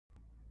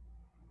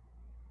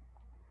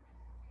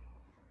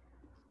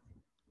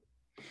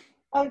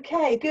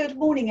Okay, good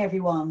morning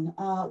everyone.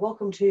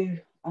 Welcome to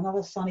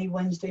another sunny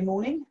Wednesday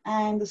morning,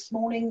 and this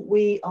morning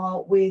we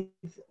are with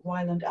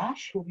Ryland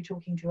Ash, who will be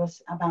talking to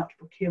us about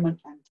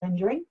procurement and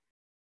tendering.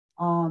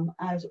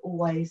 As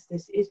always,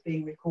 this is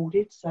being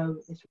recorded, so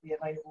this will be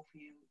available for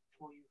you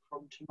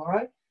from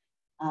tomorrow.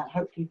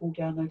 Hopefully you've all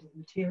downloaded the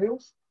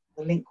materials.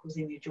 The link was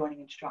in your joining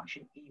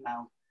instruction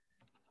email.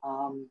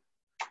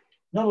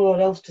 Not a lot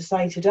else to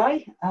say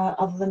today,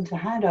 other than to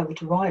hand over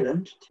to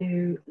Ryland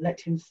to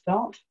let him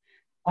start.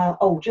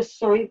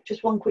 Just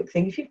one quick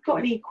thing. If you've got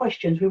any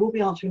questions, we will be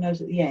answering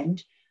those at the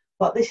end,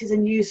 but this is a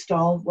new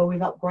style where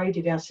we've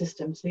upgraded our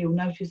system. So you'll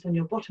notice on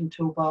your bottom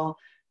toolbar,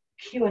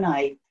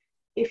 Q&A.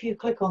 If you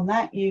click on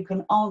that, you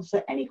can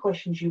answer any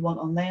questions you want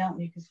on there.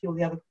 You can see all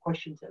the other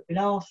questions that have been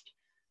asked.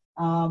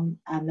 And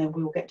then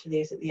we'll get to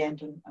these at the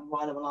end, and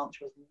Ryland will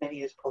answer as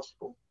many as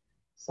possible.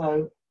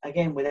 So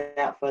again,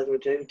 without further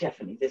ado,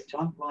 definitely this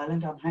time,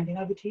 Ryland, I'm handing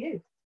over to you.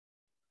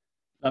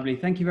 Lovely.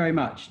 Thank you very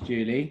much,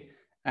 Julie.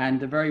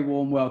 And a very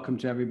warm welcome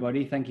to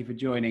everybody. Thank you for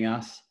joining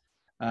us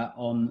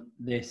on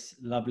this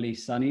lovely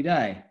sunny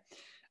day.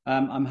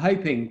 I'm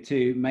hoping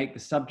to make the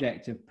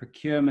subject of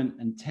procurement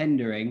and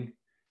tendering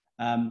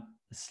a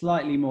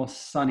slightly more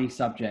sunny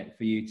subject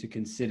for you to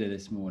consider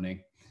this morning.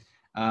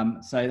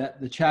 So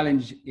that the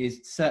challenge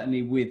is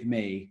certainly with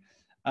me.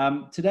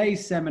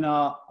 Today's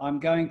seminar, I'm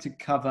going to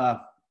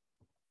cover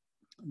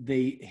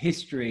the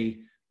history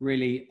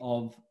really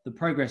of the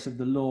progress of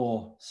the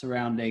law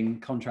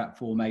surrounding contract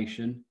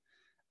formation,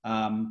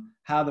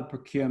 how the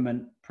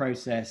procurement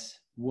process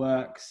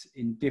works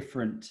in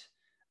different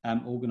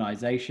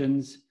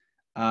organizations,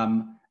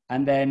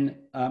 and then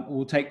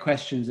we'll take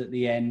questions at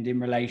the end in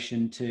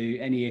relation to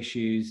any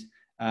issues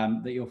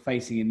that you're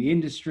facing in the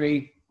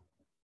industry.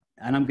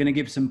 And I'm going to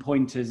give some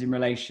pointers in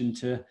relation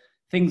to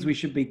things we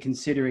should be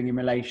considering in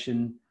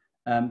relation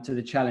to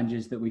the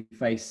challenges that we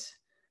face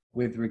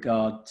with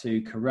regard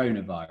to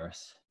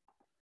coronavirus.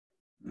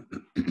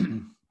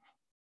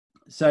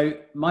 So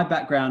my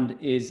background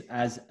is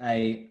as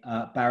a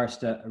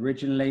barrister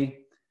originally.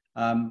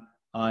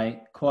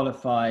 I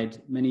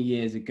qualified many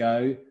years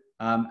ago,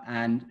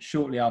 and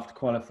shortly after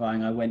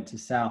qualifying, I went to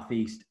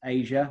Southeast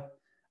Asia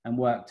and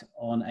worked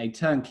on a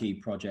turnkey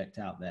project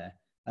out there,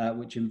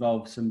 which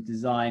involved some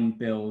design,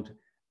 build,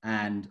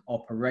 and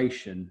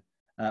operation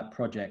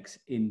projects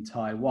in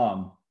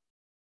Taiwan.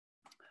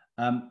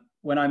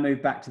 When I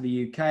moved back to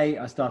the UK,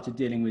 I started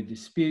dealing with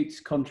disputes,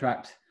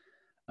 contract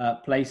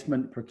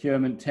placement,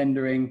 procurement,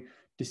 tendering,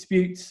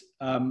 disputes,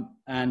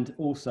 and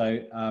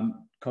also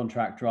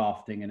contract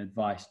drafting and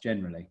advice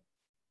generally.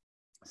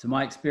 So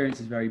my experience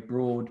is very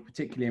broad,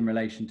 particularly in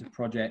relation to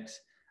projects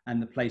and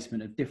the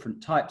placement of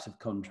different types of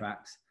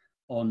contracts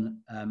on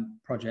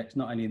projects,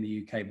 not only in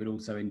the UK, but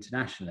also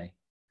internationally.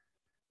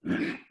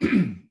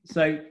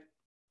 So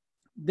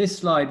this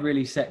slide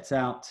really sets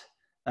out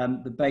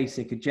the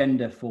basic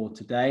agenda for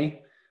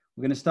today.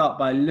 We're going to start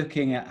by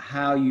looking at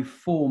how you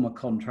form a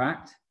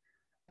contract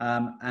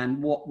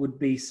and what would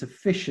be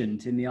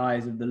sufficient in the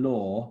eyes of the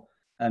law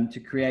to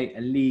create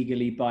a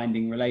legally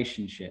binding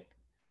relationship.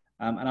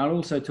 And I'll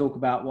also talk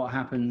about what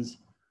happens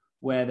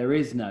where there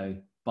is no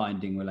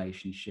binding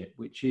relationship,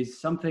 which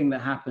is something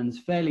that happens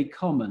fairly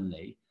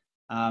commonly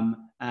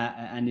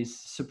and is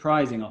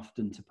surprising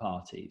often to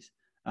parties.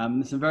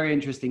 There's some very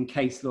interesting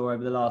case law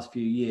over the last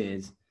few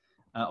years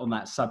on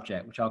that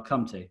subject, which I'll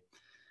come to.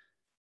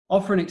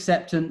 Offer and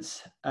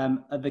acceptance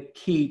are the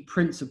key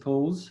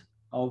principles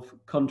of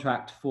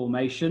contract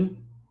formation,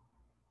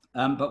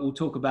 but we'll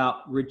talk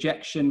about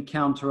rejection,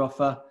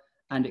 counteroffer,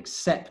 and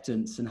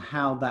acceptance and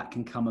how that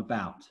can come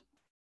about.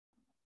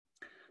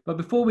 But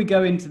before we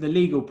go into the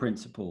legal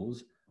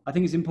principles, I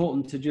think it's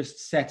important to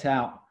just set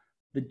out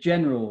the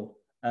general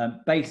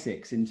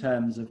basics in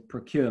terms of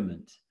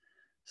procurement.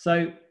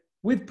 So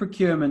with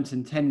procurement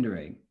and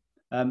tendering,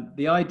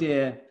 the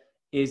idea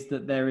is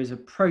that there is a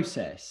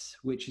process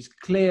which is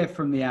clear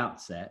from the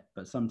outset,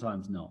 but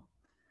sometimes not,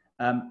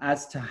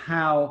 as to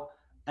how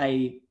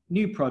a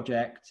new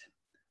project,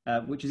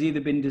 which has either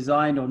been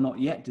designed or not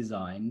yet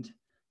designed,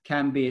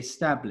 can be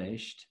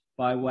established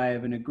by way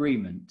of an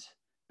agreement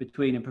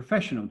between a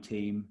professional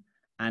team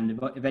and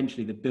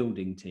eventually the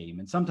building team.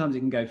 And sometimes it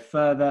can go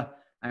further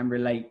and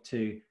relate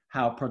to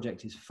how a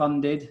project is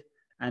funded,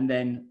 and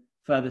then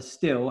further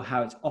still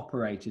how it's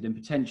operated and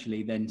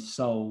potentially then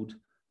sold,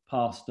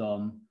 passed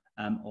on,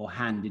 or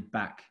handed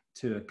back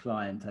to a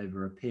client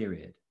over a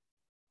period.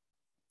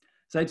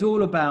 So it's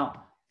all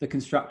about the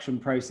construction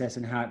process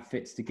and how it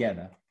fits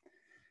together.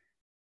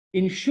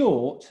 In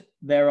short,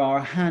 there are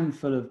a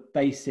handful of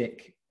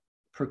basic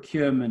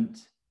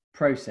procurement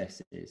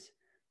processes.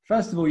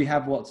 First of all, you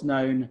have what's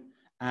known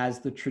as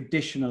the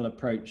traditional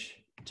approach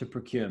to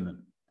procurement.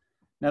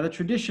 Now, the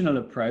traditional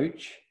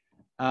approach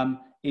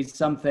is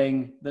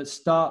something that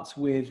starts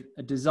with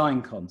a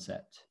design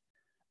concept,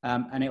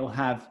 and it will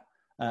have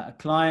a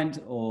client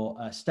or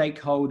a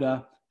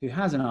stakeholder who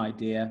has an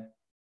idea.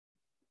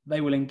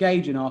 They will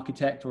engage an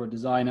architect or a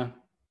designer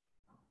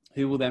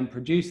who will then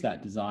produce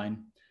that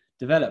design,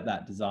 develop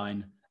that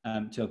design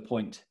to a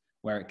point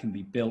where it can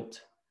be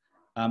built,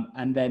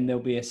 and then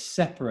there'll be a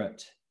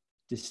separate,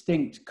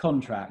 distinct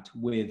contract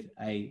with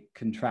a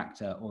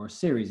contractor or a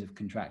series of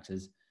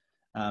contractors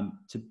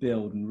to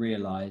build and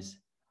realize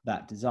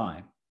that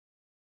design.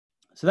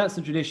 So that's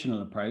the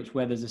traditional approach,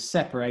 where there's a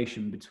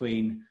separation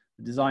between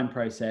the design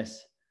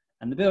process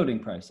and the building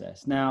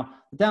process. Now,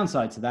 the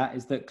downside to that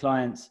is that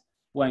clients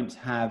won't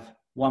have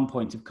one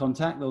point of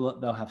contact,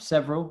 they'll have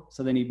several,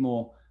 so they need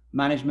more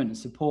management and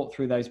support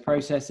through those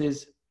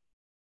processes.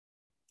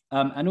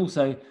 And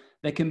also,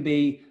 there can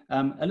be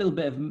a little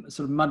bit of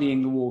sort of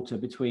muddying the water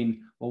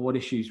between, well, what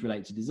issues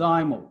relate to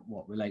design,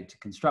 what relate to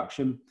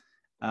construction.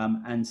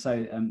 And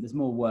so there's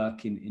more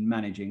work in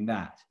managing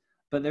that.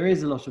 But there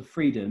is a lot of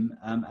freedom,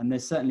 and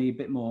there's certainly a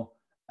bit more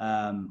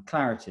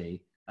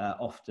clarity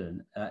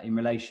often in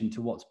relation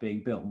to what's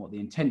being built and what the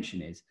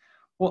intention is.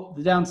 What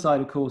the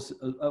downside, of course,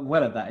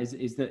 well of that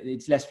is that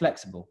it's less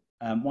flexible.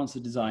 Once the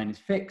design is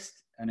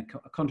fixed and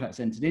a contract's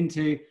entered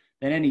into,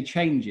 then any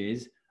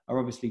changes are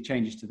obviously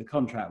changes to the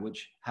contract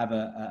which have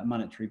a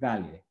monetary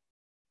value.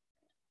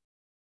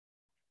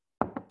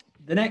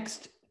 The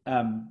next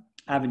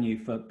avenue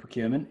for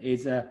procurement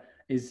is a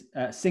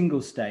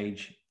single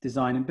stage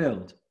design and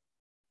build.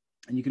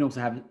 And you can also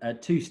have a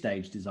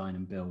two-stage design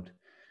and build.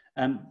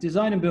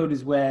 Design and build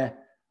is where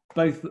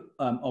both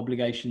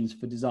obligations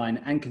for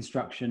design and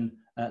construction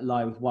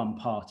lie with one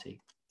party.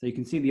 So you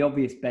can see the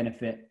obvious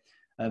benefit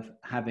of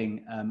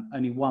having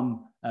only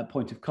one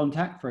point of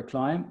contact for a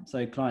client.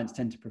 So clients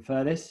tend to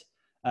prefer this,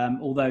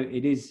 although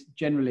it is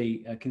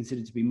generally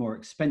considered to be more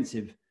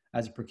expensive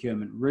as a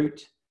procurement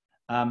route.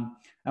 And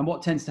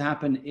what tends to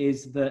happen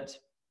is that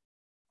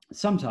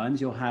sometimes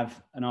you'll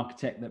have an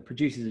architect that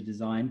produces a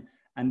design,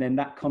 and then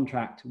that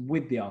contract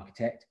with the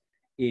architect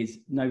is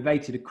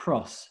novated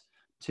across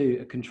to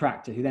a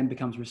contractor who then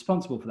becomes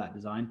responsible for that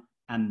design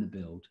and the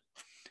build.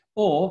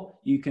 Or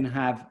you can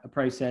have a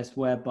process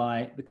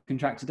whereby the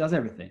contractor does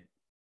everything.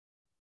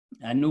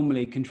 And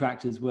normally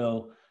contractors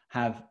will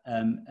have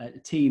a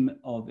team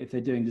of, if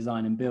they're doing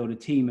design and build, a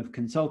team of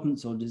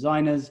consultants or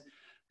designers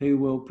who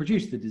will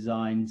produce the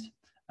designs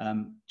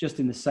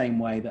just in the same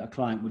way that a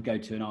client would go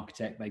to an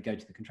architect. They go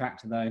to the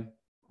contractor though.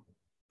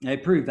 They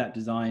approve that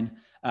design,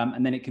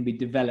 and then it can be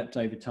developed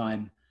over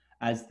time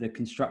as the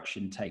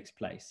construction takes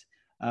place.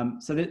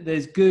 So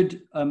there's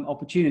good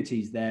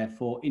opportunities there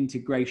for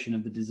integration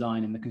of the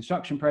design and the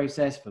construction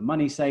process, for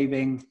money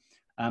saving,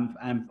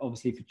 and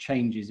obviously for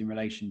changes in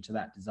relation to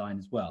that design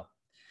as well.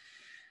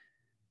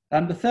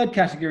 The third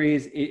category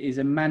is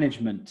a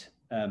management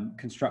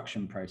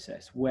construction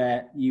process,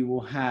 where you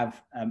will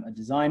have a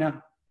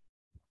designer,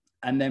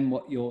 and then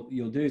what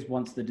you'll do is,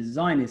 once the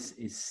design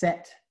is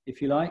set,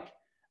 if you like,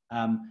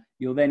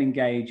 you'll then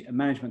engage a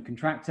management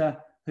contractor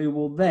who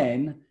will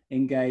then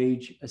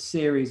engage a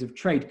series of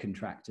trade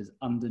contractors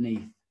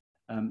underneath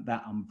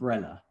that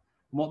umbrella.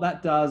 And what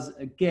that does,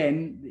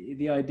 again,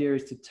 the idea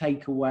is to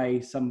take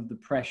away some of the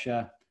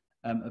pressure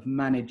of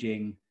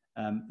managing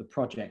the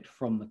project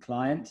from the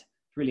client.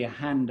 It's really a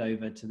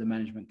handover to the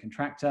management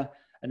contractor,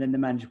 and then the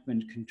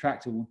management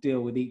contractor will deal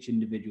with each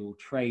individual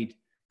trade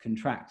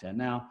contractor.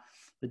 Now,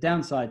 the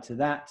downside to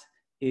that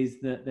is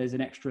that there's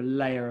an extra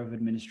layer of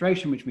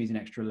administration, which means an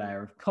extra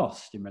layer of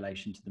cost in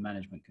relation to the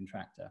management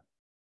contractor.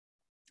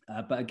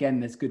 But again,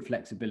 there's good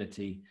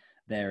flexibility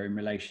there in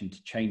relation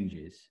to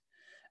changes.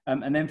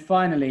 And then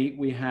finally,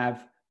 we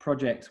have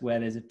projects where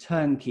there's a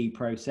turnkey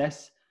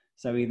process.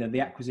 So either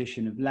the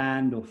acquisition of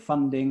land or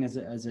funding as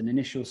an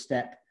initial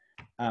step,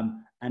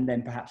 and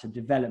then perhaps a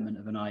development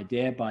of an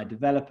idea by a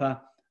developer,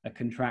 a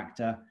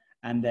contractor,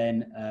 and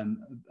then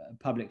a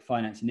public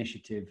finance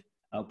initiative,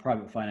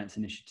 private finance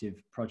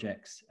initiative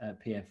projects,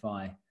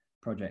 PFI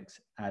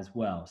projects as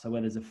well. So where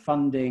there's a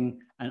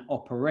funding and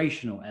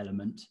operational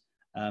element,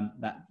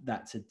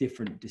 that's a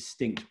different,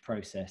 distinct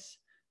process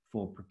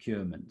for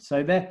procurement.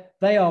 So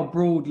they are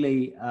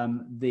broadly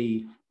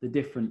the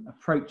different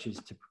approaches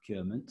to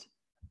procurement.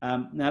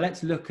 Now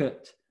let's look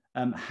at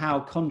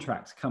how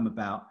contracts come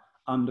about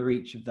under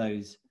each of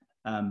those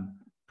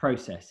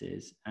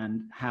processes,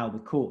 and how the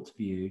courts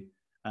view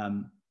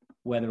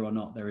whether or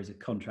not there is a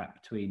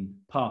contract between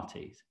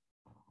parties.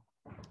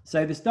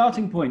 So the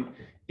starting point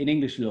in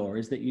English law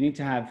is that you need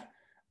to have,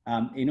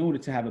 in order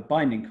to have a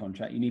binding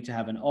contract, you need to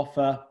have an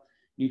offer,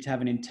 you need to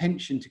have an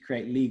intention to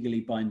create legally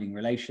binding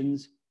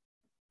relations,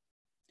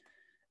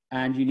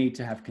 and you need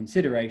to have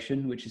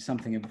consideration, which is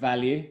something of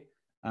value.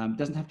 It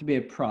doesn't have to be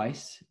a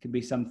price, it could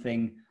be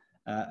something,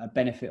 a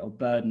benefit or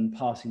burden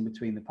passing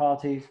between the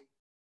parties.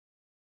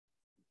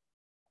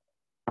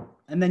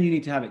 And then you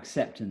need to have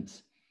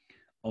acceptance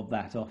of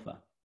that offer.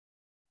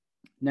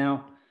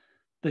 Now,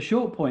 the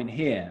short point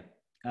here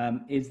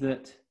is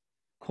that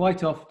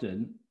quite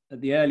often at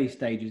the early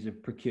stages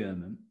of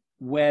procurement,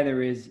 where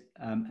there is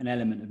an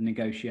element of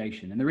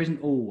negotiation, and there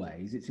isn't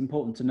always, it's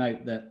important to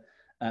note that,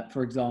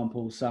 for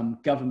example, some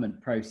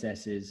government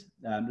processes,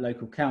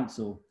 local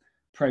council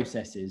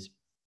processes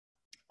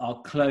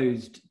are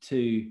closed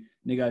to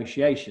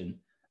negotiation.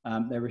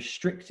 They're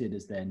restricted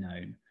as they're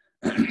known.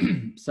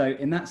 So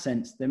in that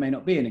sense, there may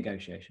not be a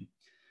negotiation.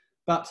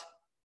 But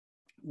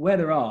where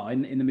there are,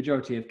 in the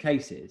majority of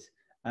cases,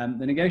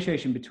 the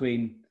negotiation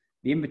between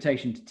the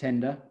invitation to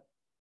tender,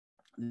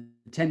 the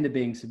tender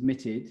being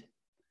submitted,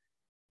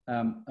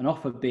 an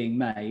offer being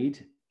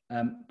made,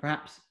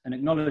 perhaps an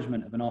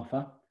acknowledgement of an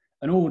offer,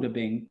 an order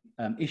being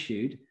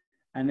issued,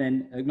 and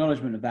then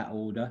acknowledgement of that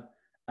order,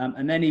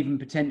 and then even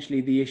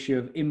potentially the issue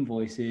of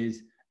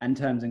invoices and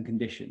terms and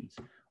conditions.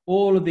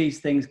 All of these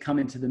things come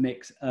into the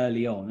mix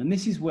early on. And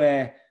this is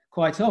where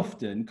quite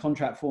often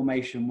contract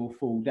formation will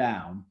fall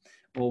down,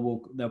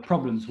 or the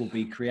problems will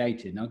be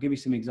created. And I'll give you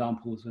some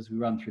examples as we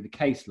run through the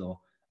case law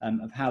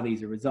of how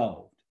these are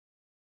resolved.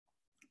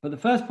 But the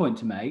first point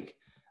to make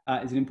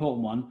is an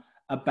important one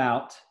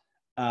about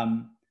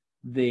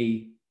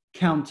the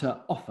counter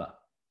offer.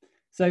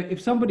 So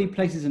if somebody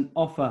places an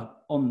offer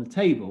on the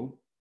table,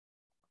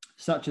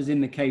 such as in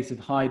the case of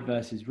Hyde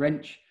versus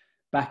Wrench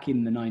back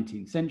in the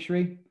 19th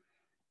century,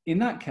 in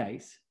that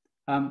case,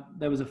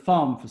 there was a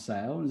farm for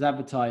sale. It was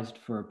advertised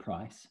for a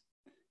price.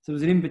 So it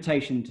was an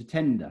invitation to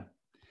tender.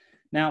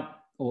 Now,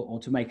 or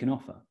to make an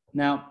offer.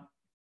 Now,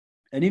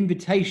 an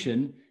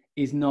invitation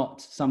is not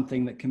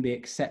something that can be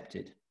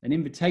accepted. An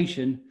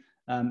invitation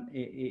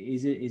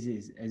is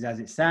as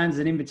it stands,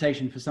 an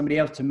invitation for somebody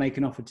else to make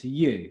an offer to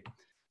you.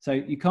 So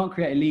you can't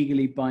create a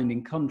legally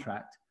binding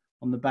contract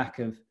on the back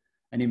of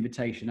an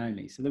invitation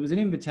only. So there was an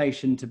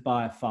invitation to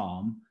buy a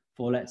farm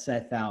for, let's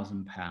say,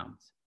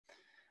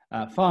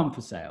 £1,000. Farm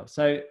for sale.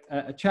 So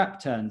a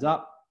chap turns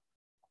up,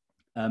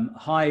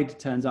 Hyde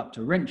turns up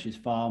to Wrench's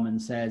farm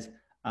and says,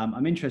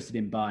 I'm interested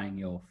in buying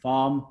your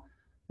farm.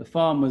 The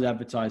farm was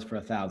advertised for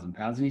 £1,000,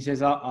 and he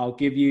says, I'll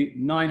give you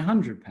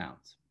 £900.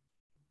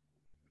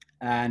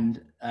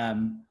 And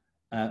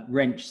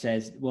Wrench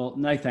says, well,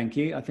 no, thank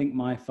you. I think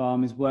my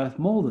farm is worth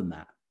more than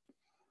that.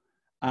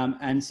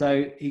 And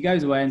so he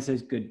goes away and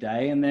says, good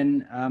day, and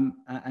then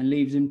and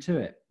leaves him to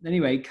it.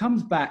 Anyway, he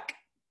comes back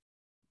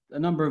a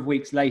number of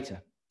weeks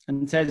later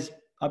and says,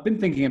 I've been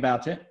thinking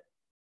about it,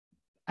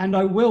 and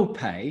I will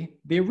pay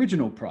the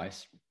original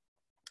price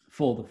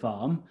for the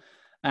farm.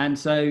 And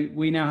so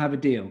we now have a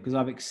deal because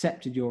I've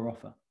accepted your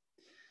offer.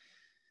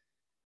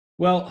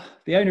 Well,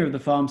 the owner of the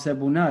farm said,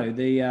 well, no,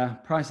 the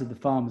price of the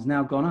farm has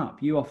now gone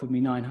up. You offered me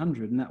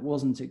 900 and that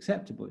wasn't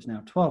acceptable. It's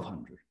now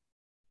 1,200.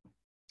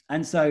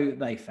 And so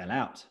they fell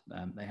out.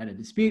 They had a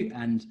dispute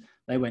and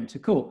they went to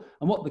court.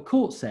 And what the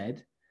court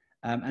said,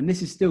 and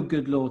this is still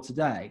good law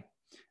today,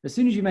 as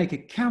soon as you make a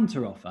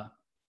counter offer,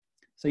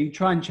 so you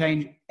try and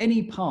change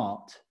any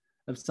part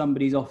of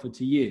somebody's offer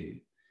to you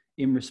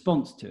in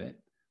response to it,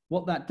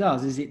 what that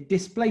does is it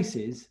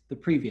displaces the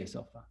previous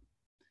offer.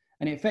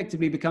 And it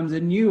effectively becomes a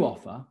new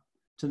offer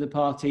to the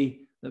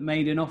party that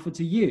made an offer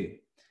to you.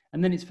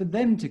 And then it's for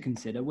them to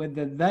consider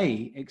whether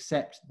they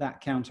accept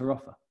that counter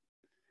offer.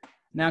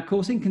 Now, of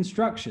course, in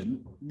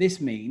construction,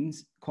 this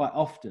means quite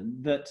often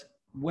that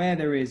where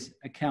there is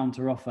a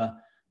counter offer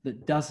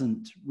that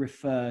doesn't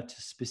refer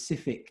to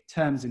specific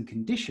terms and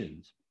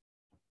conditions,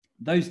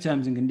 those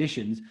terms and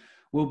conditions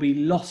will be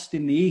lost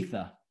in the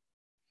ether.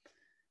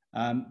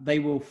 They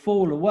will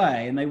fall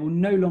away and they will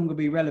no longer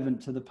be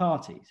relevant to the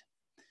parties.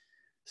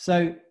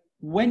 So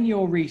when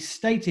you're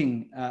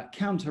restating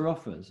counter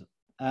offers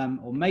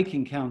or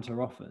making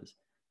counter offers,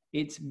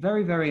 it's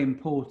very, very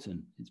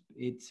important.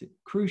 It's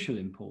crucial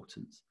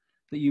importance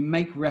that you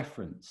make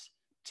reference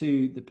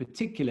to the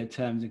particular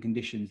terms and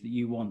conditions that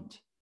you want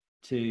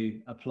to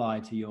apply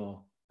to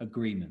your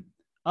agreement.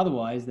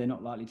 Otherwise, they're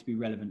not likely to be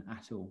relevant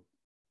at all.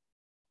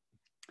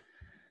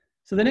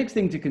 So the next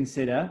thing to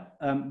consider,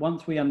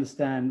 once we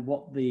understand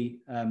what the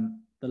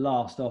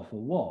last offer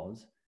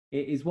was,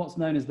 it is what's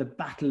known as the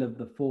battle of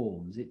the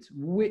forms. It's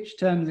which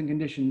terms and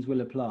conditions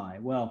will apply.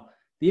 Well,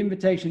 the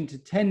invitation to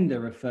tender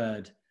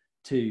referred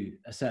to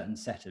a certain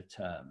set of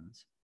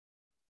terms.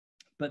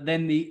 But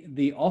then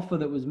the offer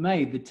that was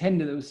made, the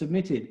tender that was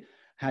submitted,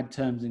 had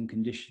terms and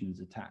conditions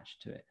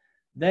attached to it.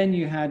 Then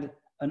you had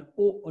an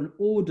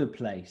order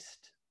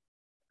placed,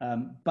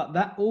 but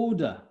that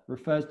order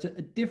refers to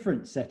a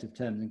different set of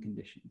terms and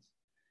conditions,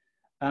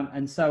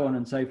 and so on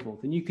and so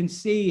forth. And you can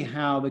see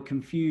how the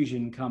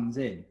confusion comes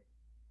in.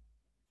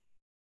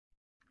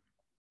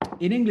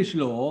 In English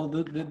law,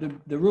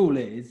 the rule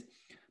is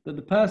that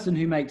the person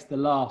who makes the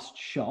last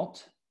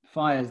shot,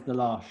 fires the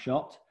last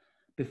shot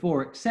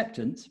before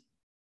acceptance,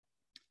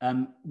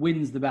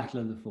 wins the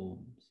battle of the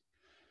forms.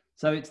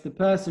 So it's the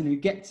person who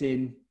gets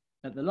in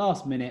at the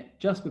last minute,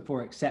 just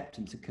before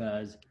acceptance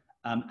occurs,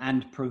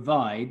 and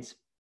provides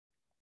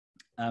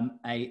an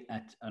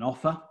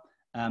offer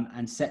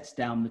and sets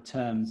down the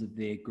terms of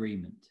the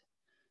agreement.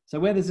 So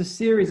where there's a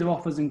series of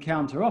offers and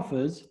counter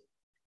offers,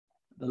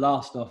 the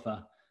last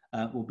offer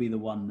will be the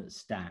one that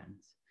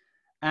stands.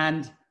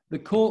 And the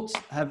courts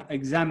have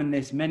examined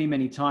this many,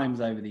 many times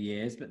over the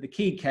years, but the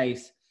key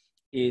case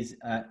is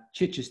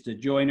Chichester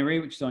Joinery,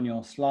 which is on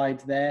your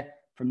slides there,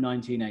 from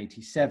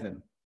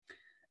 1987.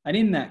 And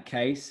in that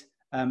case,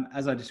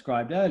 as I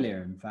described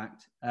earlier, in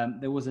fact,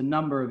 there was a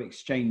number of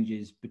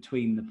exchanges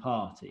between the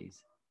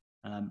parties.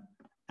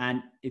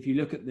 And if you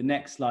look at the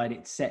next slide,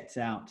 it sets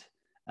out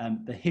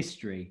the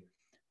history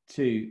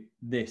to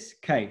this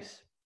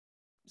case.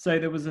 So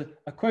there was a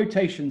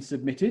quotation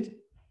submitted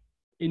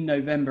in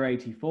November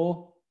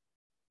 84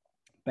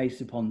 based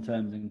upon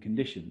terms and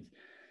conditions.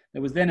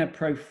 There was then a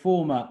pro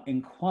forma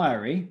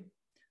inquiry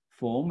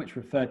form which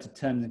referred to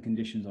terms and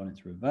conditions on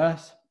its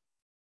reverse.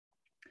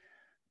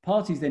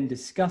 Parties then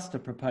discussed a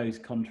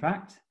proposed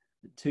contract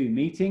at 2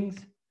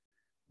 meetings.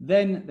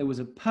 Then there was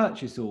a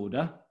purchase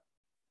order,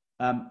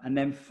 and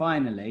then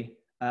finally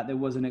there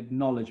was an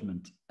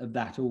acknowledgement of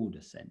that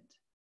order sent.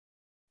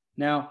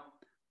 Now,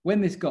 when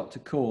this got to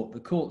court, the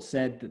court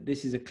said that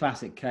this is a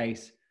classic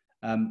case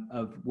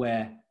of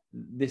where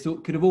this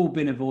could have all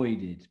been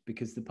avoided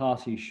because the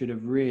parties should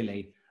have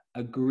really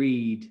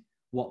agreed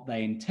what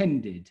they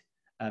intended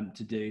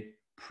to do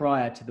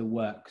prior to the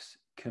works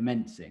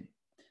commencing.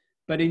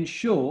 But in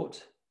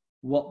short,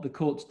 what the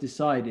courts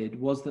decided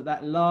was that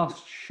that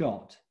last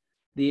shot,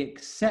 the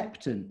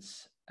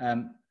acceptance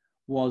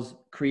was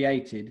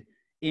created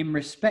in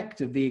respect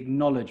of the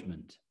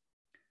acknowledgement.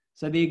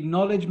 So the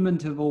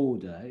acknowledgement of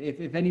order,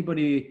 if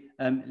anybody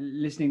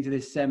listening to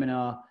this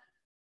seminar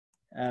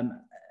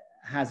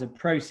has a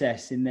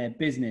process in their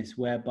business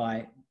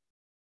whereby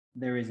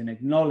there is an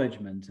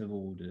acknowledgement of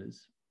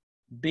orders,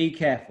 be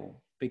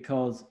careful,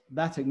 because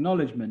that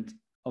acknowledgement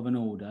of an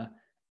order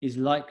is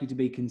likely to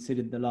be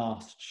considered the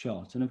last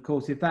shot. And of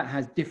course, if that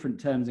has different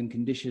terms and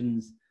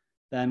conditions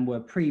than were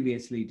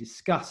previously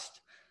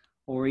discussed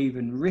or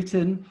even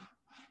written,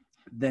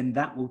 then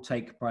that will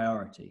take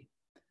priority.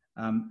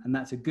 And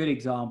that's a good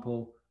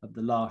example of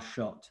the last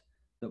shot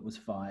that was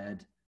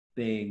fired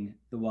being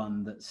the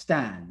one that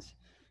stands.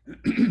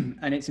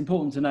 And it's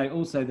important to note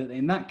also that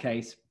in that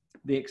case,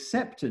 the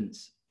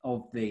acceptance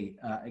of the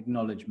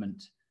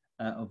acknowledgement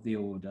of the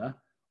order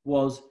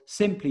was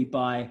simply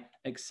by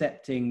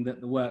accepting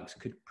that the works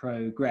could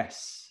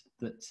progress,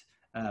 that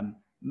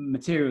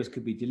materials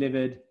could be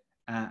delivered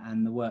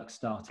and the work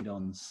started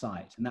on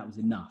site, and that was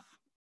enough.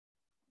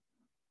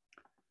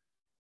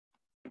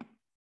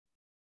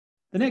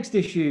 The next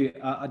issue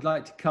I'd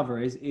like to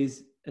cover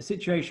is a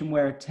situation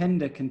where a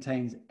tender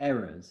contains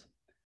errors.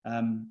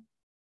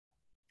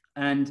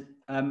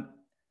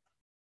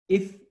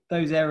 If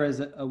those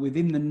errors are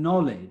within the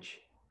knowledge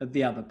of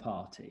the other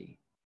party,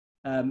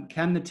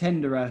 can the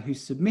tenderer who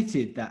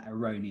submitted that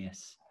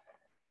erroneous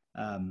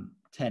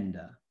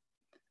tender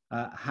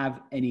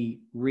have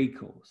any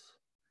recourse?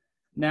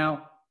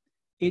 Now,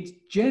 it's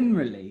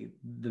generally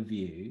the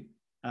view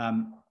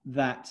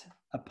that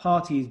a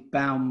party is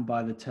bound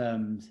by the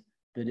terms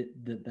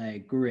that they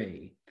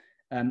agree,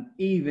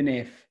 even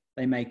if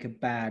they make a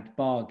bad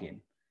bargain.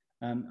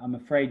 I'm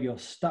afraid you're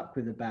stuck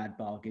with a bad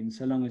bargain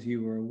so long as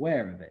you were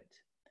aware of it.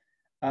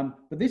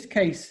 But this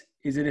case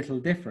is a little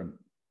different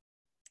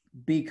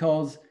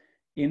because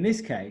in this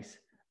case,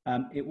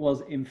 it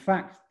was in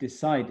fact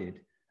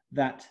decided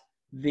that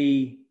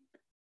the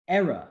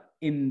error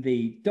in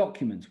the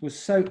documents was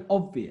so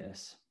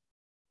obvious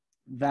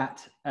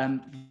that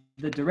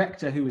the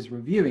director who was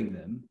reviewing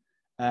them,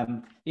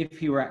 if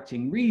he were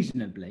acting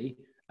reasonably,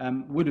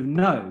 would have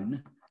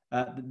known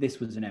that this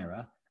was an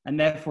error, and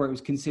therefore it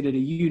was considered a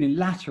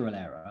unilateral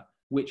error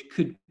which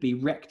could be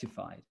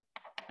rectified.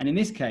 And in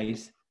this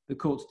case, the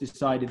courts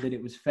decided that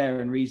it was fair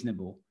and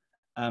reasonable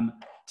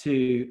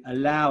to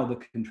allow the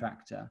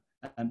contractor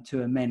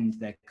to amend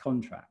their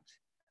contract.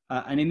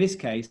 And in this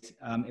case,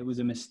 it was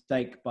a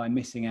mistake by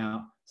missing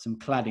out some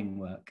cladding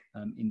work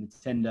in the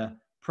tender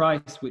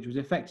price, which was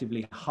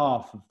effectively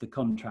half of the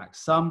contract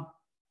sum.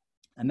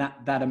 And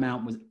that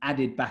amount was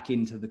added back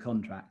into the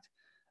contract,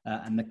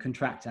 and the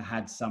contractor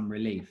had some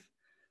relief.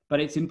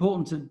 But it's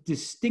important to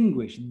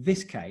distinguish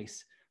this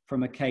case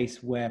from a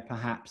case where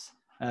perhaps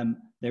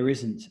there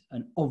isn't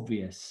an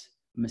obvious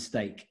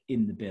mistake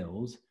in the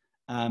bills.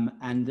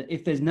 And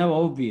if there's no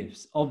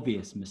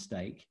obvious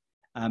mistake,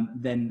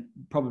 then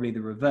probably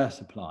the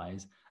reverse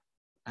applies,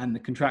 and the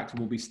contractor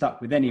will be stuck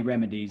with any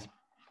remedies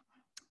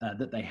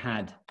that they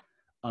had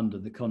under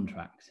the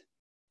contract.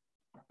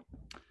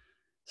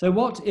 So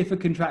what if a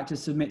contractor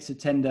submits a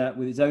tender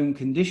with its own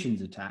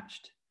conditions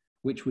attached,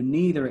 which were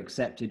neither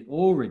accepted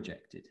or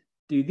rejected?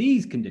 Do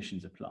these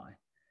conditions apply?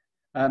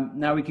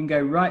 Now we can go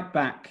right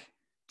back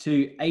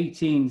to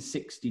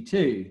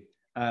 1862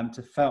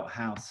 to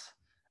Felthouse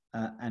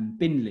and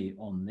Binley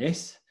on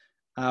this.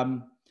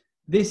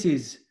 This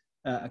is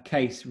a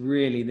case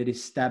really that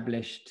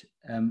established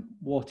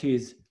what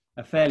is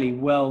a fairly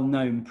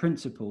well-known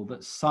principle,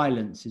 that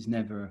silence is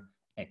never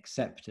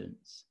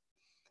acceptance.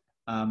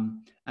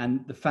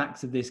 And the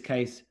facts of this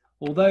case,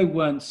 although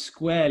weren't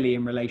squarely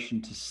in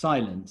relation to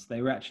silence,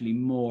 they were actually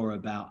more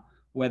about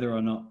whether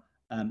or not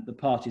the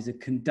parties had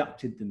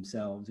conducted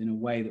themselves in a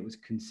way that was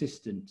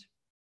consistent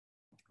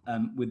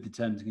with the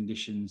terms and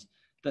conditions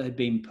that had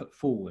been put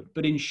forward.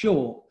 But in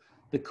short,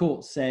 the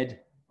court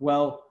said,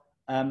 well,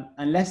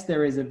 unless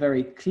there is a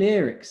very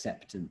clear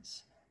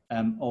acceptance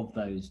of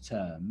those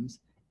terms,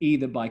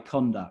 either by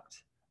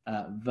conduct,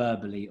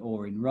 verbally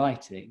or in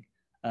writing,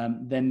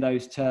 then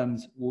those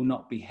terms will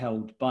not be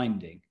held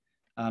binding.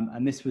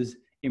 And this was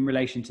in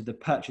relation to the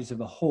purchase of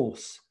a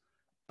horse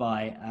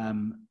by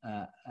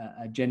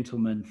a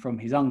gentleman from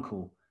his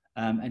uncle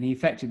And he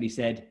effectively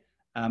said,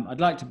 I'd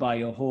like to buy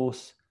your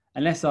horse.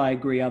 Unless I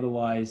agree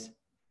otherwise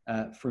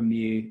from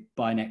you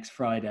by next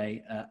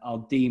Friday,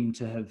 I'll deem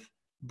to have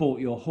bought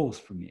your horse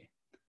from you.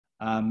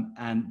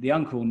 And the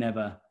uncle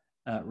never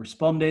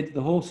responded.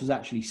 The horse was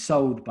actually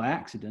sold by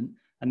accident.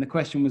 And the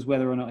question was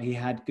whether or not he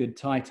had good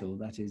title.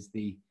 That is,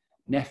 the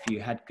nephew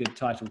had good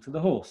title to the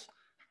horse.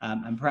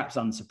 And perhaps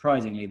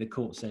unsurprisingly, the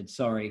court said,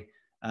 sorry,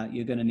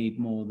 you're going to need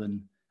more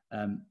than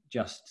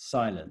just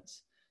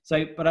silence.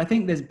 So, but I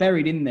think there's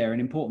buried in there an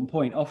important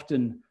point.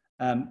 Often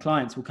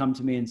clients will come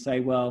to me and say,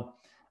 well,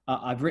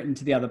 I've written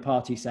to the other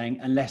party saying,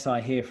 unless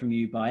I hear from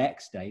you by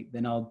X date,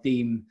 then I'll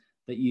deem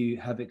that you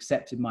have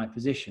accepted my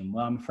position.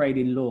 Well, I'm afraid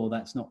in law,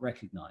 that's not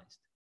recognised.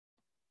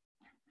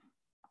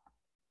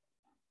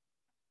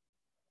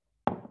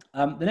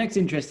 The next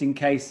interesting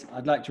case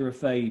I'd like to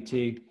refer you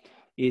to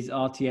is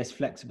RTS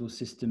Flexible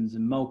Systems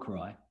and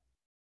Mulcahy.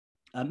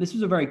 This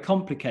was a very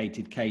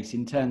complicated case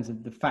in terms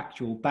of the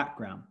factual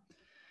background.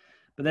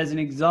 But there's an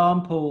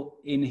example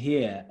in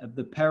here of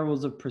the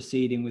perils of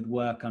proceeding with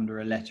work under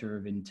a letter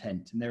of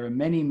intent. And there are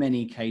many,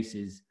 many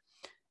cases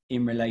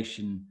in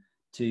relation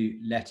to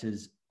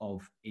letters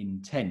of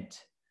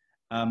intent.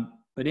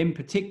 But in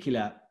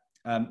particular,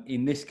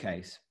 in this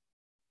case,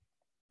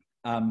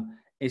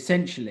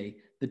 essentially,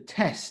 the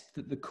test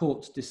that the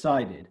courts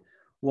decided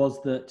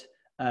was that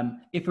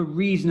if a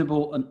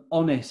reasonable and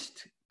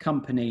honest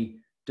company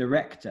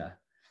director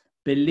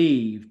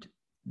believed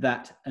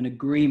that an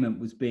agreement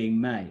was being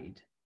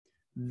made,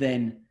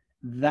 then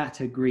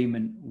that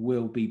agreement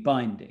will be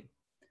binding.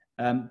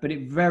 But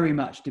it very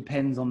much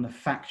depends on the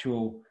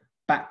factual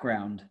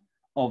background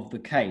of the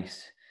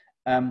case.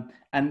 And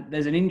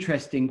there's an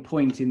interesting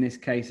point in this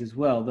case as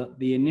well, that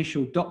the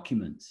initial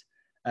documents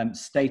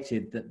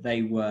stated that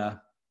they were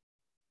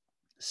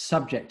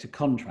subject to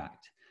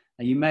contract.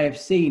 Now, you may have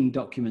seen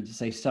documents that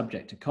say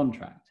subject to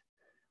contract.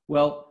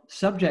 Well,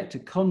 subject to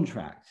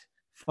contract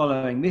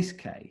following this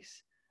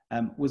case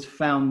was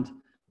found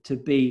to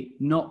be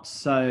not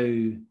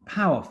so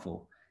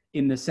powerful,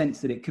 in the sense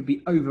that it could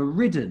be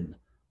overridden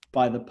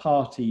by the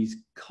party's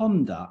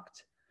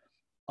conduct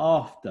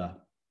after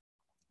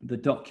the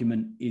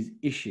document is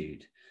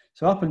issued.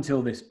 So up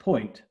until this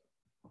point,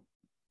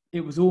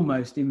 it was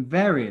almost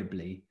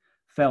invariably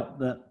felt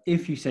that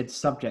if you said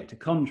subject to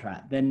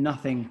contract, then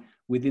nothing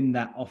within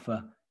that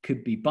offer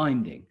could be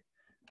binding.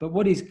 But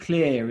what is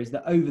clear is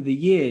that over the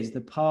years,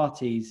 the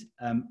party's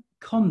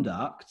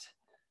conduct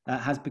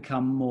has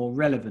become more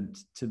relevant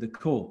to the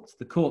courts.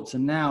 The courts are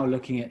now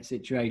looking at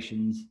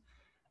situations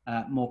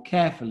more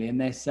carefully, and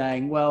they're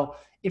saying, well,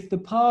 if the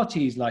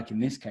parties, like in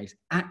this case,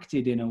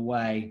 acted in a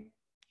way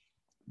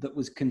that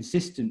was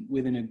consistent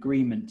with an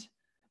agreement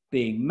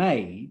being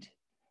made,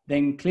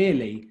 then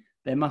clearly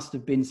there must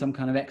have been some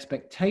kind of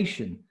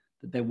expectation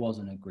that there was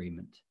an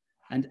agreement,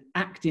 and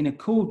act in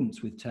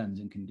accordance with terms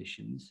and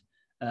conditions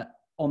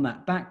on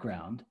that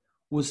background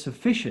was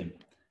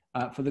sufficient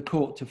for the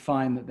court to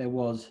find that there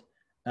was,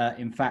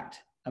 in fact,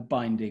 a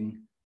binding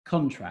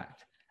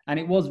contract. And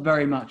it was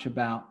very much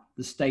about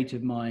the state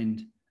of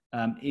mind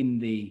in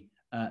the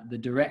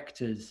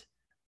directors'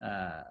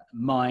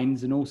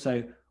 minds, and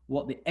also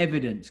what the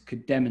evidence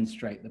could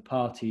demonstrate the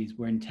parties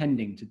were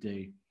intending to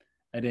do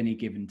at any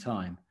given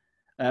time.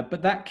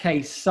 But that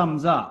case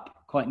sums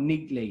up quite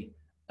neatly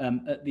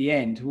at the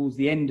end, towards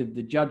the end of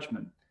the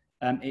judgment.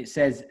 It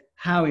says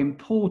how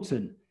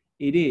important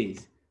it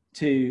is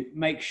to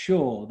make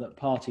sure that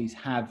parties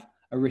have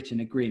a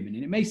written agreement.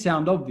 And it may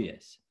sound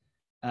obvious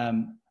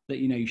that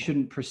you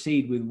shouldn't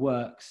proceed with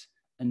works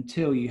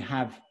until you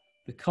have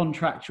the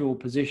contractual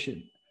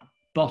position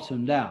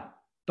bottomed out.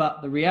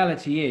 But the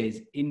reality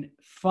is, in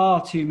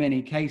far too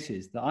many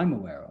cases that I'm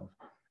aware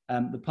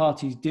of, the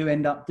parties do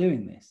end up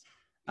doing this,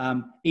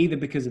 either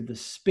because of the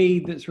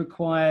speed that's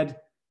required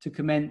to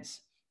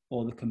commence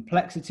or the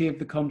complexity of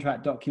the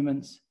contract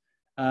documents.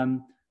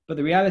 But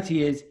the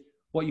reality is,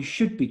 what you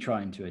should be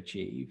trying to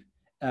achieve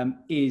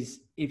is,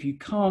 if you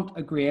can't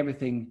agree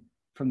everything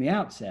from the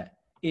outset,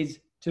 is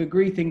to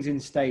agree things in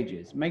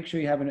stages. Make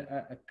sure you have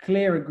a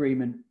clear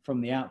agreement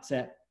from the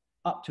outset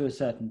up to a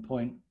certain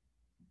point.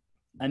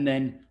 And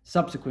then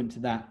subsequent to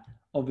that,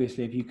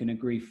 obviously, if you can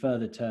agree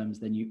further terms,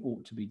 then you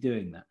ought to be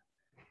doing that.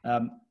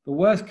 The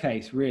worst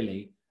case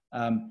really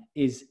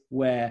is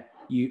where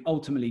you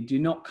ultimately do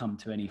not come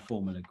to any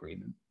formal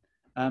agreement.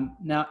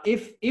 Now,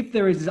 if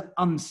there is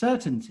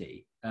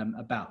uncertainty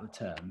about the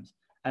terms,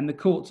 and the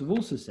courts have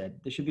also said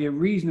there should be a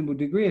reasonable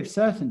degree of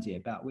certainty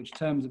about which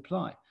terms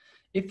apply.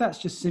 If that's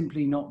just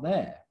simply not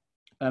there,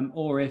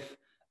 or if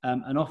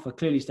an offer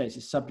clearly states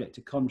it's subject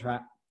to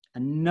contract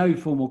and no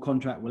formal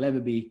contract will ever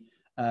be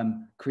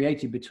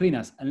created between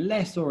us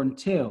unless or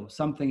until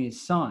something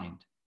is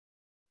signed,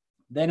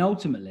 then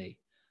ultimately,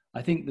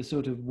 I think the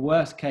sort of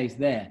worst case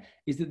there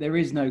is that there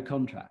is no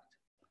contract.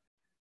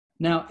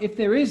 Now, if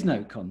there is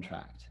no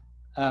contract,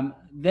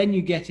 then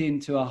you get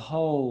into a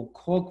whole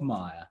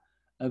quagmire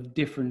of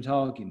different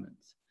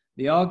arguments.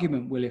 The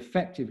argument will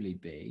effectively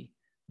be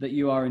that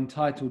you are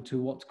entitled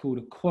to what's called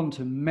a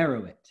quantum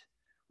meruit,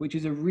 which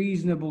is a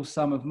reasonable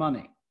sum of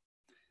money.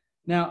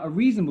 Now, a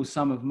reasonable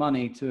sum of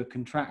money to a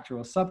contractor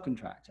or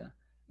subcontractor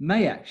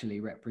may actually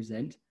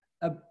represent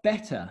a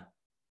better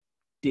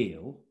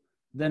deal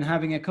than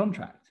having a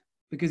contract,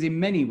 because in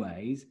many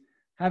ways,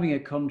 having a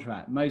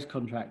contract, most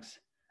contracts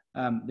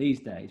these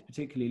days,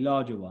 particularly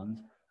larger ones,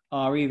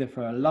 are either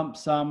for a lump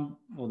sum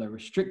or they're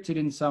restricted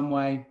in some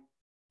way.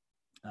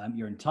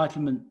 Your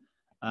entitlement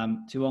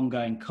to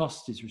ongoing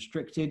costs is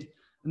restricted.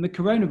 And the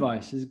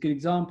coronavirus is a good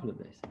example of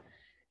this.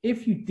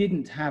 If you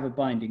didn't have a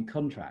binding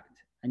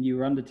contract and you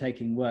were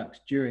undertaking works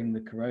during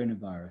the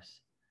coronavirus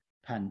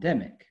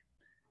pandemic,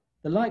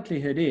 the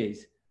likelihood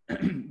is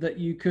that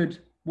you could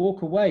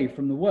walk away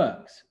from the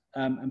works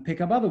and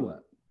pick up other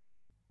work.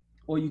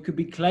 Or you could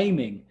be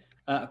claiming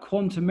a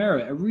quantum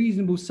merit, a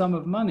reasonable sum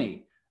of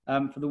money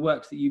for the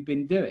works that you've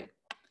been doing.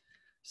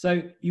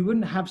 So you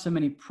wouldn't have so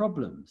many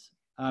problems.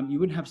 You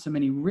wouldn't have so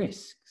many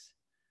risks.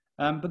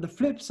 But the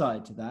flip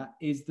side to that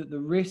is that the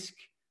risk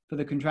for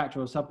the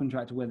contractor or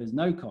subcontractor where there's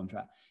no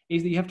contract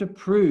is that you have to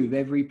prove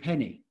every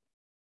penny.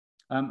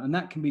 And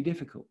that can be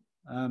difficult.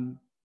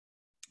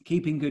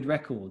 Keeping good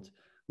records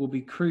will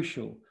be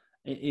crucial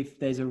if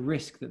there's a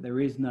risk that there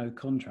is no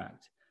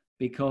contract,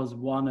 because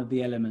one of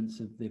the elements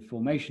of the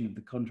formation of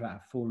the contract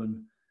have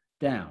fallen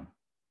down.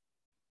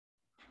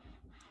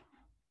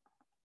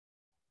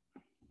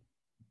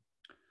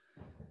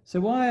 So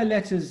why are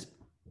letters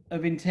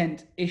of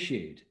intent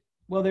issued?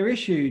 Well, they're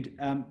issued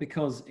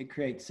because it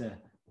creates a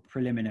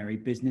preliminary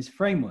business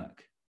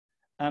framework.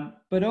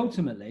 But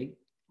ultimately,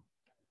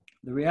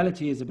 the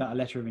reality is about a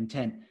letter of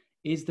intent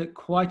is that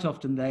quite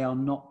often they are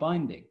not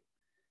binding.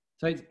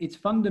 So it's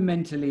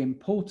fundamentally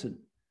important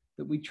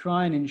that we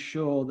try and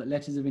ensure that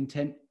letters of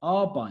intent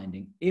are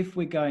binding if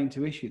we're going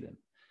to issue them.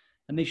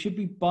 And they should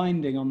be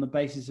binding on the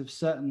basis of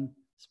certain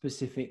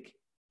specific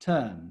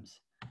terms.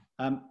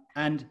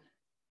 And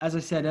as I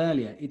said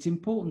earlier, it's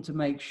important to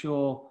make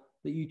sure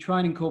that you try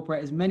and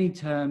incorporate as many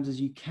terms as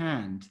you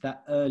can to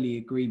that early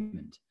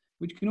agreement,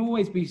 which can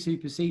always be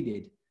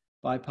superseded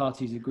by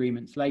parties'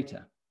 agreements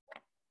later.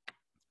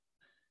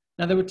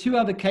 Now, there were two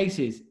other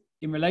cases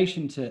in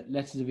relation to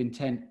letters of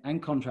intent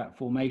and contract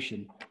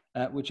formation,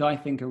 which I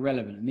think are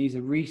relevant, and these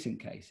are recent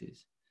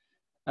cases.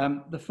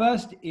 The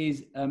first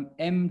is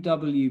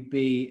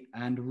MWB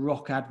and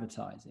Rock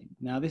Advertising.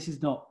 Now, this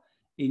is not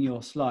in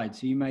your slide,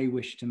 so you may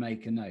wish to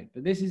make a note,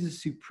 but this is a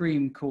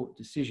Supreme Court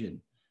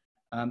decision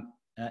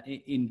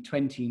in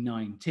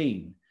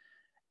 2019.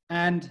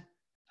 And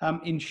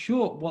in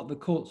short, what the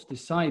courts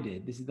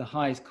decided, this is the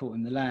highest court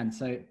in the land,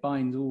 so it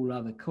binds all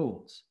other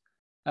courts,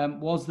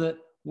 was that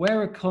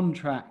where a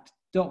contract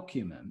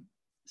document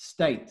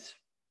states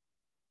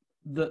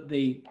that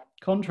the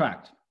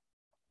contract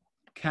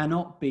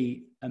cannot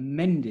be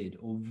amended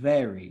or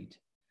varied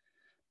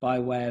by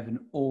way of an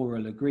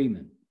oral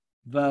agreement,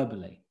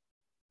 verbally.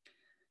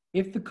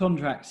 If the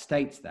contract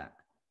states that,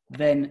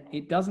 then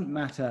it doesn't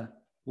matter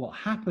what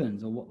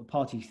happens or what the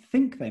parties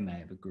think they may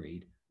have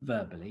agreed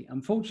verbally.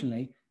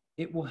 Unfortunately,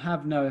 it will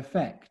have no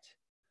effect.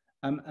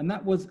 And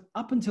that was,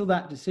 up until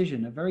that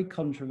decision, a very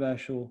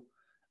controversial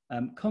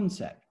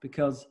concept,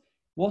 because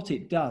what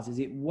it does is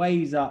it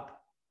weighs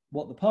up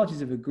what the parties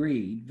have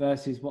agreed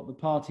versus what the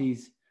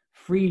parties'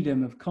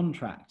 freedom of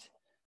contract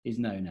is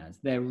known as,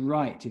 their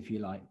right, if you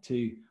like,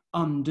 to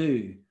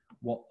undo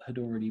what had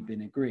already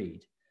been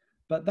agreed.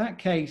 But that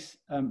case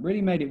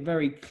really made it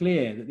very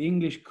clear that the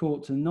English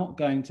courts are not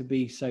going to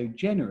be so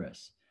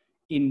generous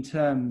in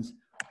terms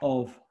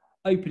of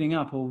opening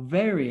up or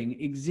varying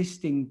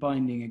existing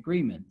binding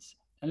agreements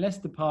unless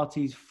the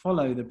parties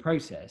follow the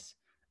process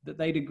that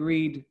they'd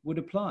agreed would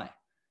apply.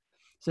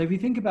 So if you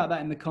think about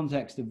that in the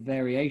context of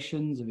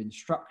variations, of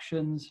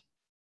instructions,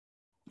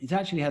 it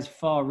actually has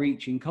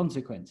far-reaching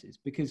consequences,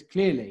 because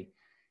clearly,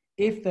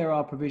 if there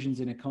are provisions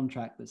in a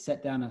contract that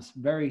set down a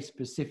very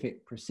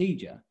specific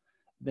procedure,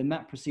 then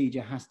that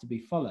procedure has to be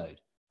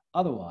followed.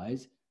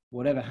 Otherwise,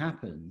 whatever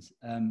happens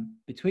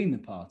between the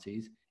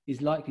parties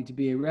is likely to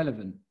be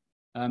irrelevant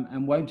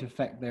and won't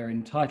affect their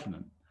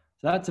entitlement.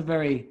 So that's a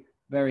very,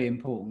 very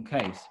important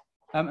case.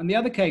 And the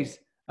other case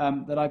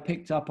that I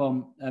picked up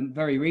on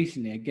very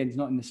recently, again, it's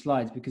not in the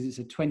slides because it's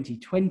a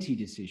 2020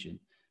 decision,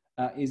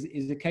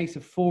 is a case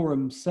of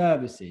Forum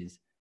Services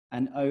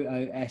and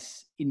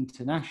OOS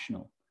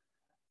International.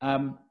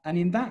 And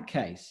in that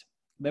case,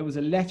 there was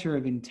a letter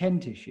of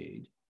intent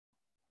issued,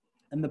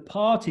 and the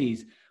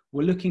parties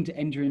were looking to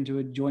enter into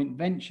a joint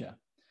venture.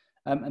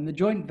 And the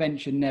joint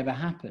venture never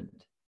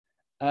happened.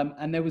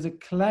 And there was a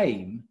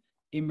claim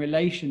in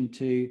relation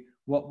to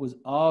what was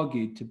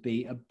argued to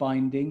be a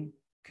binding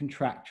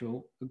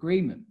contractual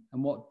agreement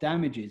and what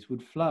damages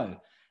would flow.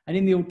 And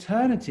in the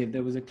alternative,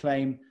 there was a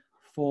claim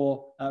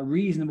for a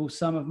reasonable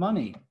sum of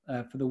money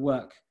for the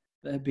work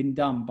that had been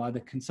done by the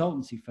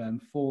consultancy firm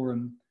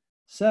Forum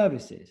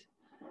Services.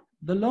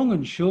 The long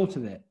and short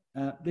of it,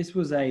 this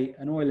was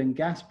an oil and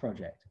gas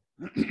project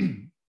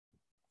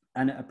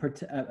and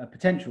a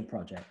potential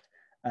project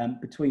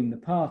between the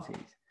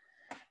parties.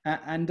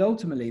 And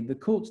ultimately, the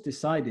courts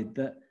decided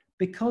that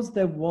because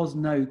there was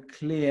no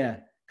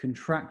clear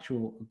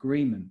contractual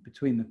agreement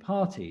between the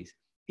parties,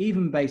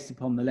 even based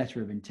upon the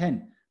letter of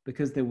intent,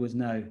 because there was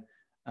no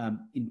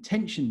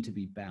intention to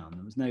be bound,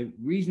 there was no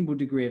reasonable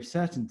degree of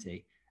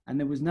certainty, and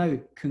there was no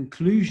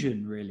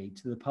conclusion really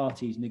to the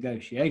parties'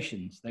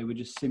 negotiations. They were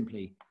just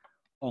simply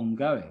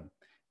ongoing.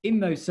 In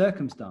those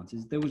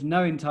circumstances, there was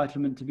no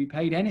entitlement to be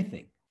paid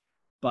anything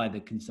by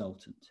the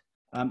consultant,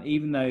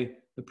 even though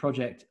the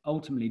project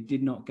ultimately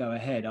did not go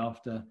ahead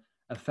after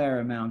a fair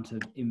amount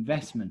of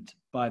investment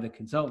by the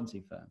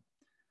consultancy firm.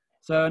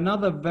 So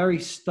another very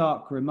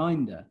stark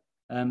reminder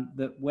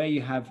that where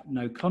you have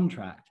no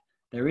contract,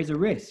 there is a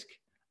risk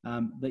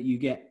that you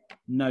get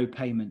no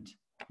payment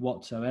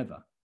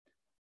whatsoever.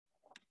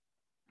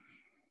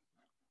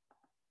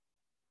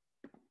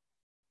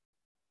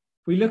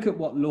 If we look at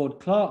what Lord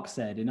Clark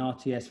said in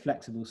RTS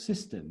Flexible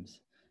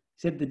Systems, he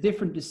said the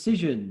different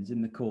decisions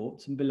in the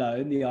courts and below,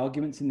 and the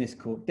arguments in this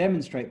court,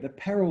 demonstrate the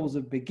perils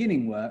of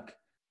beginning work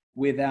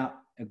without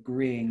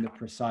agreeing the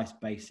precise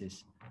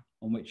basis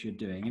on which you're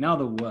doing. In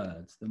other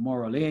words, the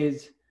moral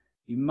is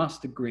you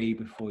must agree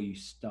before you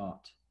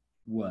start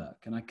work.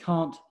 And I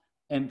can't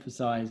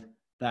emphasize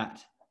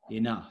that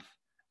enough.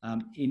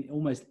 In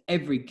almost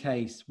every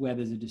case where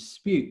there's a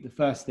dispute, the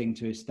first thing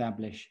to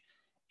establish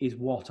is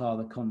what are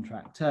the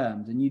contract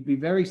terms. And you'd be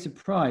very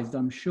surprised,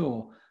 I'm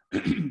sure,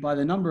 by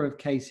the number of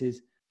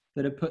cases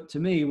that are put to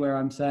me where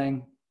I'm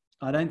saying,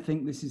 I don't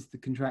think this is the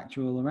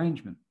contractual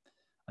arrangement.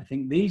 I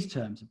think these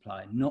terms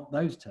apply, not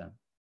those terms.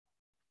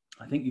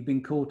 I think you've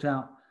been caught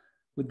out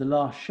with the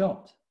last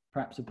shot.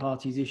 Perhaps a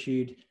party's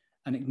issued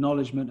an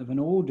acknowledgement of an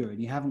order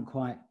and you haven't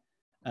quite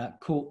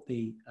caught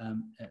the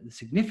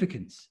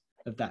significance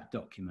of that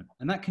document.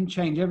 And that can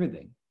change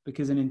everything,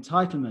 because an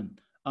entitlement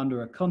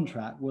under a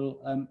contract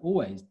will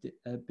always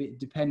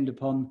depend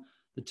upon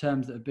the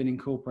terms that have been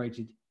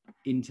incorporated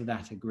into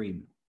that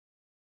agreement.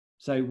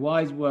 So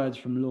wise words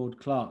from Lord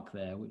Clark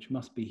there, which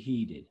must be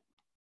heeded.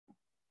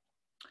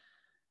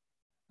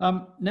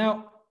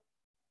 Now,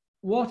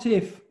 what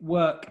if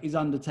work is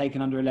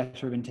undertaken under a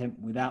letter of intent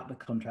without the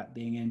contract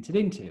being entered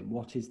into?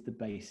 What is the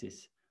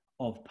basis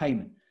of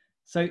payment?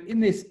 So in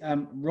this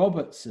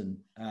Robertson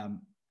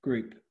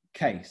group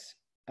case,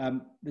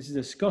 this is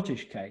a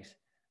Scottish case,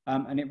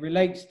 and it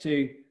relates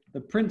to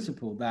the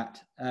principle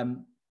that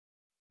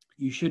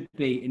you should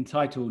be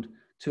entitled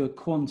to a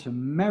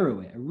quantum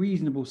meruit, a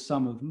reasonable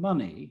sum of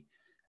money,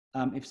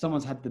 if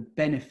someone's had the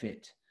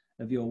benefit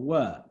of your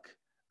work.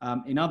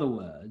 In other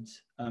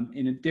words,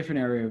 in a different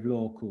area of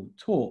law called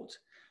tort,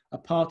 a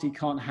party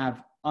can't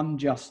have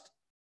unjust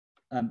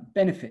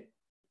benefit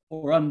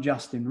or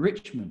unjust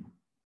enrichment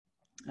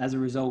as a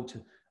result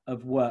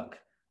of work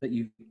that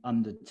you've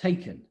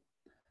undertaken.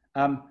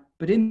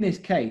 But in this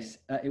case,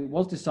 it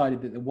was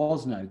decided that there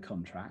was no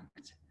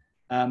contract.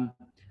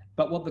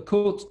 But what the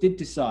courts did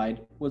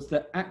decide was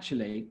that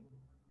actually,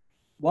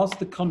 whilst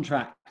the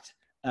contract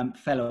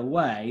fell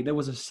away, there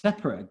was a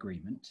separate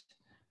agreement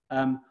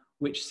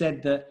which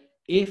said that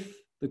if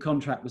the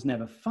contract was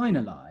never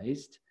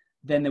finalized,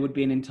 then there would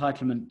be an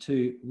entitlement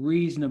to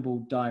reasonable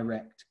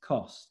direct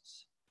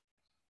costs.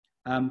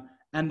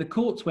 And the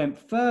courts went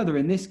further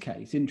in this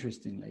case,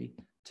 interestingly,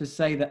 to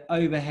say that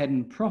overhead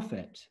and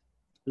profit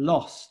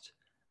lost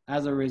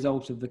as a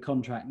result of the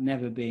contract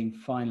never being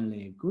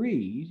finally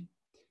agreed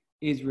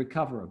is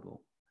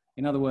recoverable.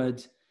 In other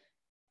words,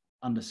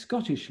 under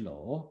Scottish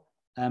law,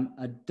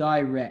 a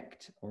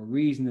direct or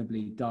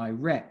reasonably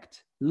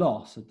direct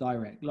loss, a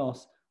direct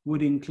loss,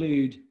 would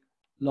include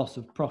loss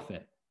of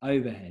profit,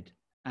 overhead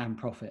and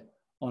profit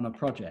on a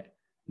project.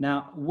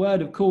 Now,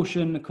 word of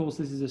caution, of course,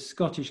 this is a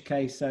Scottish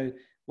case, so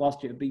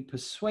whilst it would be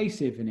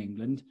persuasive in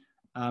England,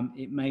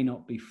 it may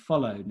not be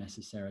followed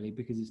necessarily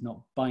because it's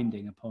not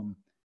binding upon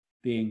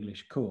the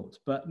English courts.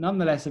 But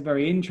nonetheless, a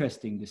very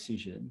interesting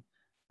decision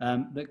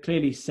that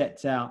clearly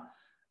sets out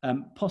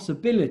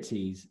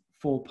possibilities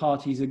for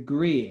parties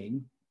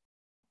agreeing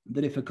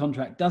that if a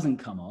contract doesn't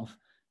come off,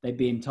 they'd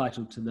be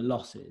entitled to the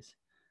losses.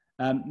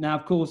 Now,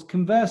 of course,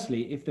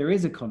 conversely, if there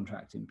is a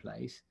contract in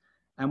place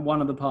and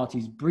one of the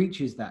parties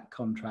breaches that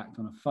contract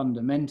on a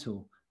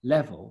fundamental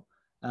level,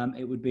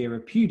 it would be a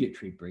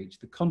repudiatory breach.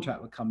 The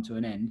contract would come to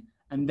an end,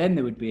 and then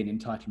there would be an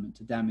entitlement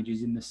to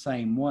damages in the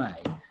same way.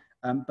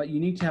 But you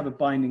need to have a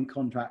binding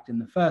contract in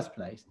the first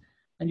place,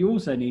 and you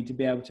also need to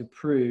be able to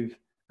prove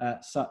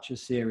such a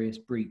serious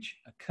breach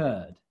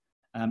occurred.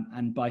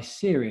 And by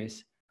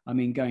serious, I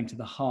mean going to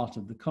the heart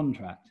of the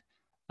contract.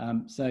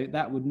 So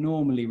that would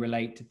normally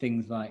relate to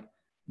things like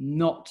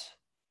not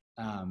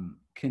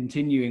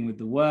continuing with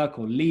the work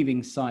or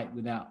leaving site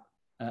without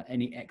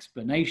any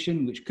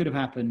explanation, which could have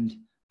happened,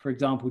 for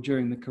example,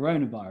 during the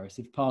coronavirus.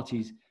 If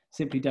parties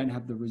simply don't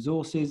have the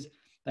resources,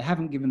 they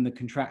haven't given the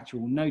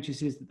contractual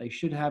notices that they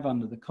should have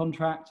under the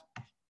contract.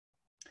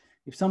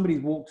 If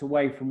somebody's walked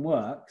away from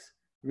works,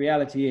 the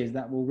reality is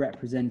that will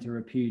represent a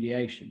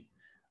repudiation,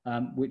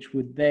 which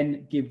would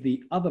then give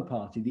the other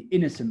party, the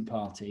innocent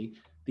party,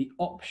 the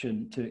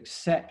option to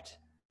accept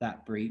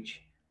that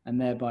breach and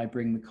thereby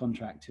bring the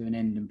contract to an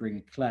end and bring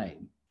a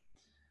claim.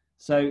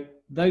 So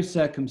those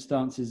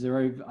circumstances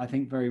are, I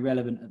think, very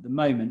relevant at the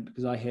moment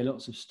because I hear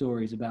lots of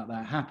stories about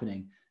that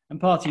happening. and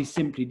parties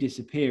simply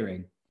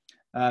disappearing.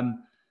 And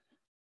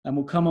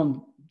we'll come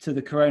on to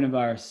the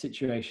coronavirus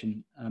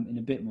situation in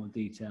a bit more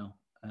detail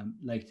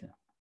later.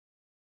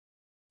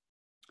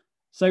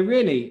 So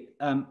really,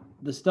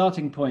 the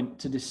starting point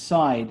to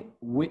decide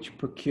which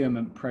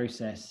procurement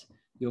process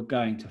you're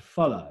going to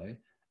follow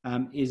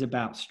is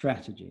about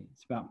strategy.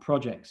 It's about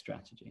project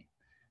strategy.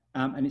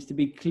 And it's to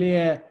be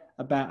clear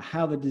about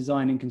how the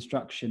design and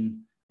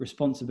construction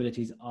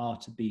responsibilities are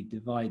to be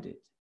divided.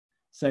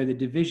 So the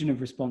division of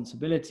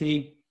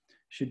responsibility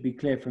should be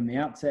clear from the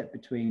outset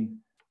between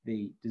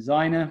the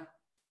designer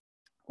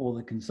or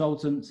the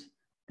consultant,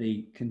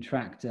 the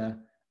contractor,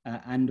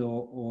 and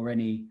or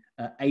any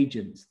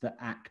agents that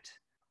act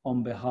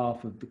on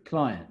behalf of the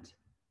client.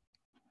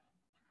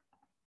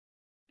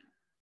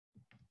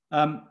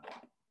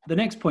 The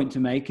next point to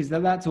make is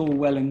that that's all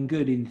well and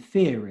good in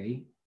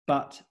theory,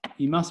 but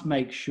you must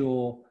make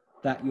sure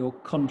that your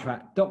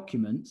contract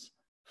documents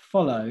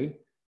follow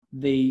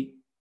the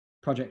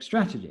project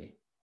strategy.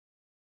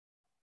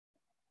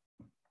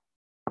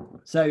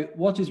 So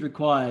what is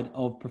required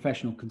of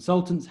professional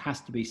consultants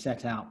has to be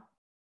set out,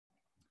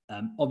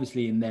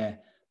 obviously in their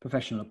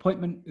professional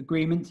appointment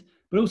agreement,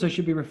 but also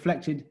should be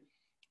reflected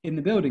in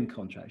the building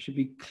contract. It should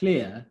be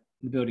clear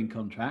in the building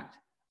contract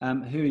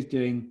who is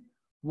doing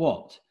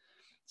what.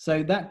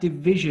 So that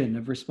division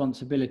of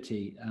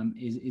responsibility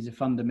is a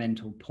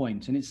fundamental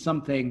point, and it's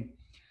something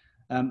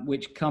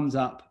which comes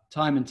up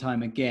time and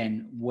time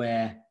again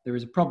where there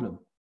is a problem,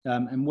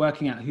 and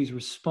working out who's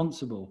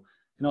responsible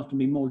can often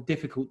be more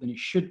difficult than it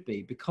should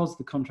be because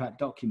the contract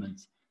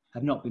documents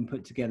have not been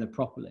put together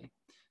properly.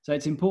 So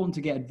it's important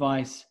to get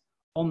advice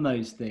on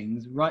those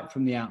things right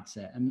from the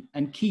outset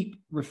and keep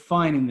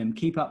refining them,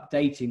 keep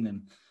updating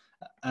them,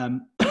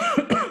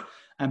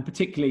 and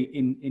particularly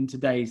in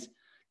today's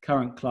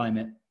current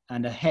climate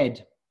and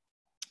ahead,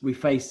 we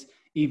face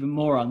even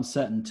more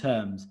uncertain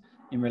terms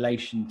in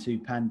relation to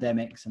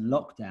pandemics and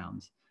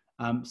lockdowns.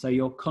 So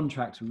your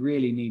contracts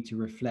really need to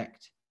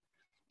reflect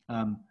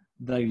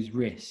those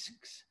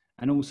risks,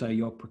 and also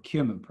your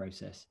procurement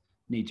process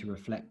need to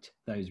reflect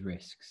those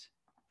risks.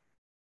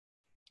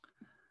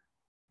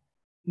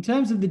 In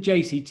terms of the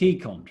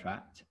JCT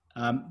contract,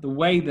 the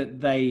way that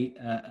they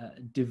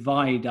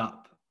divide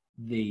up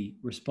the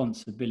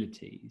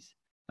responsibilities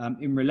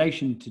in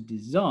relation to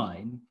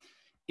design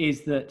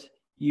is that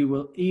you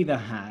will either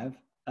have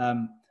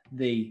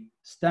the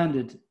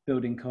standard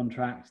building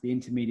contract, the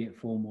intermediate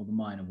form, or the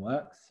minor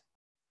works,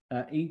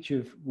 each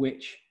of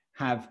which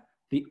have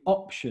the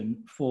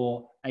option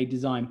for a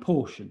design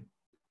portion.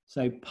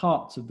 So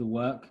parts of the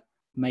work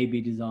may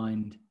be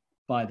designed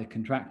by the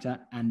contractor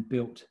and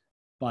built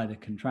by the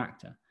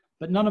contractor,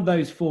 but none of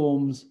those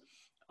forms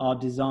are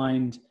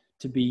designed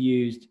to be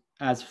used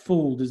as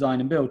full design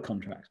and build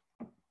contracts.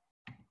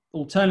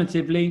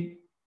 Alternatively,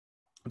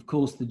 of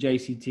course, the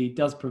JCT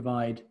does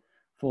provide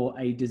for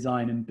a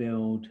design and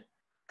build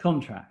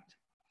contract.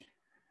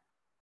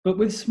 But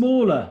with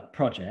smaller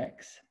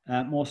projects,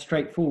 more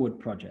straightforward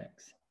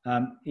projects,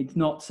 it's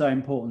not so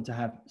important to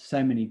have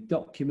so many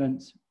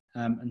documents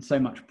and so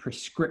much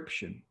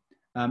prescription.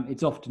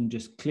 It's often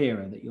just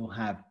clearer that you'll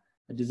have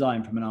a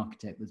design from an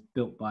architect that's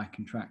built by a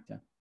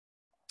contractor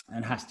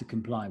and has to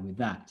comply with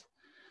that.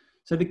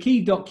 So the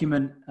key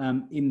document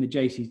in the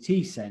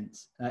JCT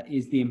sense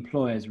is the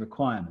employer's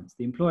requirements.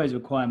 The employer's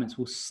requirements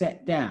will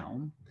set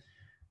down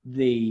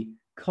the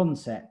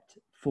concept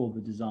for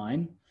the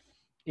design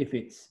if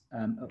it's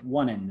at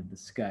one end of the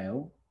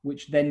scale,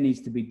 which then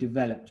needs to be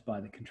developed by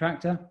the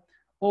contractor.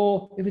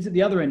 Or if it's at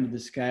the other end of the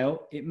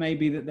scale, it may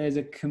be that there's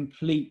a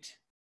complete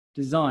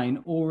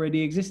design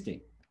already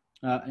existing.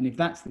 And if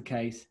that's the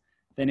case,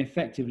 then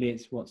effectively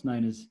it's what's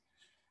known as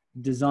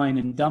design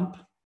and dump,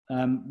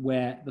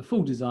 where the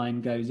full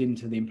design goes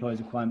into the employer's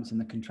requirements and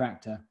the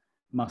contractor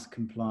must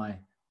comply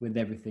with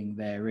everything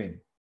therein.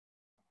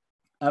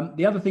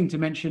 The other thing to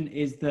mention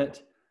is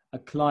that a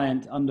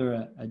client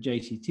under a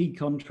JCT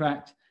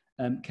contract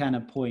can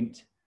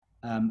appoint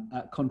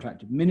a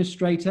contract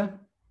administrator,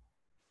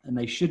 and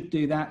they should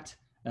do that.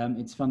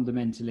 It's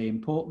fundamentally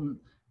important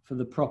for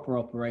the proper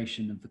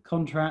operation of the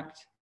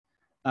contract,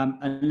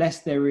 unless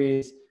there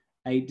is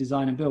a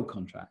design and build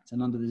contract.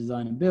 And under the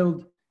design and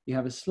build, you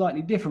have a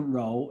slightly different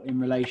role in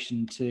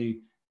relation to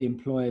the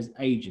employer's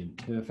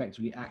agent, who are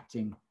effectively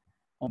acting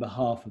on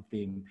behalf of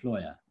the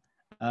employer.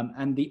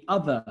 And the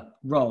other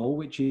role,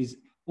 which is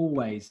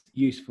always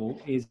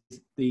useful, is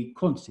the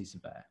quantity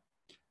surveyor.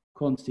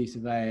 Quantity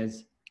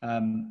surveyors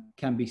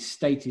can be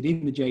stated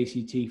in the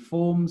JCT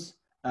forms,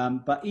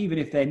 but even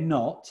if they're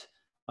not,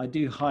 I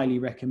do highly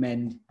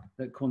recommend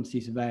that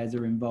quantity surveyors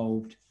are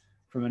involved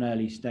from an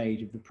early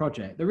stage of the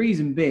project. The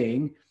reason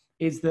being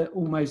is that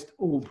almost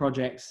all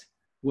projects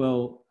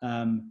will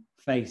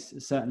face a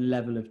certain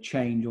level of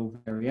change or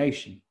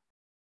variation.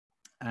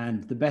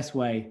 And the best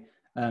way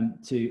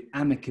to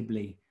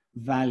amicably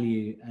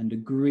value and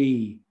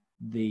agree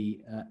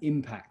the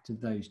impact of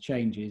those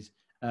changes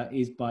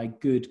is by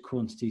good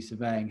quantity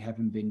surveying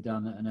having been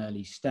done at an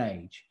early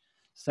stage,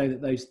 so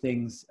that those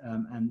things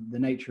and the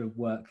nature of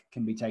work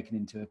can be taken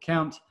into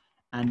account,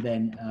 and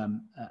then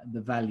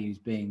the values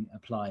being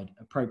applied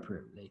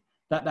appropriately.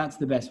 That's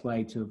the best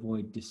way to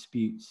avoid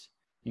disputes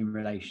in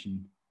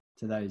relation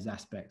to those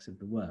aspects of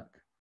the work.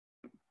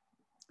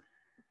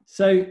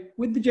 So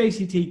with the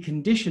JCT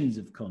conditions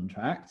of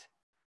contract,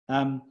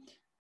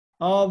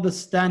 are the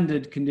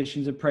standard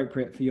conditions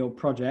appropriate for your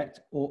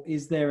project, or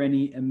is there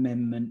any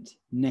amendment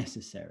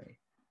necessary?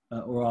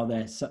 Or are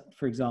there,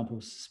 for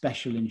example,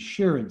 special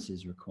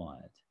insurances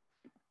required?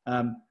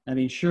 And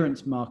the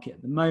insurance market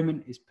at the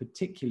moment is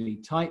particularly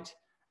tight,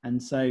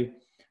 and so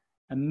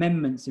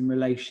amendments in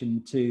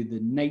relation to the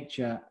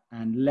nature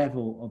and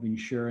level of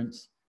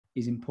insurance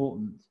is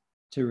important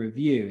to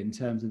review in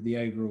terms of the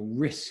overall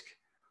risk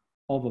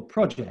of a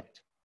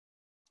project.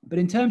 But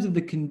in terms of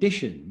the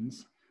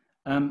conditions,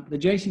 the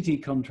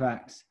JCT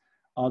contracts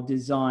are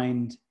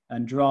designed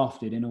and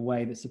drafted in a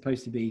way that's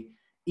supposed to be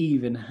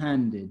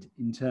even-handed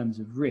in terms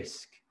of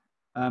risk.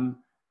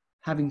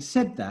 Having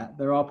said that,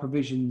 there are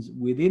provisions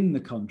within the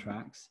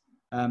contracts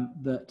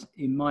that,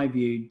 in my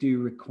view, do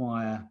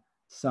require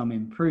some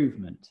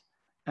improvement.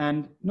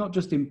 And not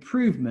just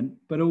improvement,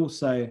 but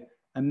also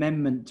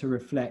amendment to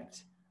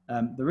reflect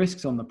the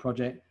risks on the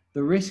project,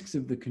 the risks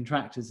of the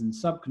contractors and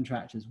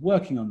subcontractors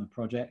working on the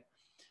project,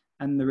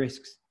 and the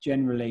risks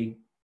generally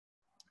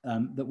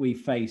that we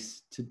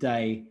face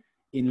today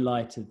in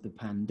light of the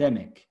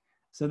pandemic.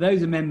 So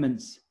those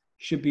amendments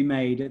should be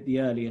made at the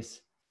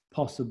earliest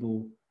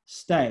possible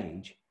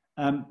stage.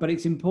 But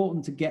it's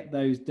important to get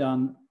those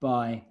done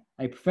by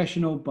a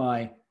professional,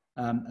 by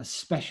a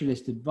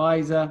specialist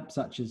advisor,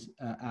 such as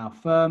our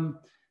firm,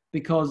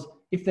 because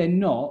if they're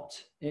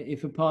not,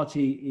 if a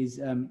party is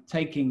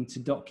taking to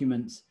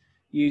documents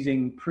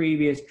using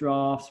previous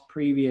drafts,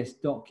 previous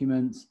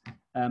documents,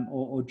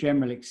 or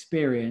general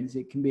experience,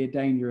 it can be a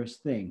dangerous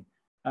thing,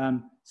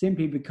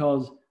 simply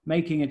because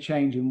making a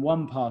change in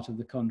one part of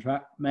the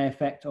contract may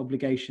affect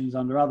obligations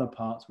under other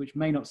parts, which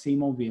may not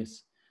seem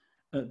obvious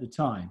at the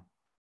time.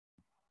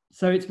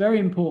 So it's very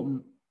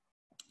important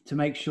to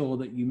make sure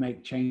that you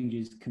make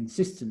changes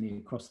consistently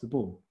across the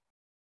board.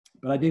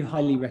 But I do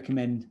highly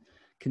recommend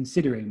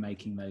considering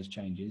making those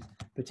changes,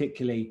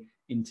 particularly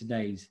in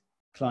today's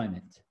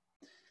climate.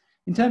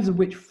 In terms of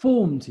which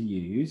form to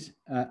use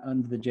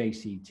under the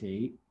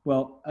JCT,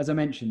 well, as I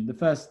mentioned, the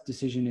first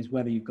decision is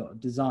whether you've got a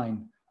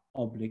design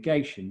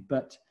obligation.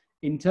 But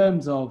in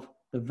terms of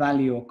the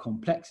value or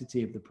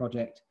complexity of the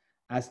project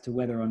as to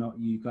whether or not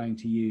you're going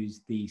to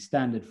use the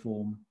standard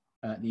form,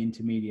 the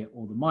intermediate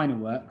or the minor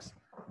works,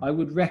 I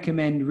would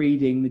recommend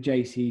reading the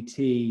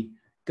JCT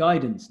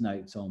guidance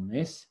notes on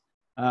this.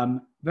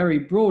 Very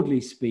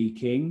broadly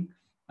speaking,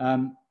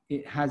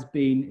 it has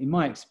been, in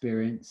my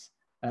experience,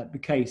 the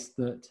case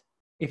that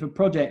if a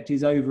project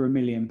is over £1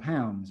 million,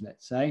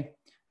 let's say,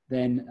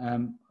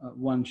 then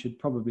one should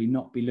probably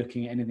not be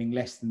looking at anything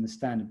less than the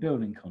standard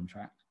building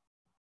contract.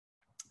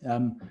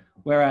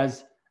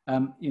 Whereas,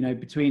 you know,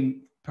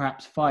 between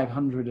perhaps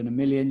 500 and 1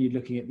 million, you're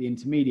looking at the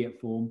intermediate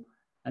form,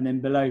 and then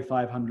below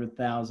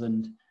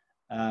 500,000,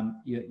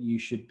 you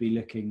should be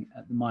looking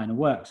at the minor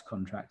works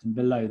contract, and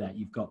below that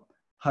you've got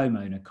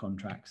homeowner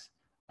contracts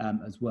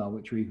as well,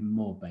 which are even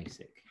more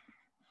basic.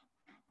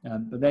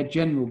 But they're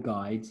general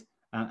guides,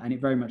 and it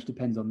very much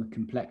depends on the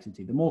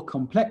complexity. The more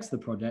complex the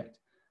project,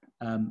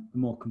 the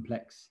more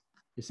complex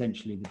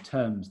essentially the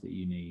terms that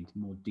you need,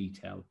 more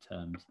detailed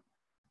terms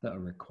that are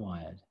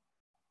required.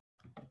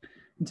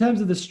 In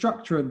terms of the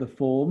structure of the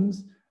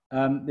forms,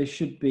 there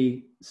should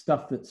be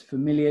stuff that's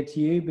familiar to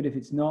you, but if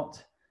it's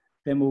not,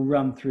 then we'll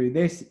run through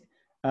this.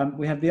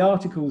 We have the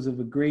Articles of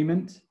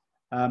Agreement,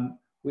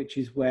 which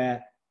is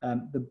where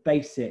the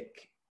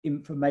basic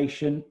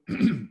information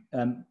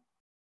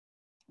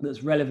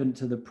that's relevant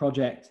to the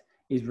project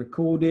is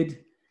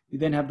recorded. You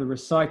then have the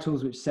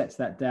recitals, which sets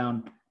that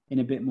down in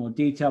a bit more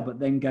detail, but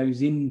then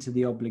goes into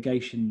the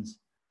obligations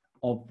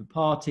of the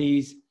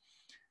parties.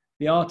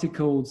 The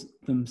articles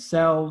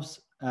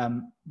themselves,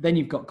 then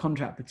you've got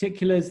contract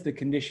particulars, the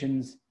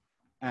conditions,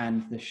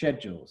 and the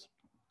schedules.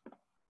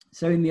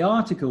 So in the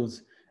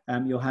articles,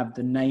 you'll have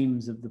the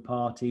names of the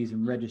parties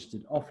and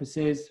registered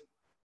offices.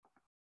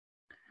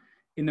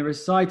 In the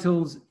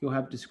recitals, you'll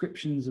have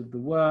descriptions of the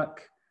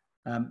work,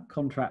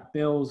 contract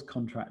bills,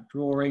 contract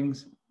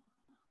drawings,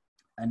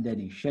 and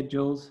any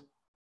schedules.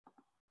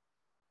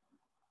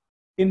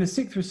 In the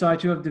sixth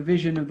recital, you have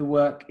division of the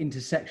work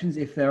into sections,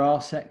 if there are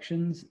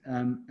sections,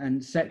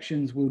 and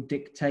sections will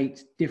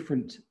dictate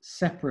different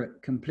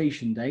separate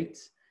completion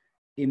dates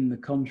in the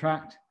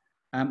contract.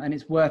 And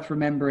it's worth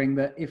remembering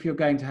that if you're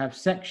going to have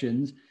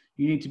sections,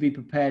 you need to be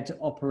prepared to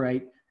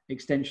operate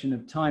extension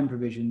of time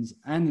provisions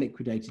and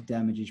liquidated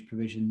damages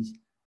provisions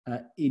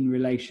in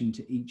relation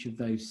to each of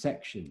those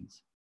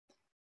sections.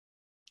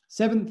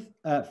 Seventh,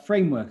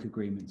 framework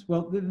agreements.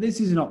 Well, this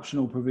is an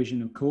optional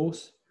provision, of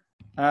course.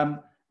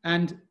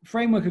 And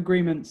framework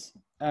agreements,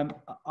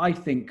 I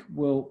think,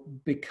 will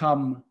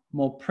become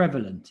more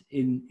prevalent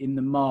in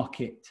the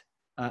market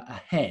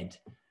ahead.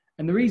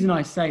 And the reason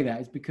I say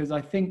that is because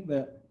I think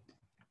that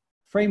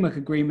framework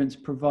agreements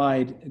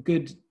provide a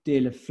good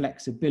deal of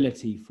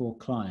flexibility for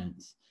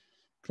clients.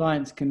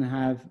 clients can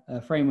have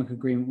a framework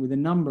agreement with a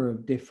number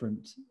of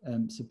different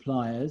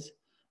suppliers.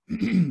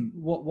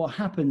 What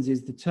happens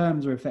is the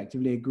terms are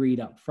effectively agreed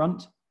up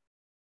front,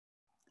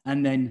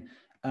 and then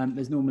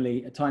there's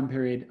normally a time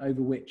period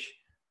over which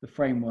the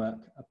framework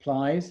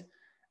applies.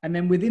 And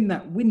then within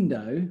that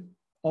window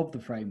of the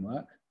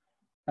framework,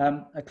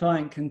 a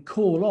client can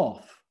call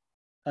off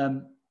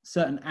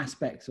certain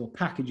aspects or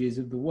packages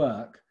of the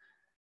work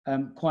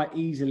quite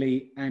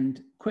easily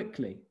and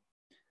quickly.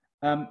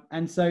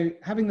 And so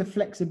having the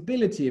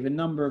flexibility of a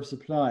number of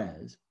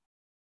suppliers,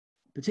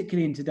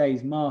 particularly in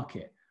today's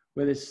market,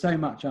 where there's so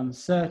much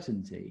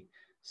uncertainty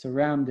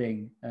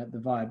surrounding the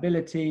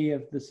viability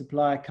of the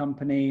supplier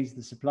companies,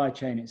 the supply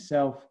chain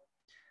itself,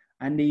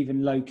 and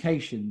even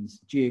locations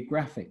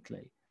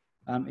geographically,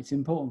 it's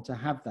important to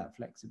have that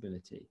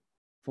flexibility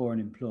for an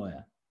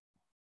employer.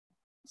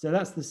 So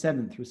that's the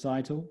 7th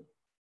recital.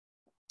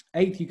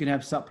 8th, you can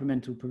have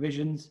supplemental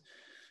provisions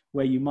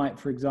where you might,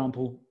 for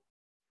example,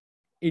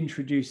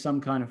 introduce some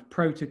kind of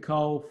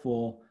protocol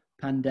for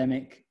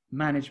pandemic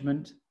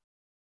management,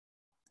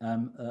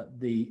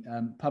 the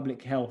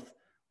public health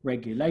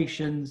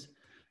regulations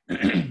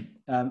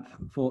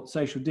for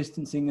social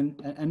distancing,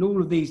 and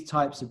all of these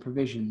types of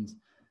provisions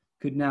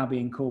could now be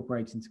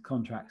incorporated into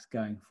contracts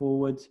going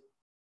forward.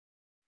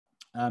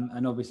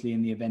 And obviously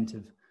in the event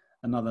of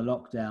another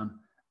lockdown,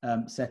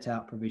 set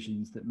out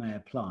provisions that may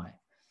apply.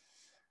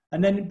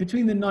 And then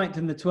between the 9th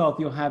and the 12th,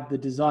 you'll have the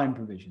design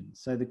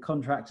provisions, so the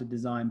contractor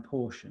design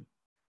portion.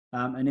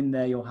 And in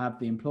there, you'll have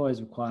the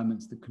employer's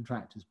requirements, the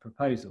contractor's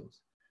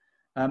proposals.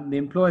 The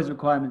employer's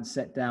requirements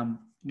set down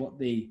what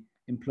the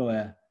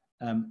employer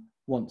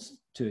wants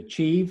to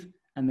achieve,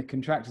 and the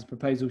contractor's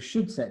proposal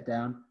should set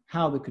down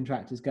how the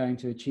contractor is going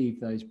to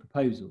achieve those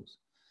proposals.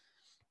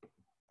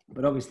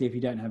 But obviously, if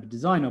you don't have a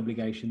design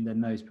obligation, then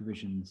those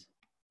provisions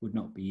would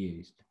not be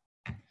used.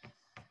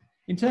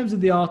 In terms of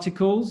the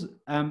articles,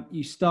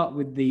 you start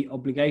with the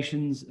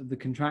obligations of the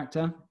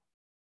contractor.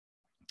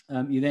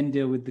 You then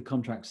deal with the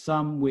contract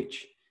sum,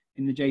 which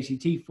in the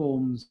JCT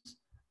forms,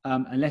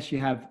 unless you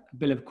have a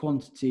bill of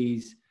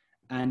quantities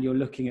and you're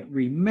looking at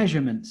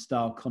remeasurement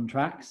style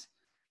contracts,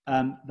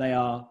 they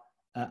are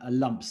a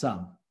lump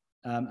sum.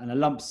 And a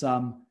lump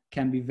sum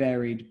can be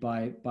varied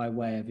by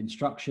way of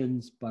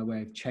instructions, by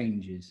way of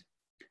changes,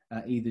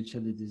 either to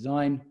the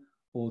design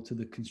or to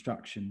the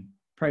construction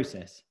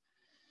process.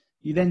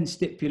 You then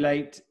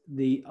stipulate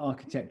the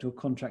architect or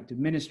contract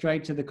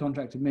administrator. The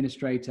contract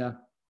administrator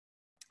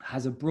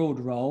has a broad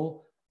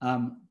role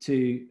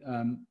to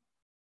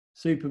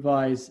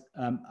supervise,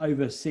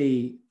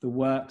 oversee the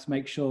works,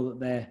 make sure that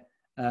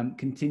they're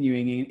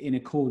continuing in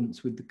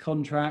accordance with the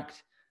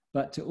contract,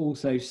 but to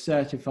also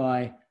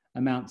certify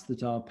amounts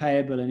that are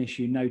payable and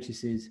issue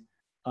notices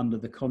under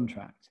the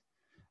contract.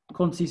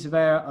 Quantity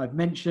surveyor, I've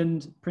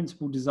mentioned,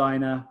 principal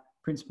designer,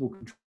 principal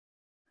contractor.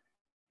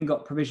 We've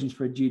got provisions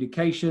for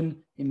adjudication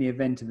in the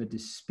event of a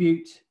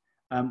dispute,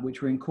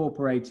 which were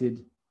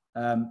incorporated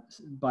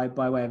by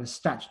way of a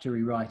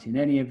statutory right in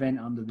any event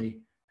under the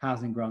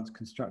Housing Grants,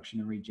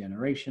 Construction and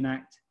Regeneration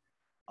Act.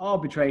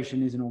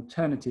 Arbitration is an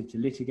alternative to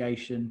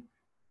litigation,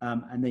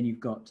 and then you've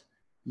got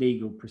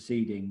legal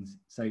proceedings,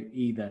 so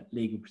either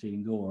legal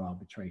proceedings or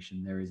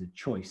arbitration. There is a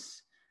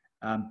choice.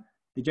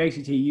 The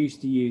JCT used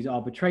to use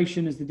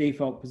arbitration as the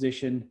default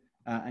position,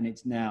 and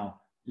it's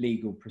now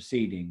legal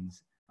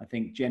proceedings. I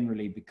think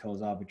generally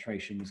because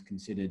arbitration was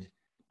considered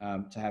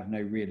to have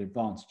no real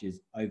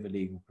advantages over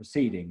legal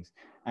proceedings.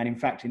 And in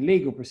fact, in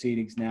legal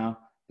proceedings now,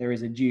 there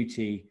is a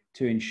duty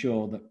to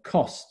ensure that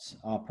costs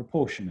are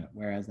proportionate,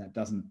 whereas that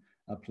doesn't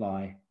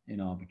apply in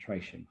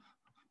arbitration.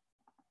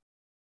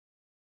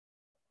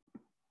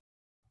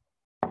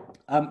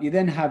 You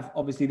then have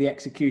obviously the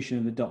execution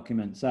of the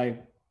document. So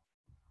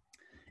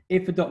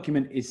if a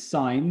document is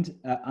signed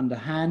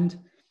underhand,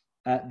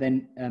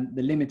 then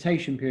the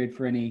limitation period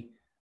for any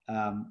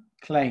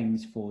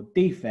claims for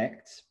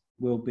defects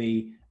will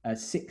be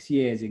 6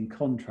 years in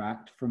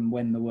contract from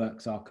when the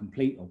works are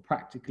complete or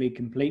practically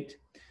complete.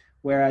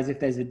 Whereas if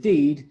there's a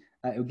deed,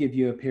 it will give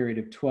you a period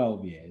of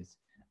 12 years.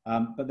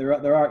 But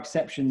there are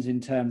exceptions in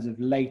terms of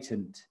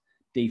latent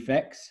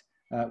defects.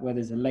 Where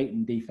there's a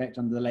latent defect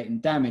under the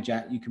Latent Damage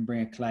Act, you can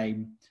bring a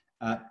claim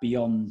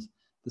beyond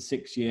the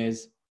 6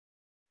 years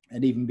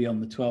and even beyond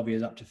the 12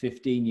 years up to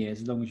 15 years,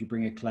 as long as you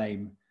bring a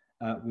claim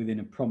within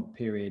a prompt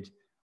period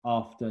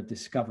after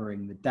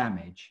discovering the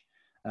damage.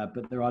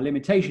 But there are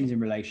limitations in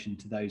relation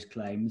to those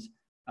claims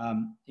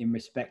in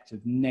respect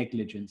of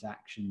negligence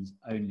actions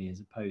only, as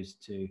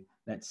opposed to,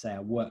 let's say,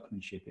 a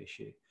workmanship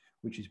issue,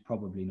 which is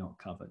probably not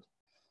covered.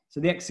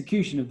 So the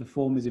execution of the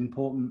form is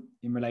important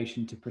in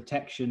relation to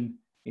protection,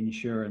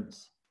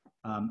 insurance,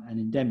 and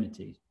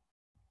indemnities.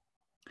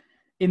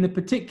 In the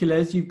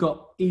particulars, you've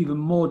got even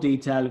more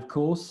detail, of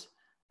course,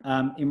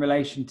 in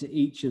relation to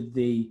each of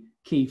the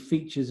key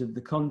features of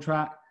the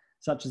contract,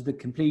 such as the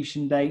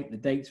completion date, the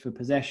dates for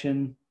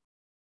possession,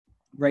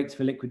 rates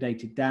for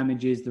liquidated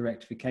damages, the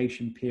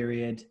rectification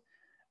period,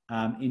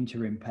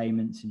 interim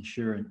payments,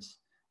 insurance,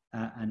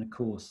 and of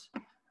course,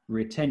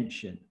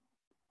 retention.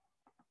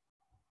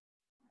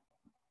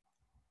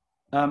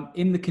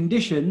 In the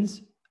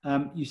conditions,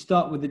 you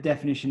start with the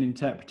definition and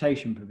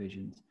interpretation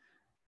provisions.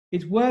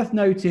 It's worth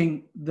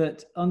noting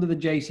that under the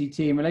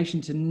JCT, in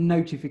relation to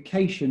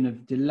notification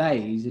of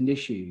delays and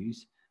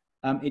issues,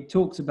 it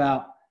talks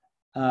about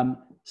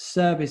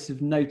service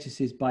of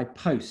notices by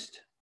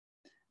post.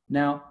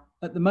 Now,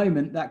 at the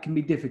moment, that can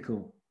be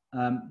difficult,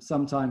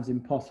 sometimes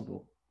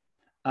impossible.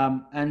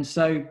 And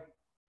so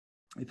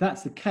if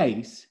that's the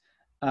case,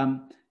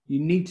 you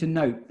need to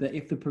note that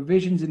if the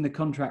provisions in the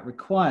contract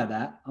require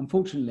that,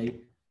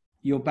 unfortunately,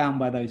 you're bound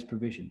by those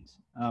provisions.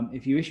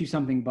 If you issue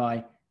something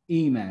by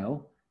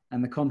email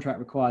and the contract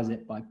requires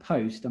it by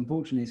post,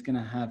 unfortunately, it's going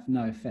to have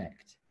no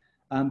effect.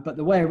 But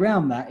the way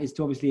around that is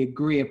to obviously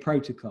agree a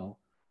protocol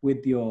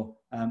with your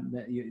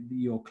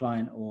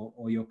client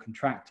or your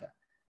contractor.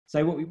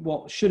 So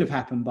what should have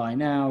happened by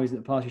now is that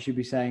the party should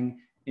be saying,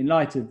 in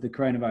light of the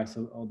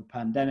coronavirus or the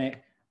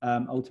pandemic,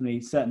 ultimately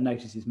certain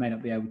notices may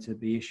not be able to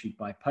be issued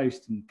by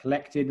post and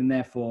collected, and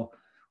therefore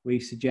we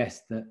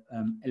suggest that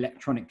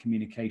electronic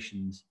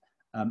communications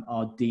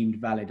are deemed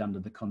valid under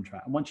the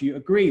contract. And once you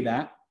agree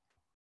that,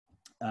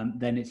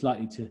 then it's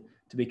likely to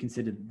be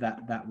considered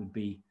that that would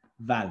be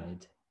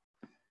valid.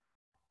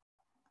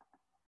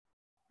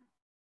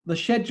 The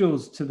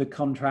schedules to the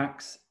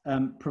contracts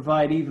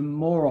provide even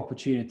more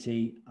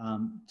opportunity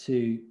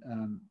to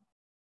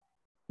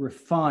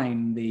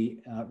refine the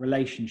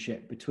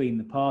relationship between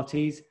the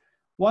parties.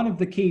 One of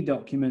the key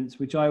documents,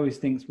 which I always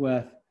think is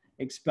worth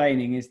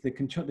explaining, is the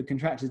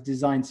contractor's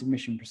design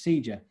submission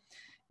procedure.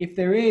 If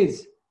there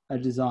is a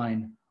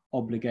design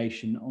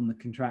obligation on the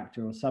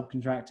contractor or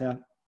subcontractor,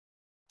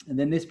 and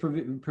then this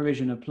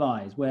provision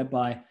applies,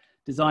 whereby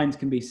designs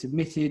can be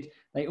submitted,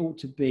 they ought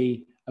to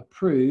be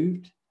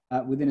approved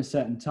within a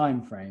certain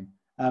time frame.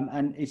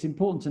 And it's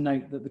important to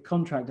note that the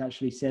contract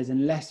actually says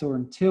unless or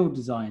until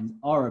designs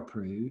are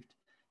approved,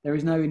 there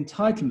is no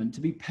entitlement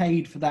to be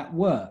paid for that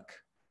work.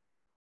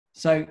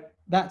 So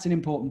that's an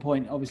important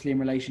point, obviously, in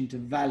relation to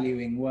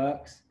valuing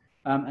works.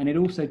 And it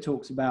also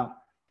talks about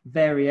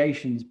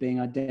variations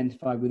being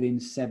identified within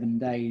 7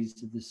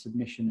 days of the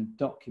submission of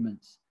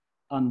documents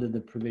under the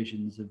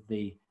provisions of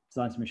the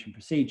design submission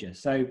procedure.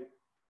 So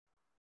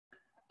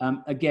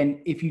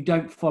again, if you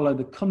don't follow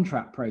the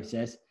contract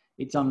process,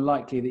 it's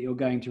unlikely that you're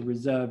going to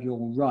reserve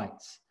your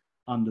rights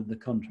under the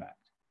contract.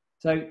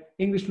 So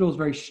English law is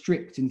very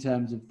strict in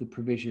terms of the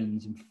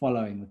provisions and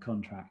following the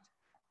contract.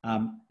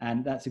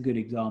 And that's a good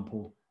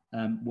example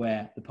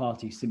where the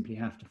parties simply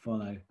have to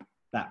follow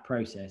that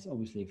process,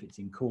 obviously, if it's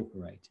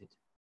incorporated.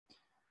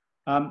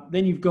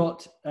 Then you've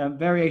got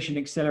variation,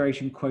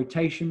 acceleration,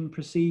 quotation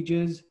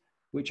procedures,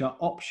 which are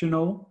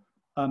optional.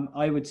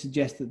 I would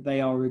suggest that they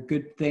are a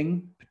good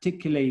thing,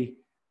 particularly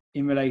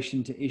in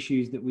relation to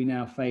issues that we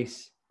now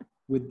face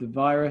with the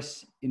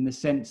virus, in the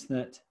sense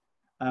that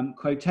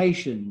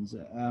quotations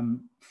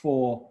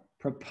for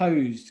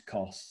proposed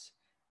costs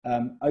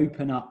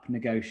open up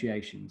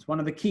negotiations. One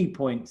of the key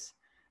points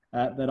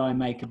that I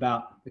make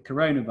about the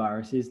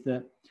coronavirus is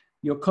that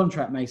your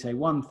contract may say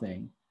one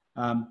thing,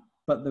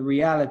 but the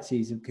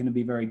realities are going to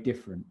be very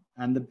different.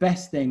 And the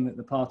best thing that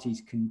the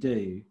parties can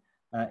do,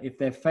 if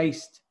they're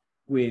faced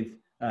with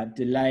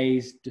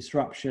delays,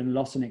 disruption,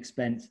 loss and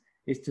expense,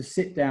 is to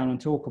sit down and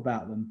talk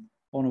about them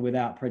on a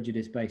without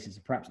prejudice basis,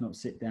 or perhaps not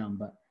sit down,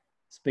 but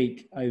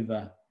speak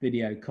over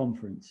video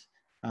conference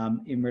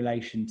in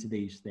relation to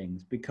these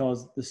things.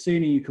 Because the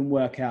sooner you can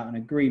work out an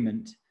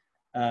agreement,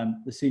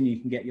 the sooner you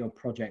can get your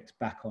project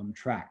back on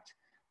track.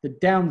 The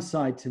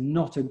downside to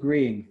not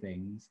agreeing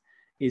things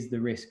is the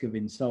risk of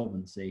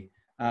insolvency.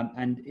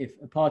 And if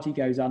a party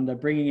goes under,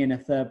 bringing in a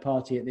third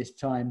party at this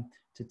time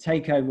to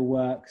take over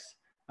works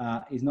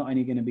is not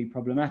only going to be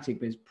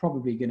problematic, but it's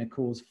probably going to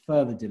cause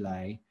further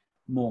delay,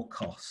 more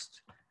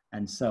cost,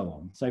 and so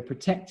on. So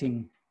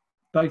protecting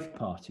both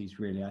parties,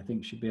 really, I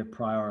think, should be a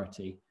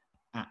priority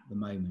at the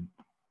moment.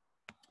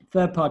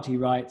 Third party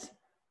rights,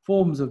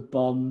 forms of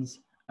bonds,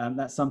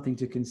 that's something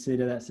to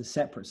consider. That's a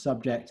separate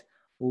subject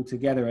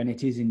altogether, and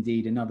it is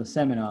indeed another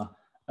seminar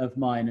of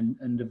mine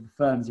and of the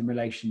firms in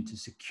relation to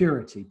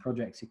security,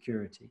 project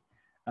security.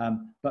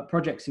 But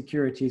project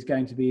security is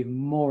going to be even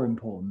more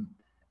important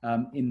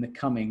in the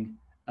coming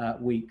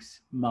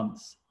weeks,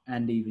 months,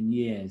 and even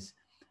years,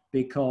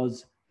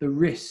 because the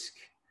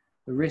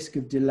risk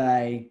of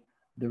delay,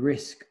 the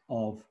risk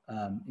of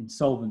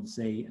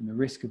insolvency, and the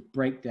risk of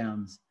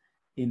breakdowns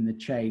in the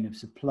chain of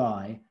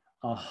supply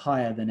are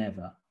higher than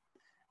ever.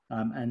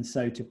 And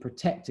so to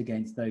protect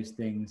against those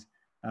things,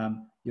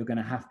 you're going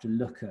to have to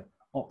look at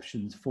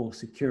options for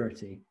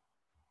security.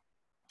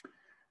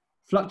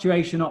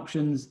 Fluctuation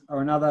options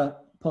are another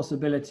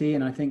possibility,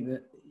 and I think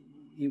that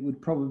it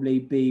would probably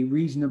be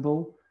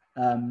reasonable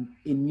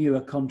in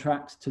newer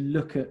contracts to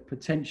look at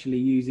potentially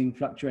using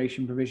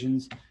fluctuation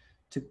provisions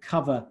to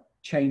cover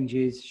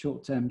changes,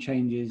 short-term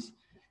changes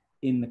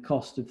in the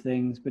cost of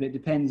things, but it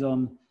depends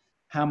on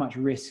how much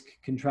risk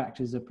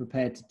contractors are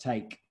prepared to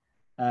take.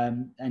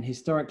 And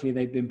historically,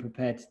 they've been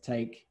prepared to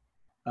take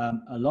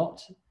a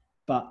lot,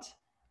 but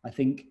I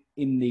think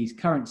in these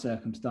current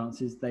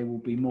circumstances, they will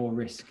be more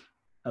risk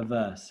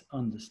averse,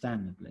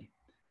 understandably.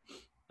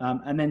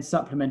 And then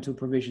supplemental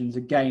provisions,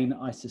 again,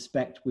 I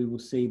suspect we will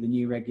see the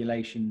new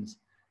regulations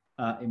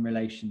in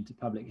relation to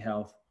public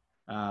health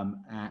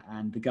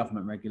and the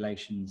government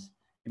regulations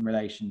in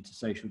relation to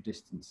social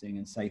distancing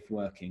and safe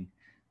working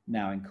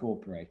now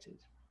incorporated.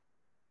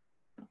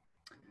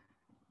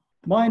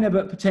 Minor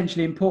but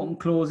potentially important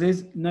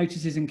clauses,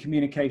 notices and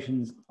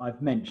communications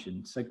I've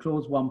mentioned. So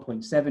clause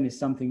 1.7 is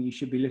something you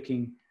should be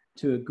looking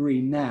to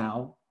agree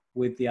now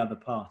with the other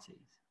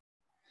parties.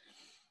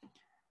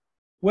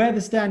 Where the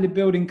standard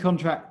building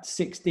contract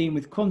 16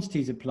 with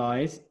quantities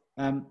applies,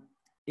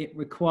 it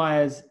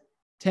requires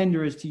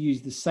tenderers to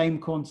use the same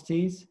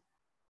quantities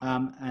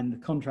and the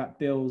contract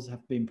bills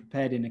have been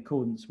prepared in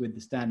accordance with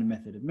the standard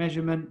method of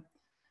measurement.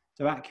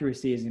 So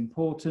accuracy is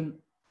important.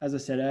 As I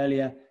said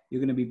earlier, you're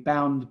going to be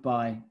bound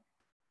by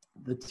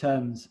the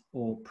terms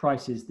or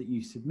prices that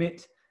you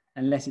submit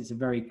unless it's a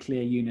very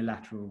clear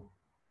unilateral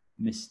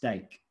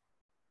mistake.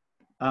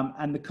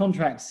 And the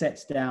contract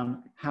sets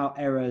down how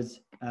errors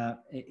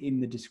in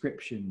the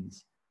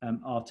descriptions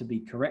are to be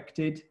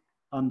corrected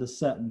under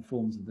certain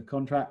forms of the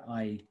contract,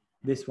 i.e.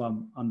 this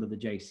one under the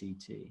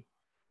JCT.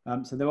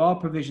 So there are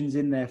provisions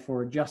in there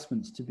for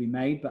adjustments to be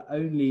made, but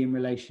only in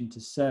relation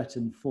to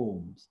certain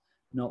forms,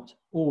 not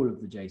all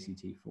of the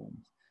JCT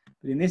forms.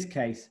 But in this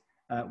case,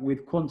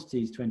 with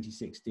quantities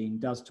 2016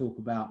 does talk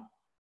about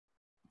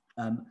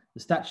the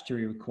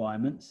statutory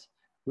requirements,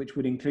 which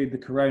would include the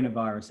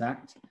Coronavirus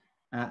Act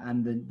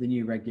and the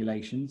new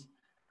regulations,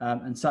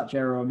 and such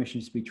error or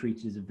omissions to be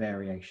treated as a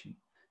variation.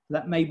 So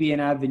that may be an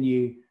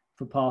avenue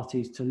for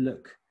parties to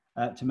look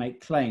to make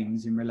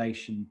claims in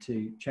relation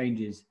to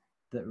changes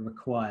that are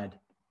required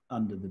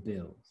under the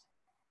bills.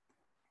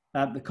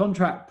 The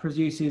contractor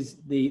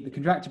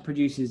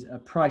produces a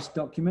price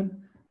document.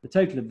 The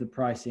total of the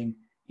pricing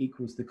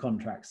equals the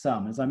contract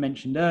sum. As I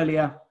mentioned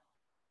earlier,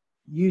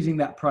 using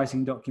that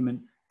pricing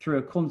document through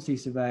a quantity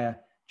surveyor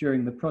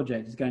during the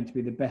project is going to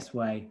be the best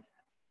way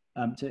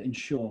to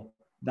ensure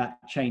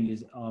that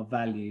changes are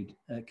valued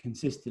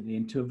consistently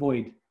and to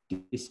avoid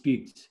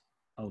disputes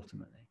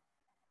ultimately.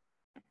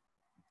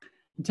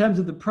 In terms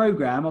of the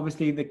program,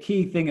 obviously the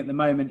key thing at the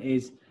moment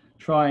is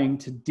trying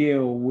to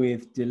deal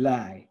with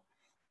delay.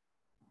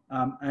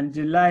 And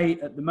delay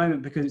at the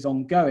moment, because it's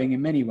ongoing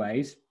in many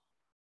ways,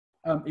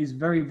 is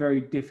very, very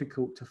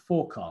difficult to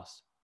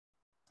forecast.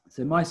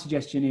 So my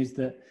suggestion is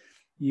that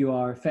you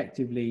are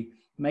effectively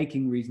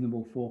making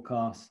reasonable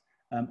forecasts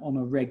on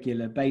a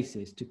regular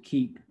basis to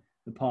keep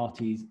the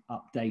parties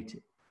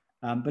updated.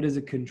 But as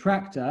a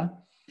contractor,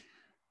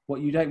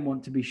 what you don't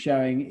want to be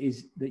showing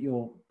is that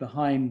you're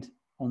behind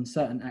on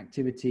certain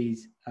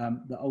activities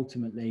that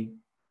ultimately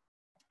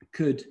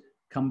could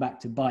come back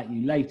to bite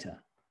you later.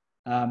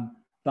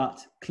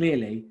 But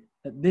clearly,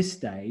 at this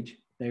stage,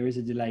 there is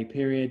a delay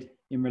period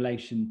in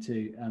relation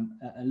to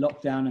a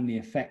lockdown and the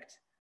effect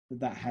that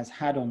that has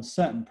had on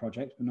certain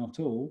projects, but not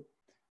all.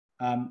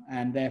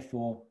 And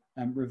therefore,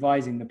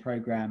 revising the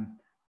programme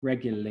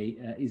regularly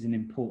is an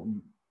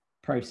important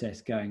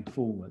process going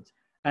forward.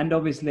 And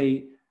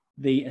obviously,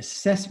 the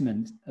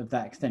assessment of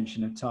that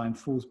extension of time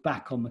falls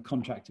back on the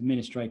contract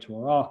administrator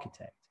or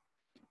architect.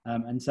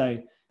 And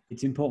so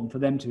it's important for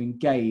them to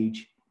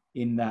engage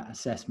in that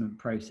assessment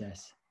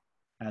process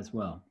as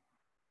well.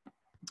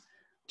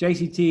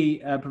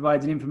 JCT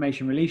provides an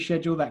information release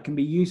schedule that can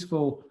be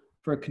useful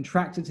for a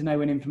contractor to know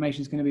when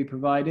information is going to be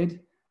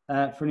provided.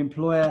 For an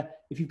employer,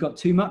 if you've got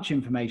too much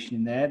information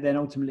in there, then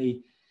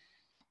ultimately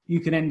you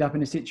can end up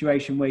in a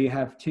situation where you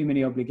have too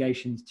many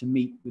obligations to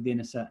meet within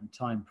a certain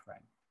time frame.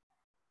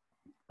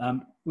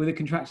 With a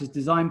contractor's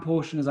design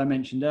portion, as I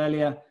mentioned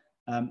earlier,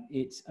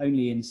 it's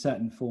only in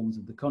certain forms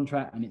of the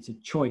contract, and it's a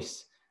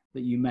choice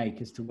that you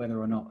make as to whether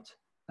or not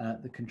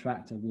the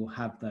contractor will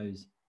have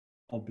those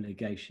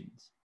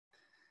obligations.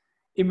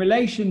 In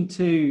relation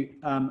to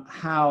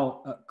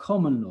how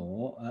common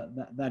law,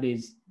 that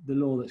is the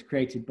law that's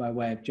created by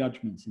way of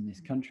judgments in this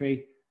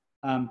country,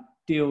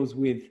 deals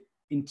with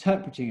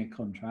interpreting a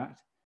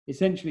contract,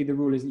 essentially the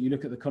rule is that you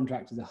look at the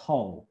contract as a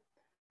whole.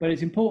 But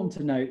it's important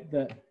to note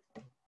that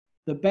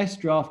the best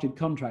drafted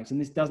contracts,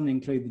 and this doesn't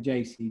include the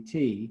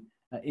JCT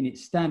in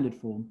its standard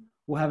form,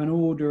 will have an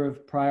order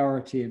of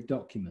priority of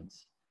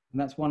documents.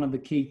 And that's one of the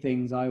key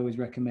things I always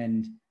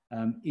recommend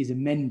is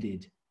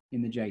amended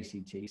in the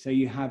JCT. So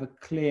you have a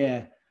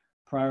clear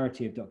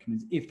priority of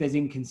documents if there's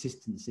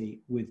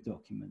inconsistency with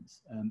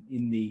documents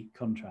in the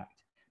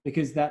contract,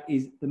 because that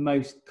is the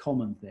most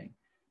common thing.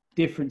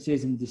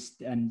 Differences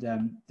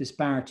and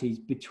disparities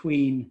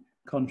between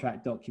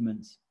contract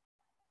documents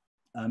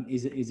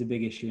is a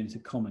big issue, and it's a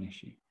common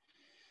issue.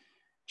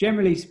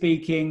 Generally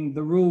speaking,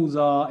 the rules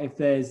are if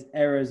there's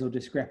errors or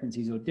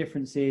discrepancies or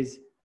differences,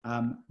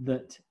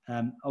 that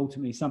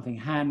ultimately something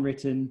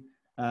handwritten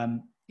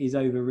is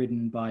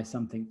overridden by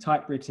something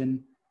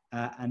typewritten,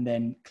 and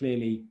then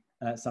clearly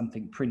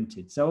something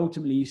printed. So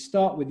ultimately you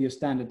start with your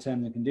standard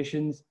terms and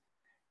conditions.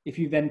 If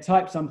you then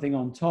type something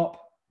on top,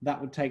 that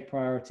would take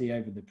priority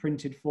over the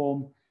printed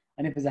form.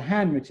 And if there's a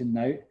handwritten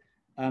note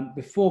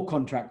before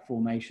contract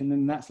formation,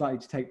 then that's likely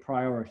to take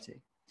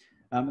priority.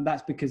 And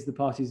that's because the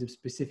parties have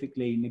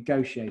specifically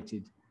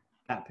negotiated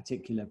that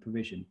particular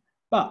provision.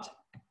 But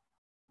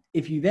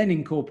if you then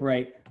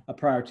incorporate a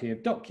priority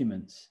of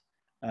documents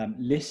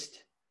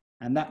list,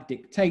 and that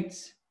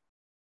dictates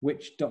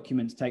which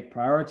documents take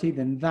priority,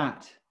 then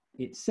that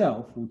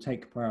itself will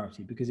take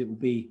priority, because it will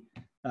be,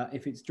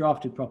 if it's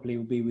drafted properly, it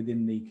will be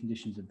within the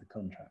conditions of the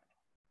contract.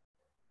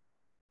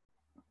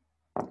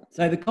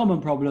 So the common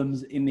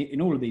problems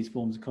in all of these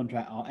forms of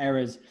contract are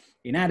errors,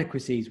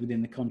 inadequacies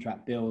within the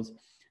contract bills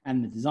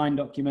and the design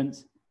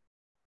documents,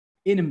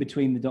 in and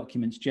between the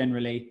documents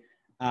generally,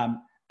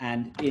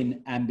 and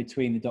in and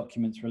between the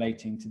documents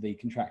relating to the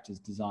contractor's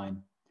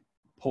design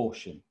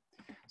portion.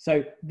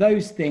 So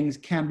those things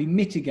can be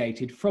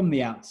mitigated from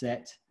the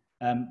outset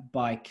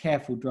by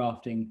careful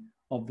drafting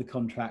of the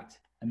contract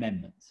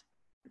amendments.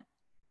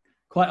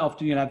 Quite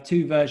often you'll have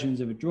two versions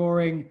of a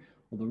drawing,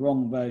 or the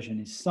wrong version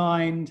is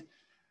signed.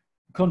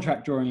 The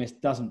contract drawing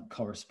list doesn't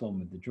correspond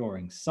with the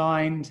drawing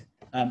signed,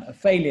 a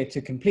failure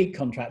to complete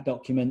contract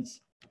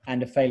documents,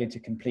 and a failure to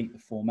complete the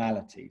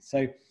formalities.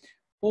 So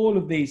all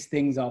of these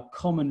things are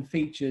common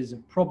features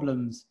of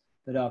problems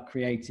that are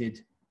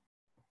created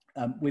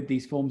with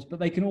these forms, but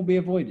they can all be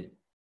avoided.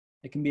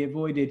 They can be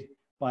avoided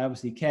by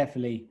obviously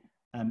carefully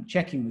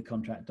checking the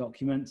contract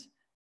documents,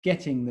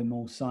 getting them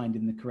all signed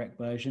in the correct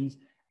versions,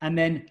 and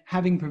then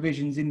having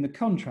provisions in the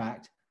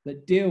contract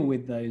that deal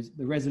with the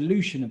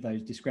resolution of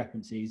those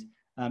discrepancies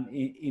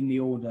in the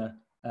order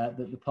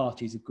that the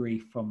parties agree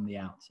from the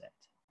outset.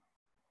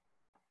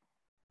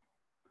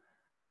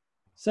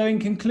 So in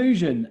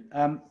conclusion,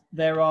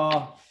 there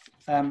are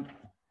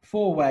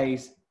 4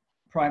 ways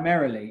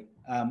primarily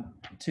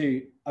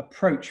to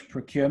approach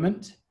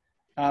procurement.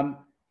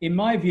 In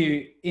my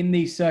view, in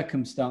these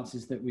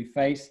circumstances that we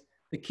face,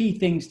 the key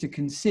things to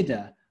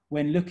consider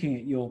when looking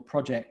at your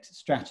project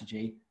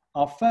strategy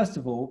are, first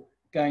of all,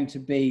 going to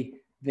be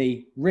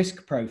the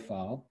risk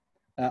profile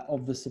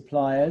of the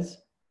suppliers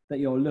that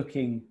you're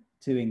looking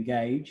to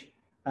engage.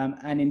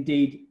 And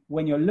indeed,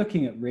 when you're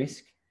looking at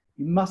risk,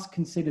 you must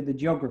consider the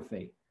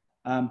geography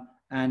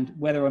and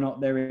whether or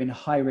not they're in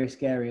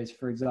high-risk areas,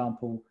 for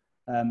example,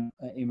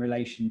 in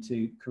relation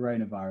to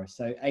coronavirus.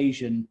 So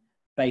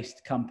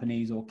Asian-based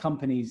companies, or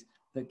companies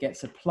that get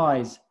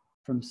supplies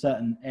from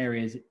certain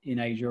areas in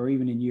Asia or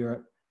even in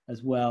Europe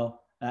as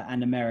well,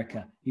 and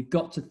America. You've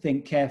got to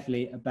think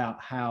carefully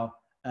about how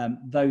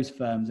those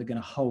firms are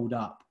going to hold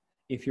up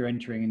if you're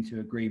entering into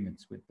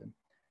agreements with them.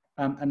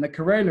 And the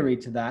corollary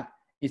to that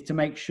is to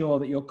make sure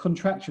that your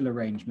contractual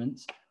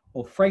arrangements,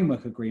 or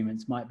framework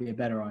agreements might be a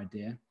better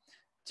idea,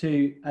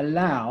 to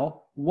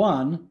allow,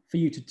 one, for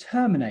you to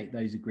terminate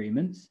those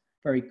agreements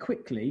very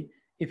quickly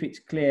if it's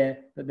clear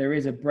that there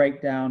is a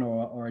breakdown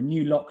or a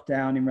new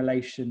lockdown in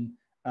relation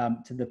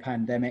to the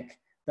pandemic,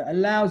 that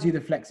allows you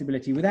the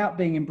flexibility without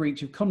being in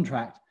breach of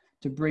contract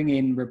to bring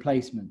in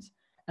replacements,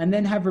 and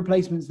then have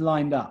replacements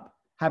lined up,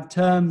 have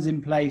terms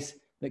in place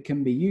that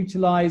can be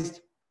utilized,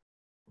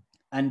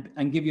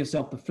 and give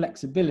yourself the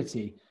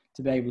flexibility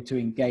to be able to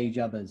engage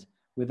others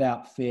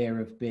without fear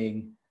of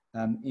being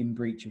in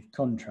breach of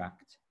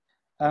contract.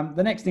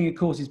 The next thing, of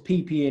course, is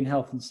PPE and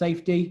health and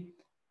safety,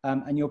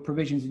 and your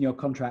provisions in your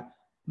contract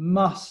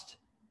must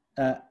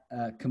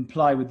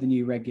comply with the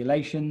new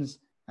regulations,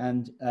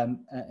 and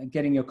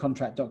getting your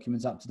contract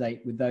documents up to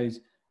date with those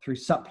through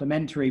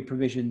supplementary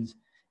provisions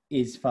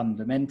is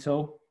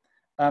fundamental.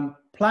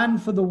 Plan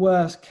for the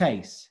worst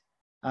case.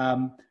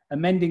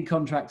 Amending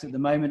contracts at the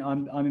moment,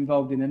 I'm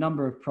involved in a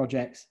number of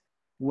projects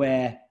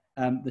where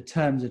the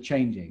terms are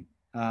changing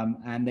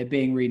and they're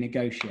being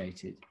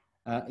renegotiated,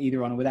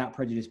 either on a without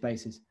prejudice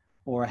basis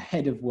or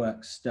ahead of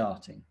work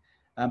starting.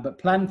 But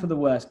plan for the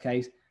worst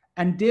case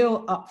and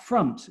deal up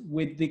front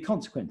with the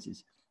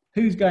consequences.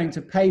 Who's going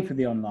to pay for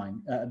the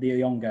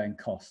ongoing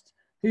costs?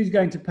 Who's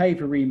going to pay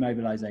for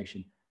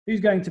remobilization? Who's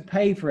going to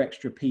pay for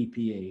extra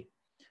PPE?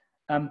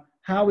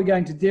 How are we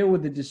going to deal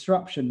with the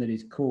disruption that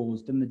is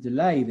caused and the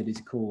delay that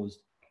is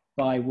caused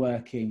by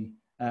working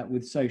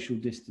with social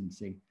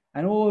distancing?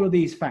 And all of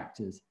these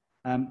factors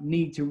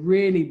need to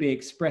really be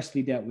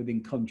expressly dealt with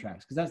in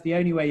contracts, because that's the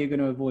only way you're going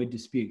to avoid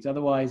disputes.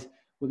 Otherwise,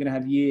 we're going to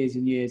have years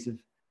and years of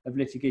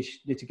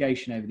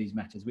litigation over these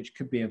matters, which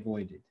could be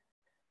avoided.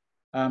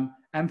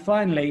 And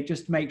finally,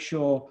 just make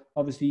sure,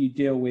 obviously, you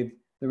deal with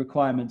the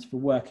requirements for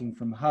working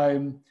from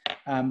home.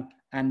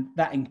 And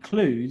that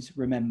includes,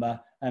 remember,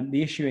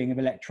 the issuing of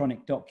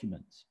electronic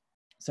documents.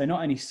 So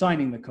not only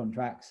signing the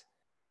contracts,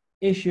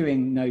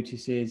 issuing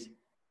notices,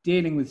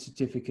 dealing with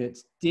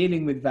certificates,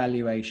 dealing with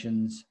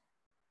valuations,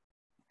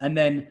 and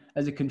then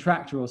as a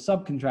contractor or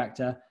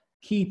subcontractor,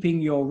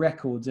 keeping your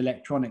records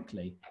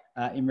electronically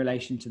in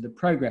relation to the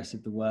progress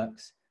of the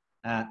works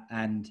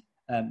and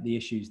the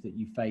issues that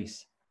you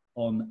face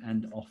on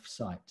and off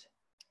site.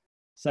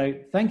 So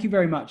thank you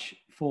very much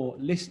for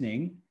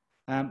listening.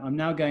 I'm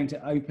now going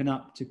to open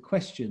up to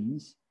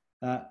questions,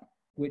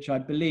 which I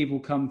believe will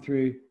come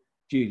through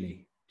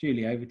Julie.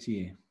 Julie, over to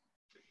you.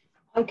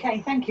 Okay,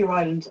 thank you,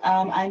 Ryland.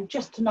 And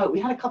just to note, we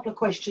had a couple of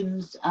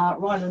questions.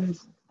 Ryland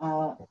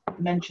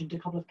mentioned a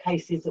couple of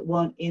cases that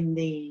weren't in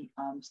the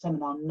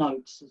seminar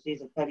notes, as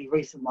these are fairly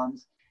recent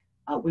ones.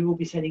 We will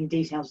be sending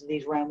details of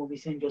these around. We'll be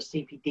sending your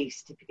CPD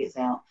certificates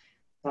out.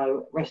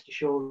 So rest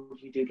assured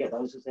you do get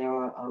those, as they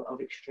are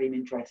of extreme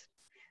interest.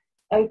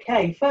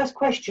 Okay, first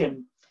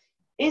question.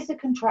 Is the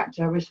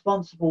contractor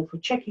responsible for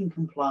checking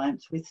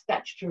compliance with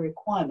statutory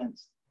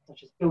requirements,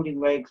 such as building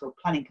regs or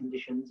planning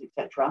conditions,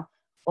 etc.,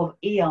 of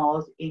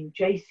ERs in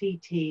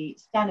JCT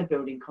standard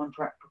building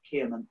contract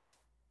procurement?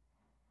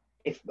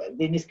 If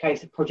in this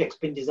case, the project's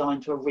been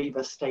designed to a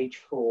REBA stage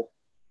 4.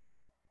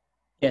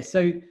 Yes,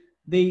 so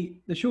the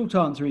short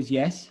answer is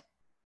yes.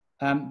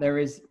 There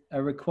is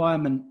a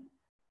requirement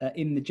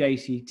in the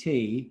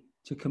JCT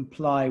to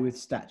comply with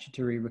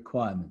statutory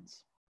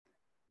requirements.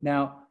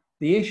 Now,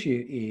 the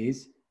issue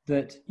is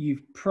that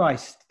you've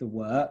priced the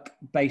work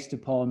based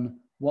upon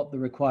what the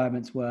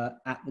requirements were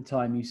at the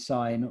time you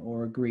sign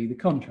or agree the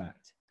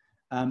contract.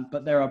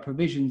 But there are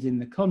provisions in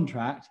the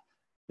contract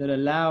that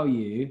allow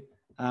you,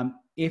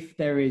 if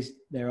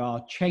there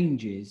are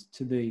changes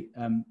to the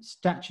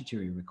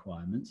statutory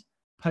requirements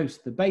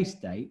post the base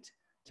date,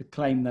 to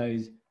claim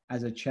those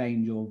as a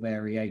change or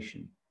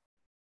variation.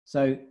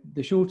 So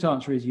the short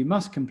answer is you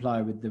must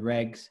comply with the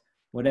regs,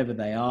 whatever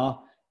they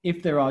are.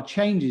 If there are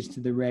changes to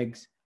the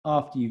regs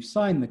after you've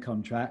signed the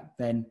contract,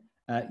 then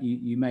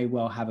you may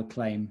well have a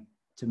claim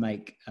to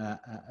make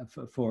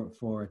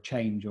for a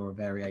change or a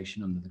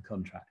variation under the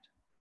contract.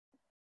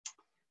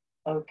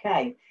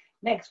 Okay,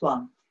 next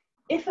one.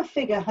 If a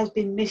figure has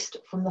been missed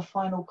from the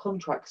final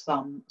contract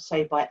sum,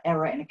 say by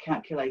error in a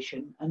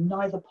calculation, and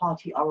neither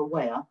party are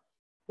aware,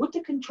 would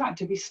the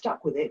contractor be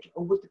stuck with it,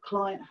 or would the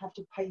client have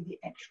to pay the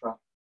extra?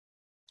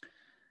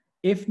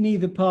 If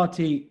neither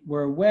party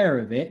were aware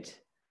of it,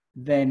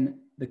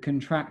 then the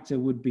contractor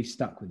would be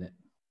stuck with it,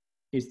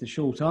 is the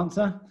short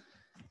answer,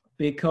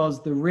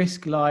 because the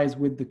risk lies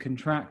with the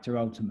contractor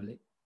ultimately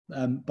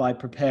by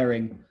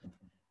preparing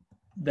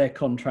their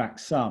contract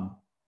sum.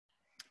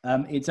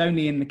 It's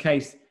only in the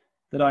case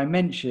that I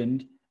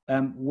mentioned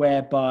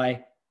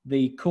whereby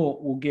the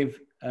court will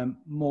give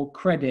more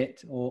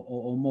credit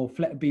or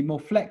be more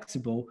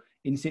flexible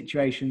in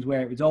situations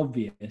where it was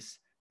obvious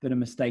that a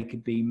mistake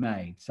had been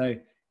made. So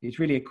it's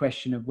really a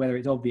question of whether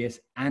it's obvious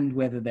and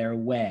whether they're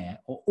aware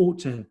or ought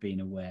to have been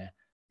aware.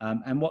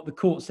 And what the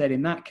court said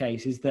in that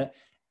case is that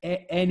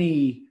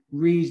any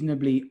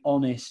reasonably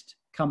honest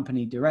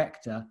company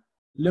director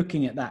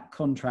looking at that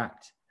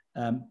contract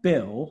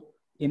bill,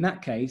 in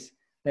that case,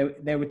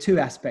 there were two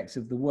aspects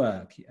of the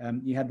work.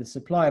 You had the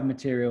supply of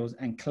materials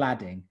and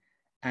cladding,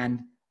 and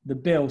the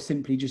bill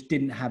simply just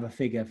didn't have a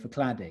figure for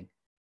cladding,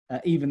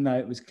 even though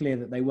it was clear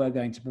that they were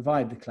going to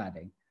provide the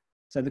cladding.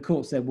 So the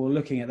court said, well,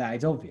 looking at that,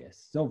 it's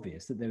obvious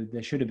that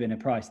there should have been a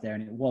price there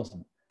and it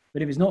wasn't.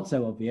 But if it's not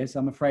so obvious,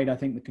 I'm afraid I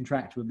think the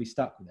contractor would be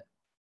stuck with it.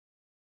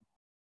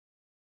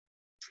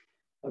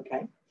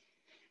 Okay.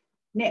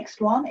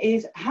 Next one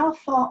is, how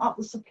far up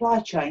the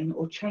supply chain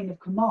or chain of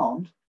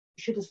command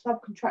should a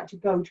subcontractor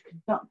go to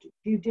conduct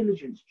due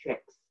diligence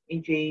checks,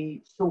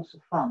 e.g. source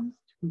of funds,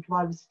 to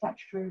comply with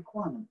statutory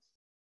requirements?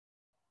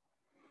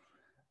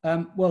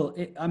 Well,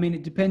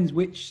 it depends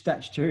which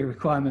statutory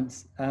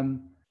requirements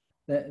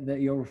that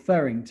you're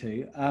referring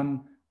to.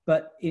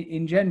 But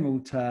in general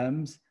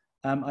terms,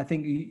 I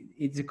think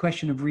it's a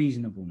question of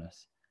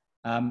reasonableness.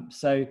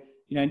 So,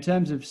 in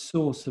terms of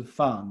source of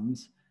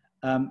funds,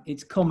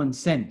 it's common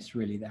sense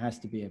really that has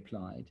to be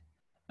applied.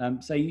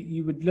 So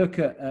you would look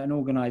at an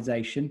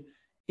organisation,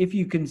 if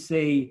you can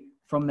see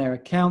from their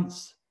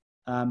accounts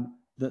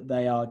that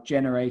they are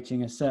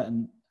generating a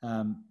certain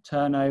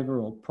turnover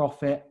or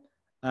profit,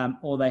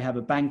 or they have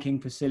a banking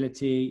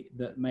facility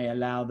that may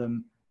allow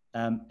them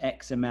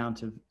X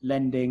amount of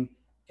lending.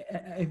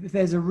 If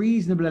there's a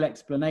reasonable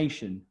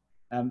explanation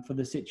for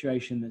the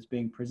situation that's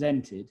being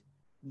presented,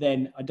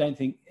 then I don't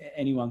think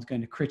anyone's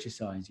going to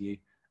criticise you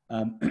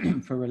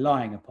for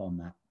relying upon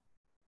that.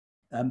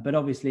 But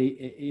obviously,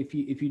 if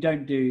you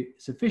don't do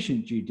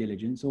sufficient due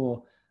diligence,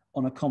 or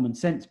on a common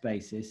sense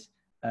basis,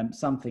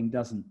 something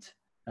doesn't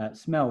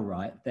smell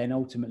right, then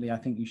ultimately I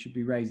think you should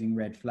be raising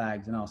red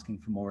flags and asking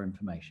for more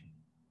information.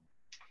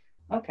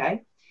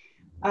 Okay.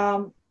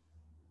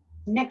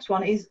 Next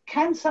one is,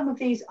 can some of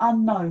these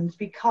unknowns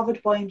be covered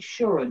by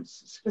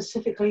insurance,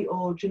 specifically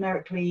or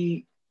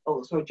generally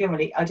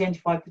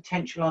identify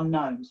potential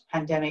unknowns,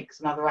 pandemics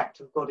and other act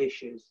of God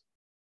issues?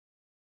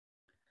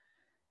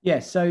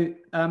 Yes, so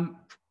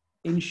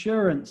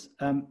insurance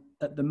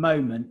at the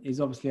moment is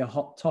obviously a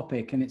hot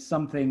topic, and it's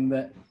something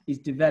that is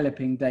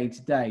developing day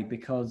to day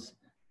because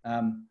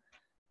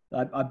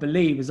I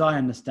believe, as I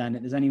understand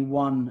it, there's only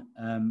one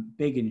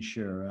big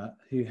insurer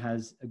who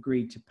has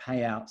agreed to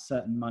pay out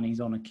certain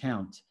monies on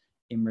account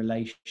in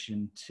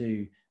relation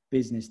to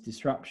business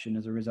disruption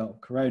as a result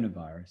of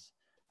coronavirus.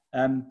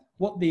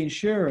 What the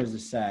insurers are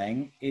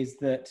saying is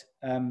that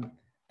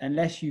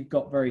unless you've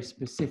got very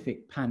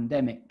specific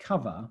pandemic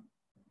cover,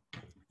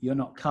 you're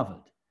not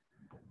covered.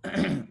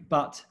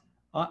 But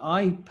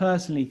I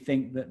personally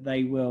think that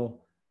they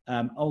will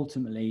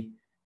ultimately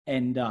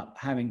end up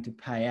having to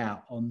pay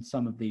out on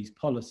some of these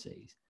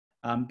policies.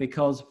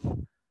 because,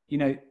 you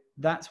know,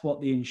 that's what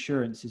the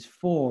insurance is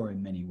for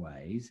in many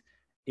ways.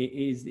 It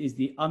is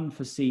the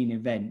unforeseen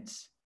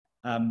events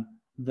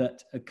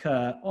that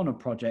occur on a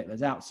project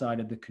that's outside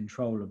of the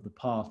control of the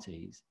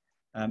parties,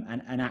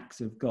 and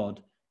acts of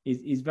God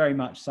is very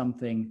much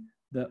something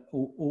that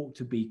ought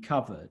to be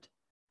covered.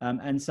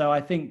 And so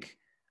I think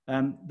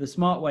the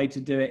smart way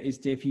to do it is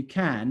to, if you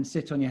can,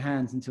 sit on your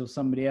hands until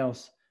somebody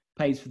else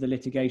pays for the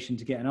litigation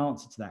to get an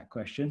answer to that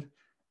question,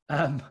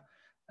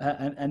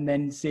 and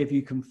then see if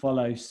you can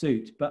follow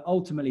suit. But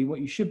ultimately,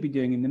 what you should be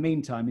doing in the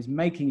meantime is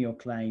making your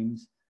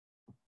claims,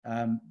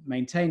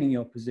 maintaining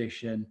your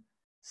position,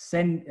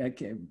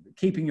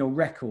 keeping your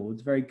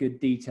records, very good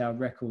detailed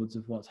records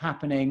of what's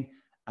happening,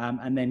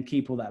 and then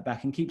keep all that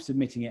back and keep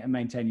submitting it and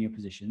maintaining your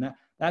position.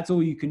 That's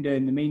all you can do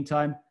in the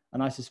meantime,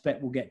 and I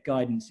suspect we'll get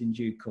guidance in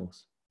due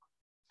course.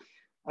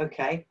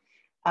 Okay.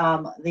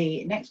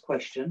 The next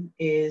question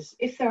is,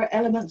 if there are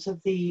elements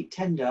of the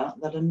tender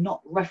that are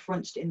not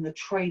referenced in the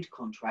trade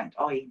contract,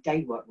 i.e.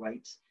 day work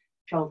rates,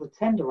 shall the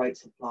tender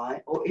rates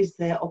apply, or is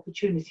there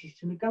opportunity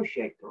to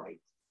negotiate the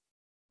rates?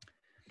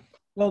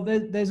 Well,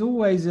 there's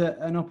always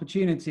an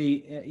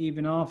opportunity,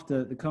 even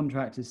after the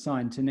contract is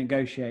signed, to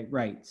negotiate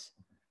rates.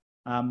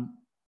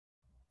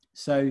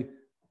 So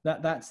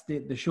that's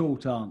the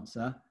short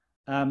answer.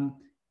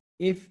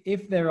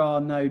 If there are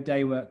no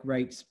day work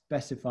rates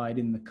specified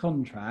in the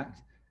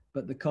contract,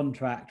 but the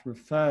contract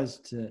refers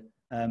to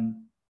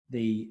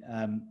the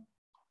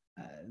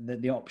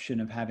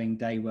option of having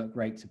day work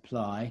rates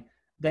apply,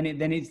 then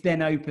it's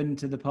open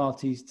to the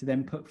parties to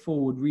then put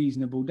forward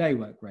reasonable day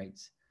work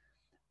rates.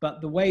 But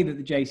the way that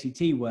the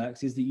JCT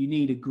works is that you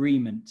need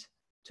agreement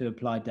to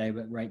apply day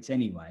work rates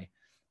anyway.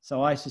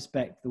 So I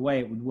suspect the way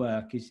it would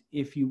work is,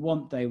 if you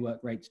want day work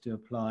rates to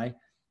apply,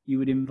 you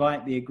would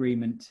invite the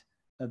agreement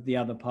of the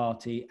other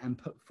party and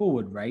put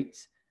forward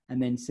rates,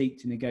 and then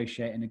seek to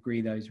negotiate and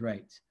agree those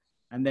rates.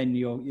 And then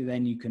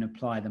you can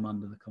apply them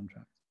under the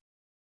contract.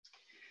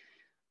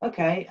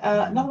 Okay,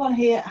 another one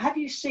here. Have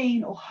you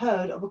seen or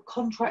heard of a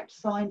contract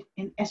signed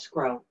in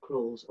escrow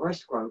clause or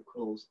escrow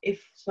clause?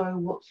 If so,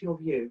 what's your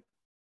view?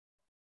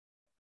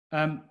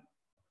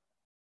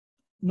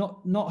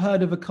 Not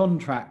heard of a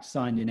contract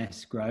signed in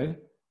escrow.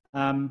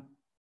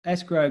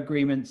 Escrow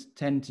agreements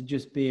tend to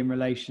just be in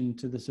relation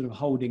to the sort of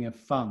holding of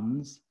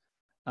funds,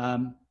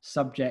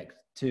 subject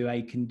to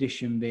a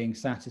condition being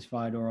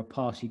satisfied or a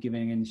party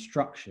giving an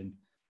instruction.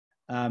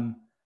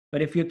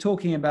 But if you're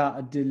talking about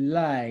a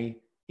delay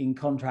in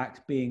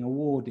contract being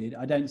awarded,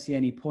 I don't see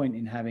any point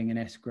in having an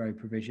escrow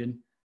provision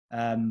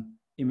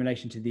in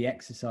relation to the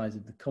exercise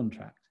of the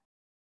contract.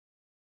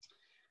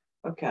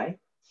 Okay.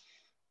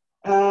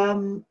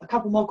 A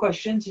couple more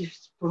questions. You've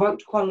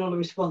provoked quite a lot of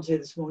response here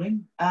this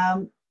morning.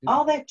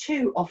 Are there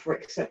two offer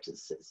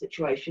acceptance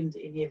situations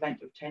in the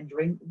event of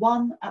tendering?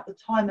 One at the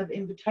time of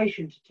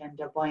invitation to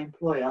tender by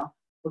employer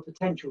for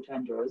potential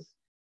tenderers,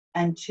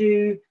 and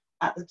two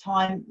at the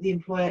time the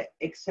employer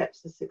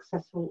accepts the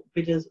successful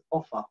bidder's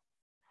offer?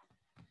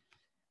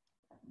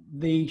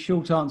 The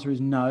short answer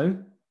is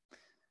no.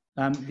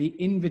 The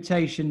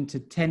invitation to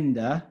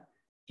tender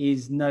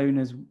is known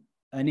as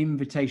an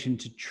invitation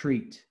to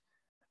treat.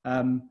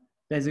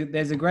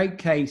 There's a great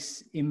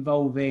case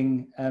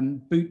involving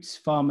Boots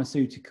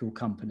Pharmaceutical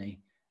Company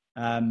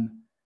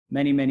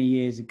many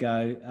years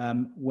ago,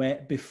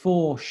 where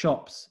before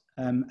shops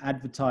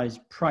advertised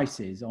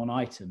prices on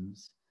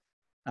items,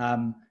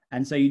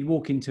 and so you'd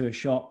walk into a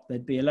shop,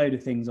 there'd be a load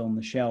of things on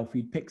the shelf,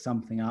 you'd pick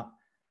something up,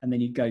 and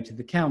then you'd go to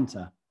the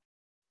counter,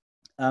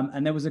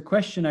 and there was a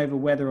question over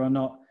whether or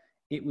not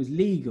it was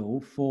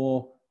legal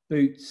for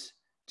Boots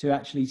to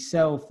actually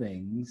sell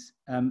things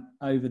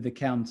over the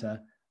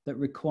counter that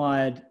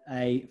required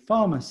a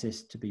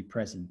pharmacist to be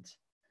present.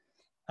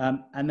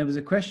 And there was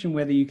a question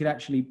whether you could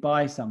actually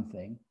buy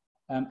something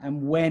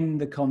and when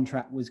the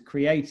contract was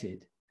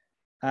created.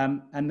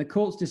 And the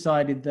courts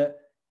decided that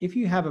if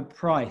you have a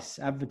price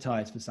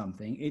advertised for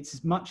something,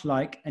 it's much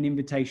like an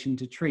invitation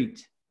to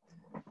treat.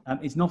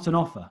 It's not an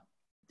offer.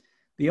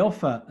 The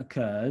offer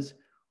occurs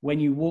when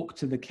you walk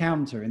to the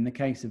counter, in the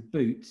case of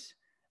Boots,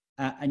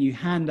 and you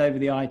hand over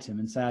the item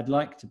and say, I'd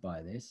like to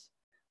buy this.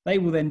 They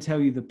will then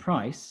tell you the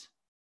price,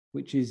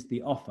 which is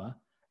the offer,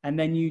 and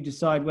then you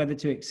decide whether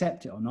to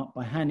accept it or not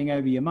by handing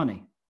over your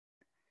money.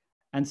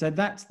 And so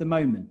that's the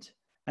moment.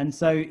 And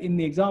so in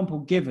the example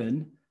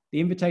given, the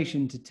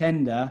invitation to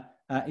tender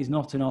is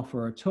not an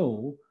offer at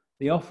all.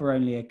 The offer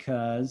only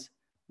occurs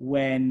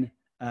when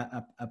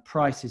a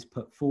price is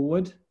put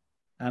forward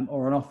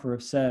or an offer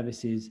of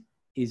services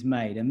is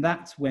made. And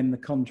that's when the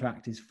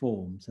contract is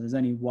formed. So there's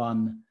only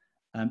one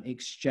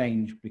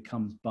exchange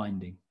becomes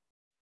binding.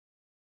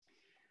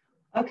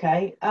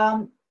 Okay.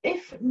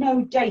 If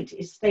no date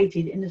is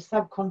stated in the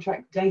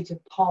subcontract date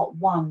of part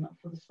 1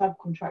 for the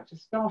subcontractor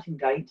starting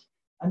date,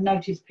 a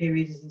notice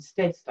period is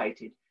instead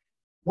stated.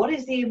 What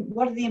are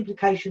the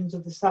implications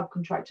of the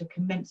subcontractor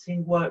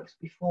commencing works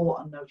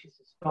before a notice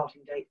of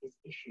starting date is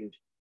issued?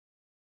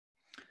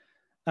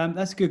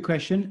 That's a good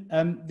question.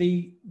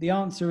 The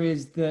answer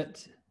is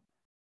that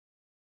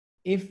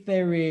if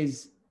there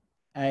is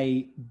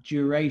a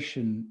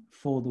duration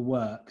for the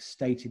work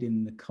stated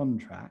in the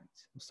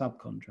contract or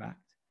subcontract,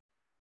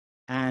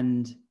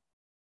 and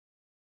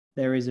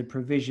there is a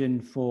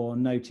provision for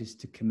notice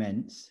to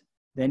commence,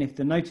 then if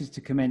the notice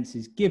to commence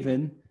is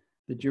given,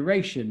 the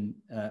duration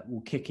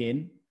will kick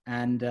in,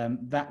 and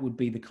that would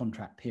be the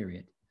contract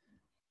period.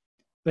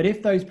 But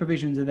if those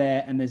provisions are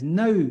there and there's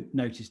no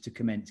notice to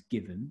commence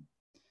given,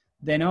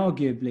 then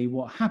arguably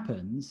what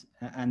happens,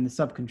 and the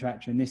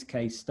subcontractor in this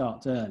case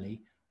starts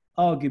early,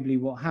 arguably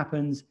what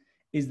happens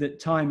is that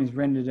time is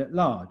rendered at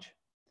large.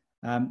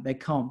 There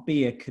can't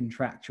be a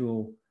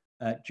contractual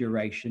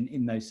duration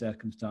in those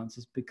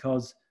circumstances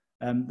because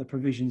the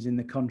provisions in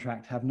the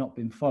contract have not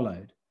been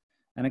followed.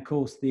 And of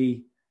course,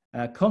 the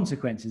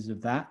consequences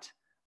of that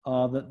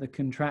are that the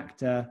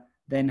contractor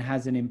then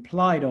has an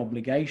implied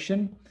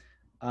obligation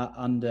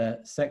under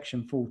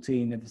Section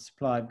 14 of the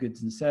Supply of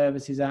Goods and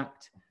Services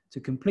Act to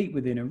complete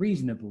within a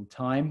reasonable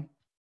time.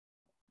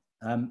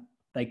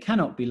 They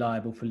cannot be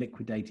liable for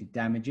liquidated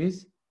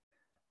damages,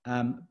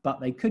 but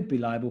they could be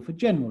liable for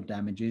general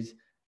damages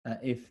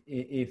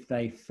if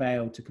they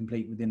fail to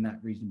complete within that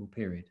reasonable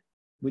period,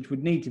 which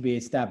would need to be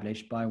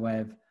established by way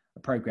of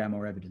a programme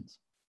or evidence.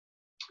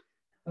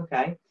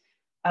 Okay.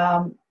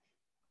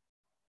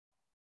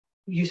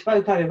 You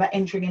spoke earlier about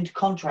entering into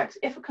contracts.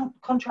 If a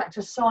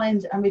contractor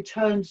signs and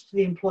returns to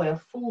the employer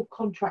full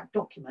contract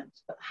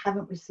documents but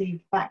haven't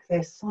received back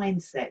their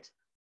signed set,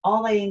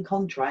 are they in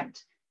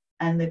contract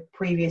and the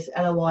previous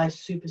LOI is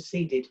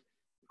superseded?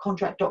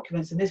 Contract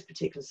documents in this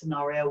particular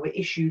scenario were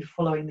issued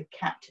following the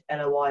capped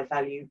LOI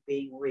value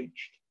being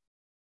reached.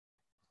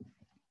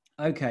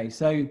 Okay,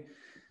 so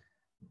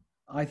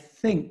I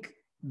think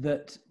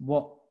that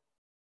what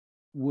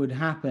would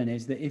happen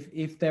is that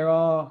if there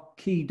are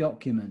key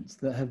documents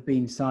that have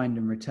been signed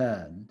and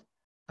returned,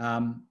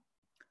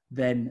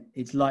 then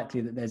it's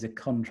likely that there's a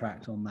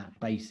contract on that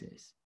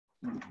basis.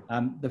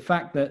 The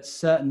fact that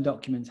certain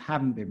documents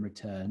haven't been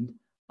returned,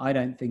 I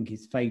don't think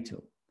is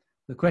fatal.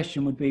 The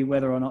question would be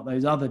whether or not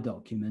those other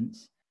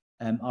documents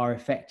are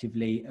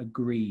effectively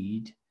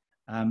agreed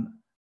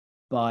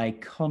by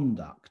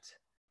conduct,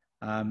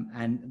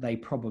 and they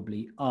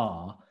probably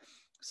are,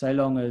 so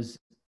long as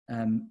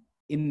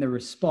in the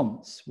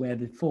response where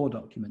the 4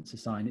 documents are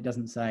signed, it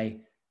doesn't say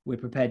we're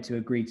prepared to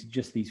agree to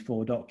just these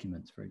 4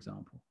 documents, for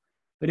example.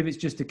 But if it's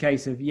just a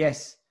case of,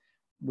 yes,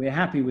 we're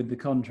happy with the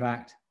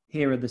contract,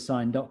 here are the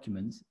signed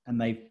documents,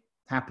 and they've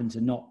happened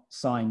to not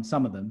sign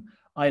some of them,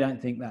 I don't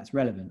think that's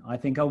relevant. I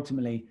think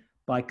ultimately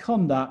by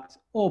conduct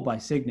or by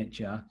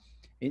signature,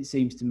 it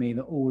seems to me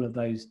that all of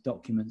those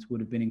documents would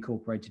have been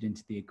incorporated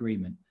into the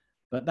agreement.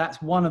 But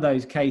that's one of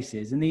those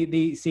cases. And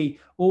see,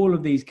 all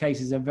of these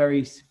cases are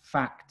very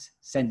fact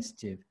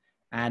sensitive.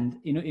 And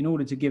in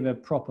order to give a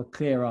proper,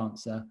 clear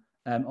answer,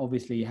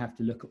 obviously you have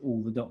to look at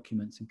all the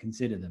documents and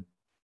consider them.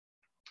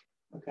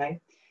 Okay.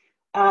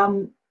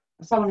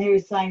 Someone here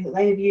is saying that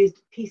they have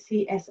used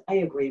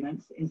PCSA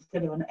agreements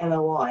instead of an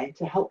LOI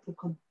to help the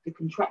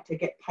contractor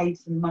get paid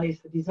some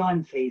monies for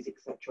design fees,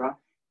 etc.,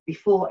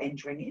 before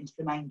entering into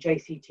the main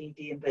JCT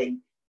D&B.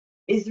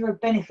 Is there a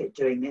benefit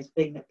doing this,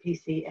 being that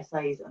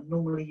PCSAs are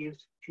normally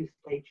used for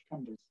 2-stage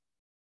tenders?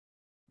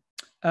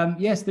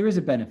 Yes, there is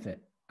a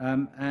benefit.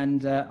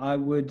 And I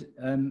would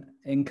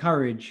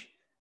encourage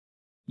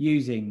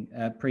using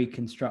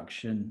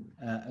pre-construction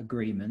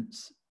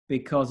agreements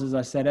because, as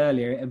I said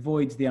earlier, it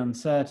avoids the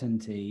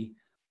uncertainty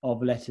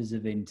of letters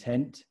of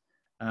intent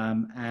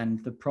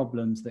and the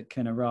problems that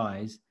can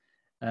arise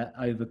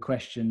over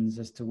questions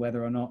as to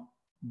whether or not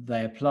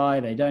they apply,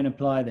 they don't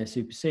apply, they're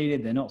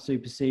superseded, they're not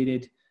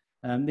superseded.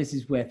 This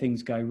is where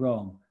things go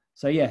wrong.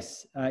 So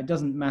yes, it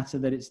doesn't matter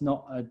that it's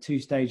not a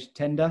 2-stage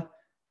tender.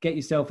 Get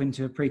yourself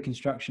into a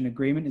pre-construction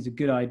agreement is a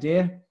good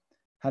idea.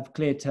 Have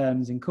clear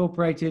terms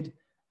incorporated.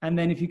 And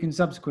then if you can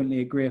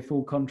subsequently agree a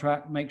full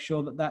contract, make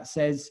sure that that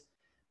says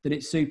that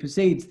it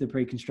supersedes the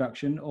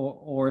pre-construction,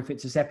 or if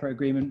it's a separate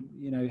agreement,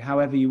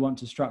 however you want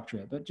to structure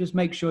it. But just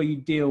make sure you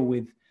deal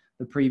with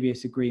the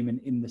previous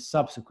agreement in the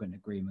subsequent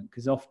agreement,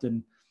 because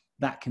often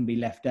that can be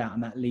left out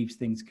and that leaves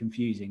things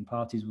confusing.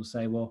 Parties will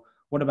say, well,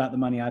 what about the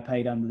money I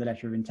paid under the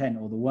letter of intent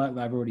or the work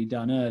that I've already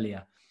done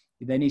earlier?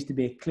 There needs to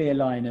be a clear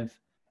line of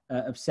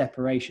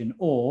separation,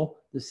 or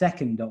the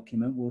second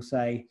document will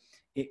say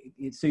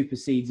it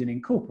supersedes and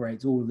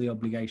incorporates all of the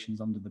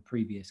obligations under the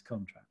previous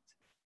contract.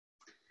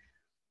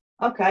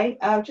 Okay,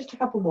 just a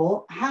couple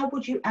more. How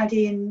would you add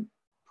in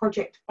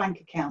project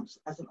bank accounts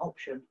as an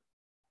option?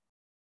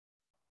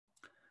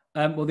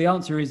 Well, the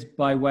answer is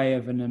by way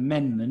of an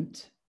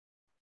amendment.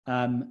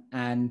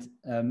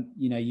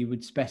 You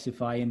would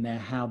specify in there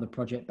how the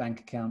project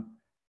bank account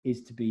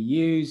is to be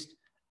used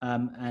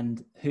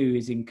and who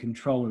is in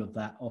control of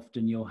that.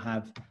 Often you'll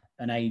have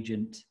an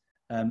agent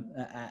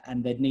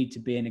and there'd need to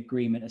be an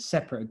agreement, a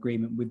separate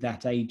agreement with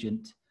that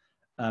agent,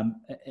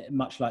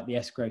 much like the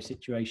escrow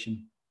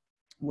situation,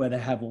 where they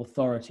have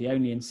authority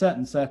only in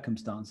certain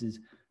circumstances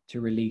to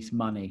release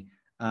money.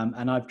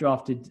 And I've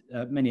drafted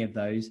many of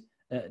those.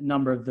 A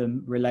number of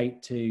them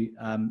relate to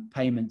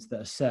payments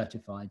that are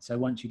certified. So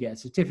once you get a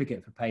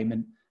certificate for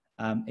payment,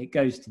 it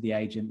goes to the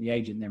agent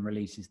then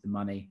releases the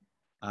money,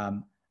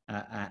 and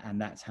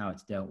that's how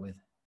it's dealt with.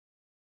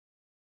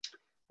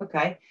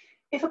 Okay.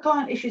 If a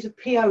client issues a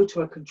PO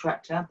to a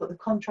contractor, but the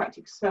contract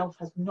itself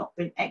has not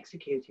been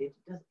executed,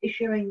 does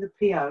issuing the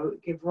PO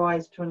give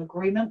rise to an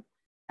agreement?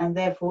 And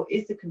therefore,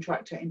 is the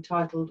contractor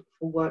entitled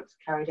for works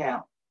carried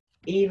out,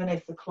 even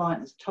if the client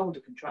has told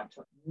the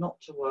contractor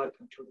not to work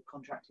until the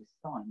contract is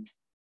signed?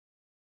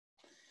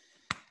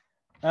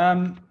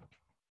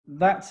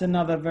 That's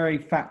another very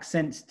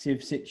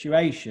fact-sensitive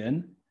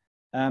situation.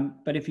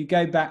 But if you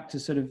go back to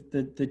sort of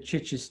the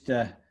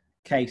Chichester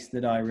case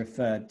that I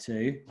referred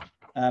to,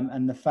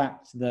 and the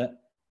fact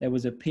that there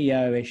was a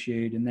PO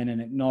issued and then an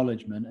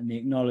acknowledgement, and the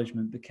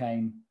acknowledgement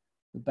became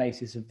the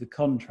basis of the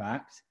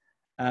contract,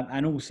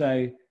 and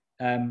also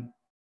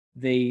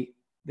the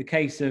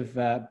case of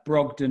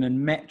Brogden and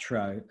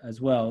Metro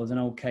as well, as an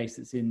old case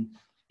that's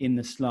in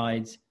the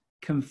slides,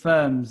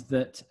 confirms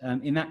that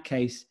in that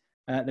case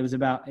there was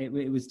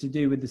it was to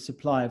do with the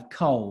supply of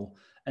coal,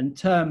 and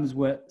terms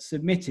were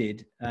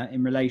submitted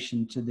in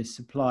relation to the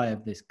supply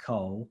of this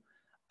coal.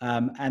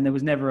 And there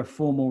was never a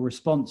formal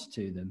response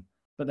to them,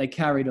 but they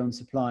carried on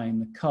supplying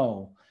the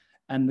coal.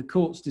 And the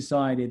courts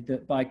decided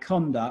that by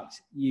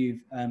conduct,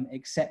 you've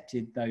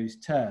accepted those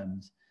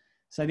terms.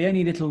 So the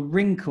only little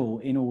wrinkle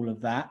in all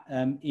of that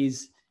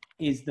is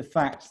the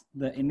fact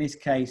that in this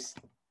case,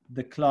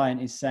 the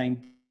client is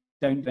saying,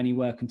 don't do any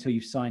work until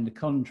you've signed a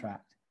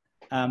contract,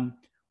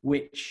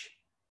 which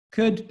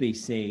could be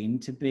seen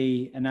to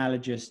be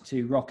analogous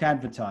to ROC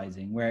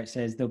advertising, where it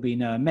says there'll be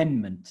no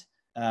amendment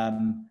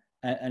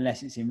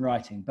unless it's in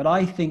writing. But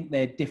I think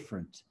they're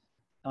different.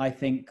 I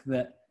think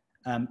that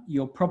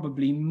you're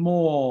probably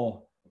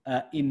more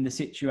in the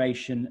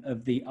situation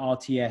of the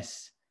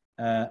RTS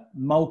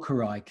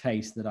Mulcahy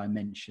case that I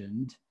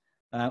mentioned,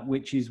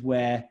 which is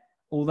where,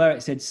 although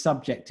it said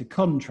subject to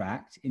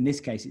contract, in this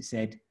case it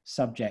said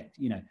subject,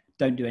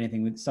 don't do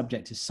anything with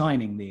subject to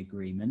signing the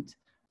agreement,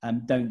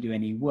 don't do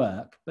any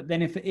work. But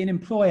then if an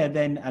employer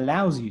then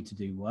allows you to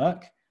do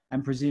work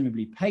and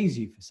presumably pays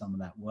you for some of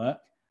that work,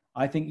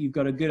 I think you've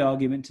got a good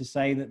argument to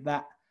say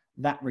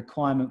that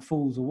requirement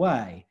falls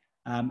away,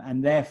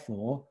 and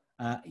therefore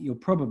you're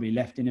probably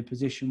left in a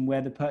position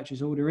where the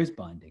purchase order is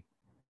binding.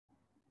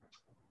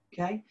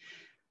 Okay,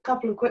 a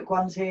couple of quick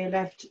ones here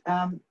left.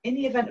 In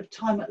the event of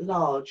time at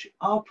large,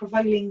 are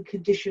prevailing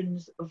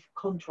conditions of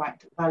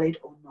contract valid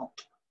or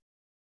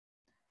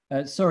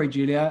not? Sorry,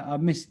 Julia, I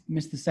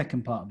missed the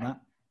second part of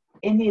that.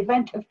 In the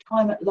event of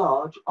time at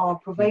large, are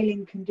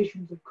prevailing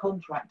conditions of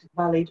contract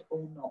valid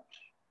or not?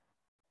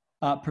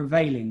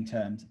 Prevailing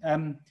terms.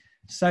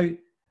 So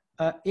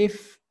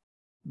if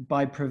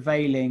by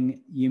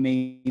prevailing you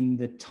mean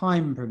the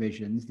time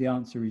provisions, the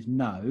answer is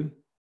no.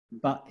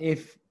 But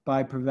if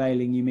by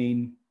prevailing you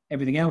mean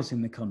everything else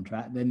in the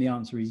contract, then the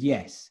answer is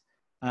yes.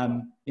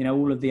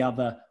 All of the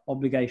other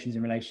obligations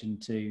in relation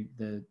to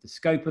the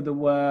scope of the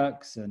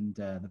works and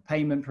the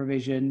payment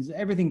provisions,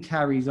 everything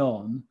carries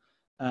on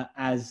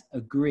as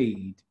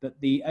agreed. But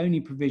the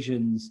only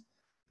provisions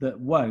that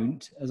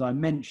won't, as I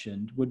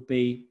mentioned, would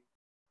be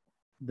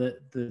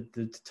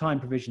the time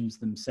provisions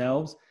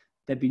themselves.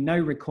 There'd be no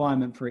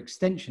requirement for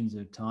extensions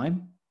of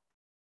time.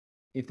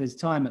 If there's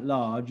time at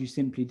large, you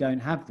simply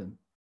don't have them.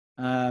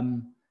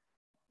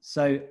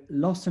 So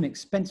loss and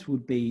expense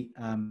would be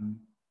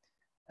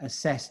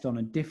assessed on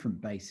a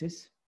different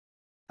basis.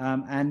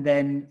 And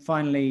then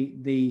finally,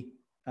 the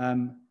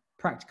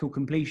practical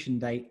completion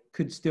date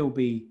could still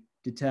be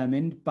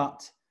determined,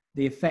 but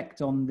the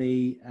effect on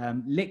the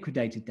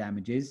liquidated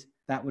damages,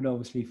 that would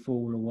obviously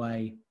fall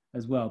away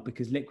as well,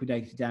 because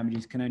liquidated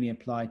damages can only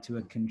apply to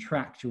a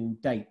contractual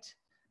date.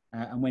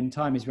 And when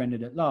time is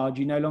rendered at large,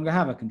 you no longer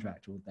have a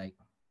contractual date.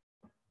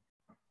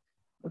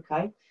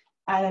 Okay.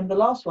 And then the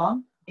last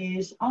one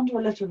is, under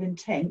a letter of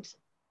intent,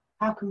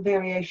 how can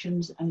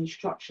variations and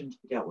instructions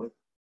be dealt with?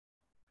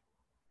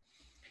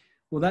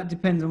 Well, that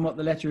depends on what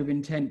the letter of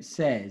intent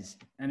says,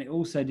 and it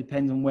also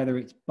depends on whether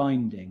it's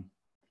binding.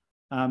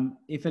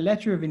 If a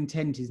letter of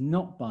intent is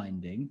not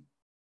binding,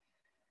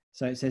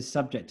 so it says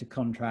subject to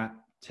contract,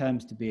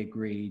 terms to be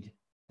agreed,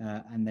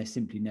 and they're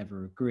simply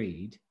never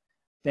agreed,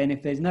 then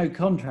if there's no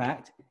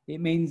contract, it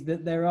means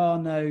that there are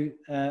no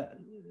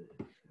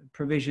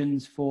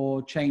provisions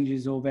for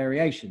changes or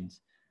variations.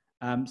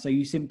 So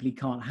you simply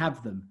can't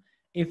have them.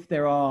 If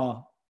there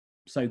are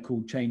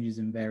so-called changes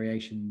and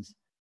variations,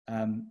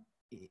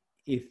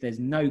 if there's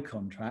no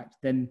contract,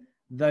 then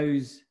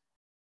those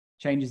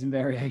changes and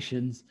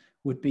variations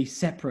would be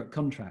separate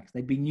contracts.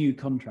 They'd be new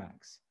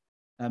contracts,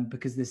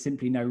 because there's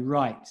simply no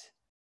right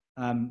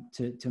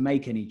to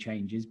make any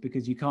changes,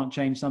 because you can't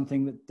change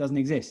something that doesn't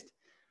exist.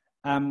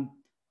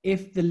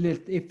 If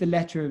the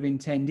letter of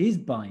intent is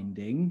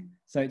binding,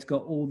 so it's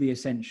got all the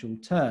essential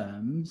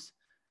terms,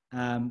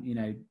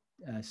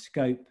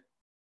 scope,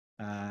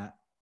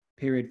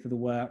 period for the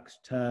works,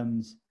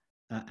 terms,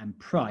 and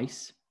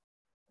price.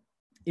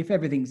 If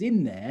everything's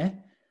in there,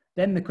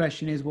 then the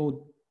question is,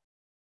 well,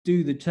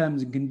 do the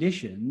terms and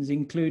conditions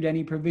include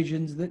any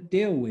provisions that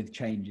deal with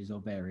changes or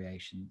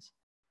variations?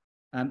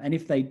 And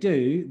if they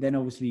do, then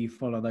obviously you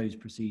follow those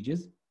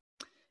procedures.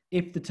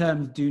 If the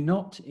terms do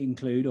not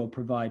include or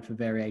provide for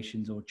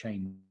variations or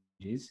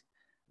changes,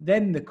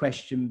 then the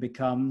question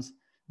becomes,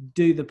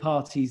 do the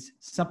parties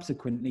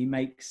subsequently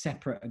make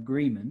separate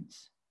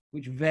agreements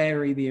which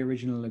vary the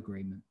original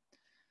agreement?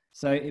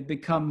 So it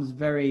becomes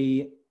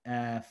very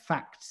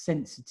fact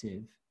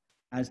sensitive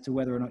as to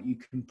whether or not you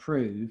can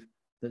prove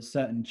that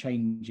certain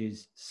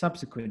changes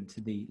subsequent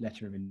to the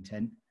letter of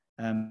intent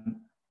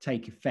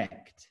take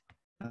effect.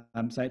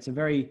 So it's a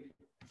very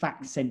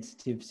fact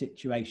sensitive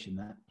situation,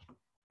 that.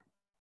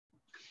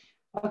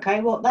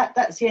 Okay, well,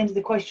 that's the end of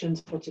the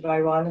questions for today,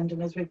 Ryland.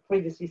 And as we've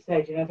previously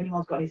said, if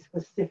anyone's got any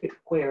specific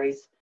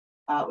queries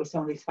with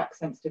some of these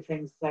fact-sensitive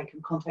things, they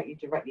can contact you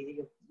directly.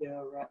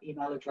 Your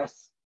email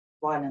address,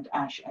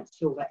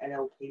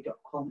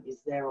 rylandash@silverllp.com,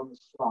 is there on the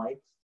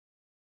slides.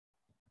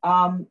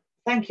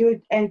 Thank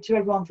you to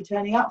everyone for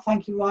turning up.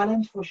 Thank you,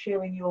 Ryland, for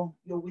sharing your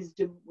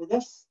wisdom with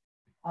us.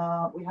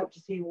 We hope to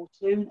see you all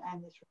soon,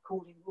 and this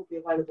recording will be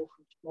available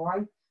from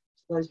tomorrow.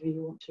 So those of you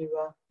who want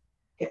to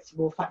get some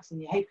more facts in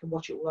your head can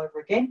watch it all over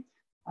again.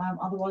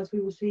 Otherwise, we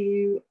will see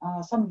you,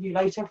 some of you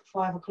later,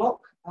 5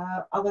 o'clock.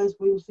 Others,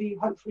 we will see you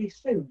hopefully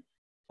soon.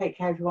 Take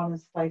care, everyone, and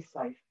stay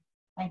safe.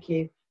 Thank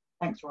you.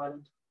 Thanks,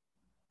 Ryland.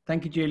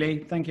 Thank you,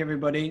 Julie. Thank you,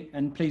 everybody.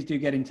 And please do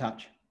get in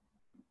touch.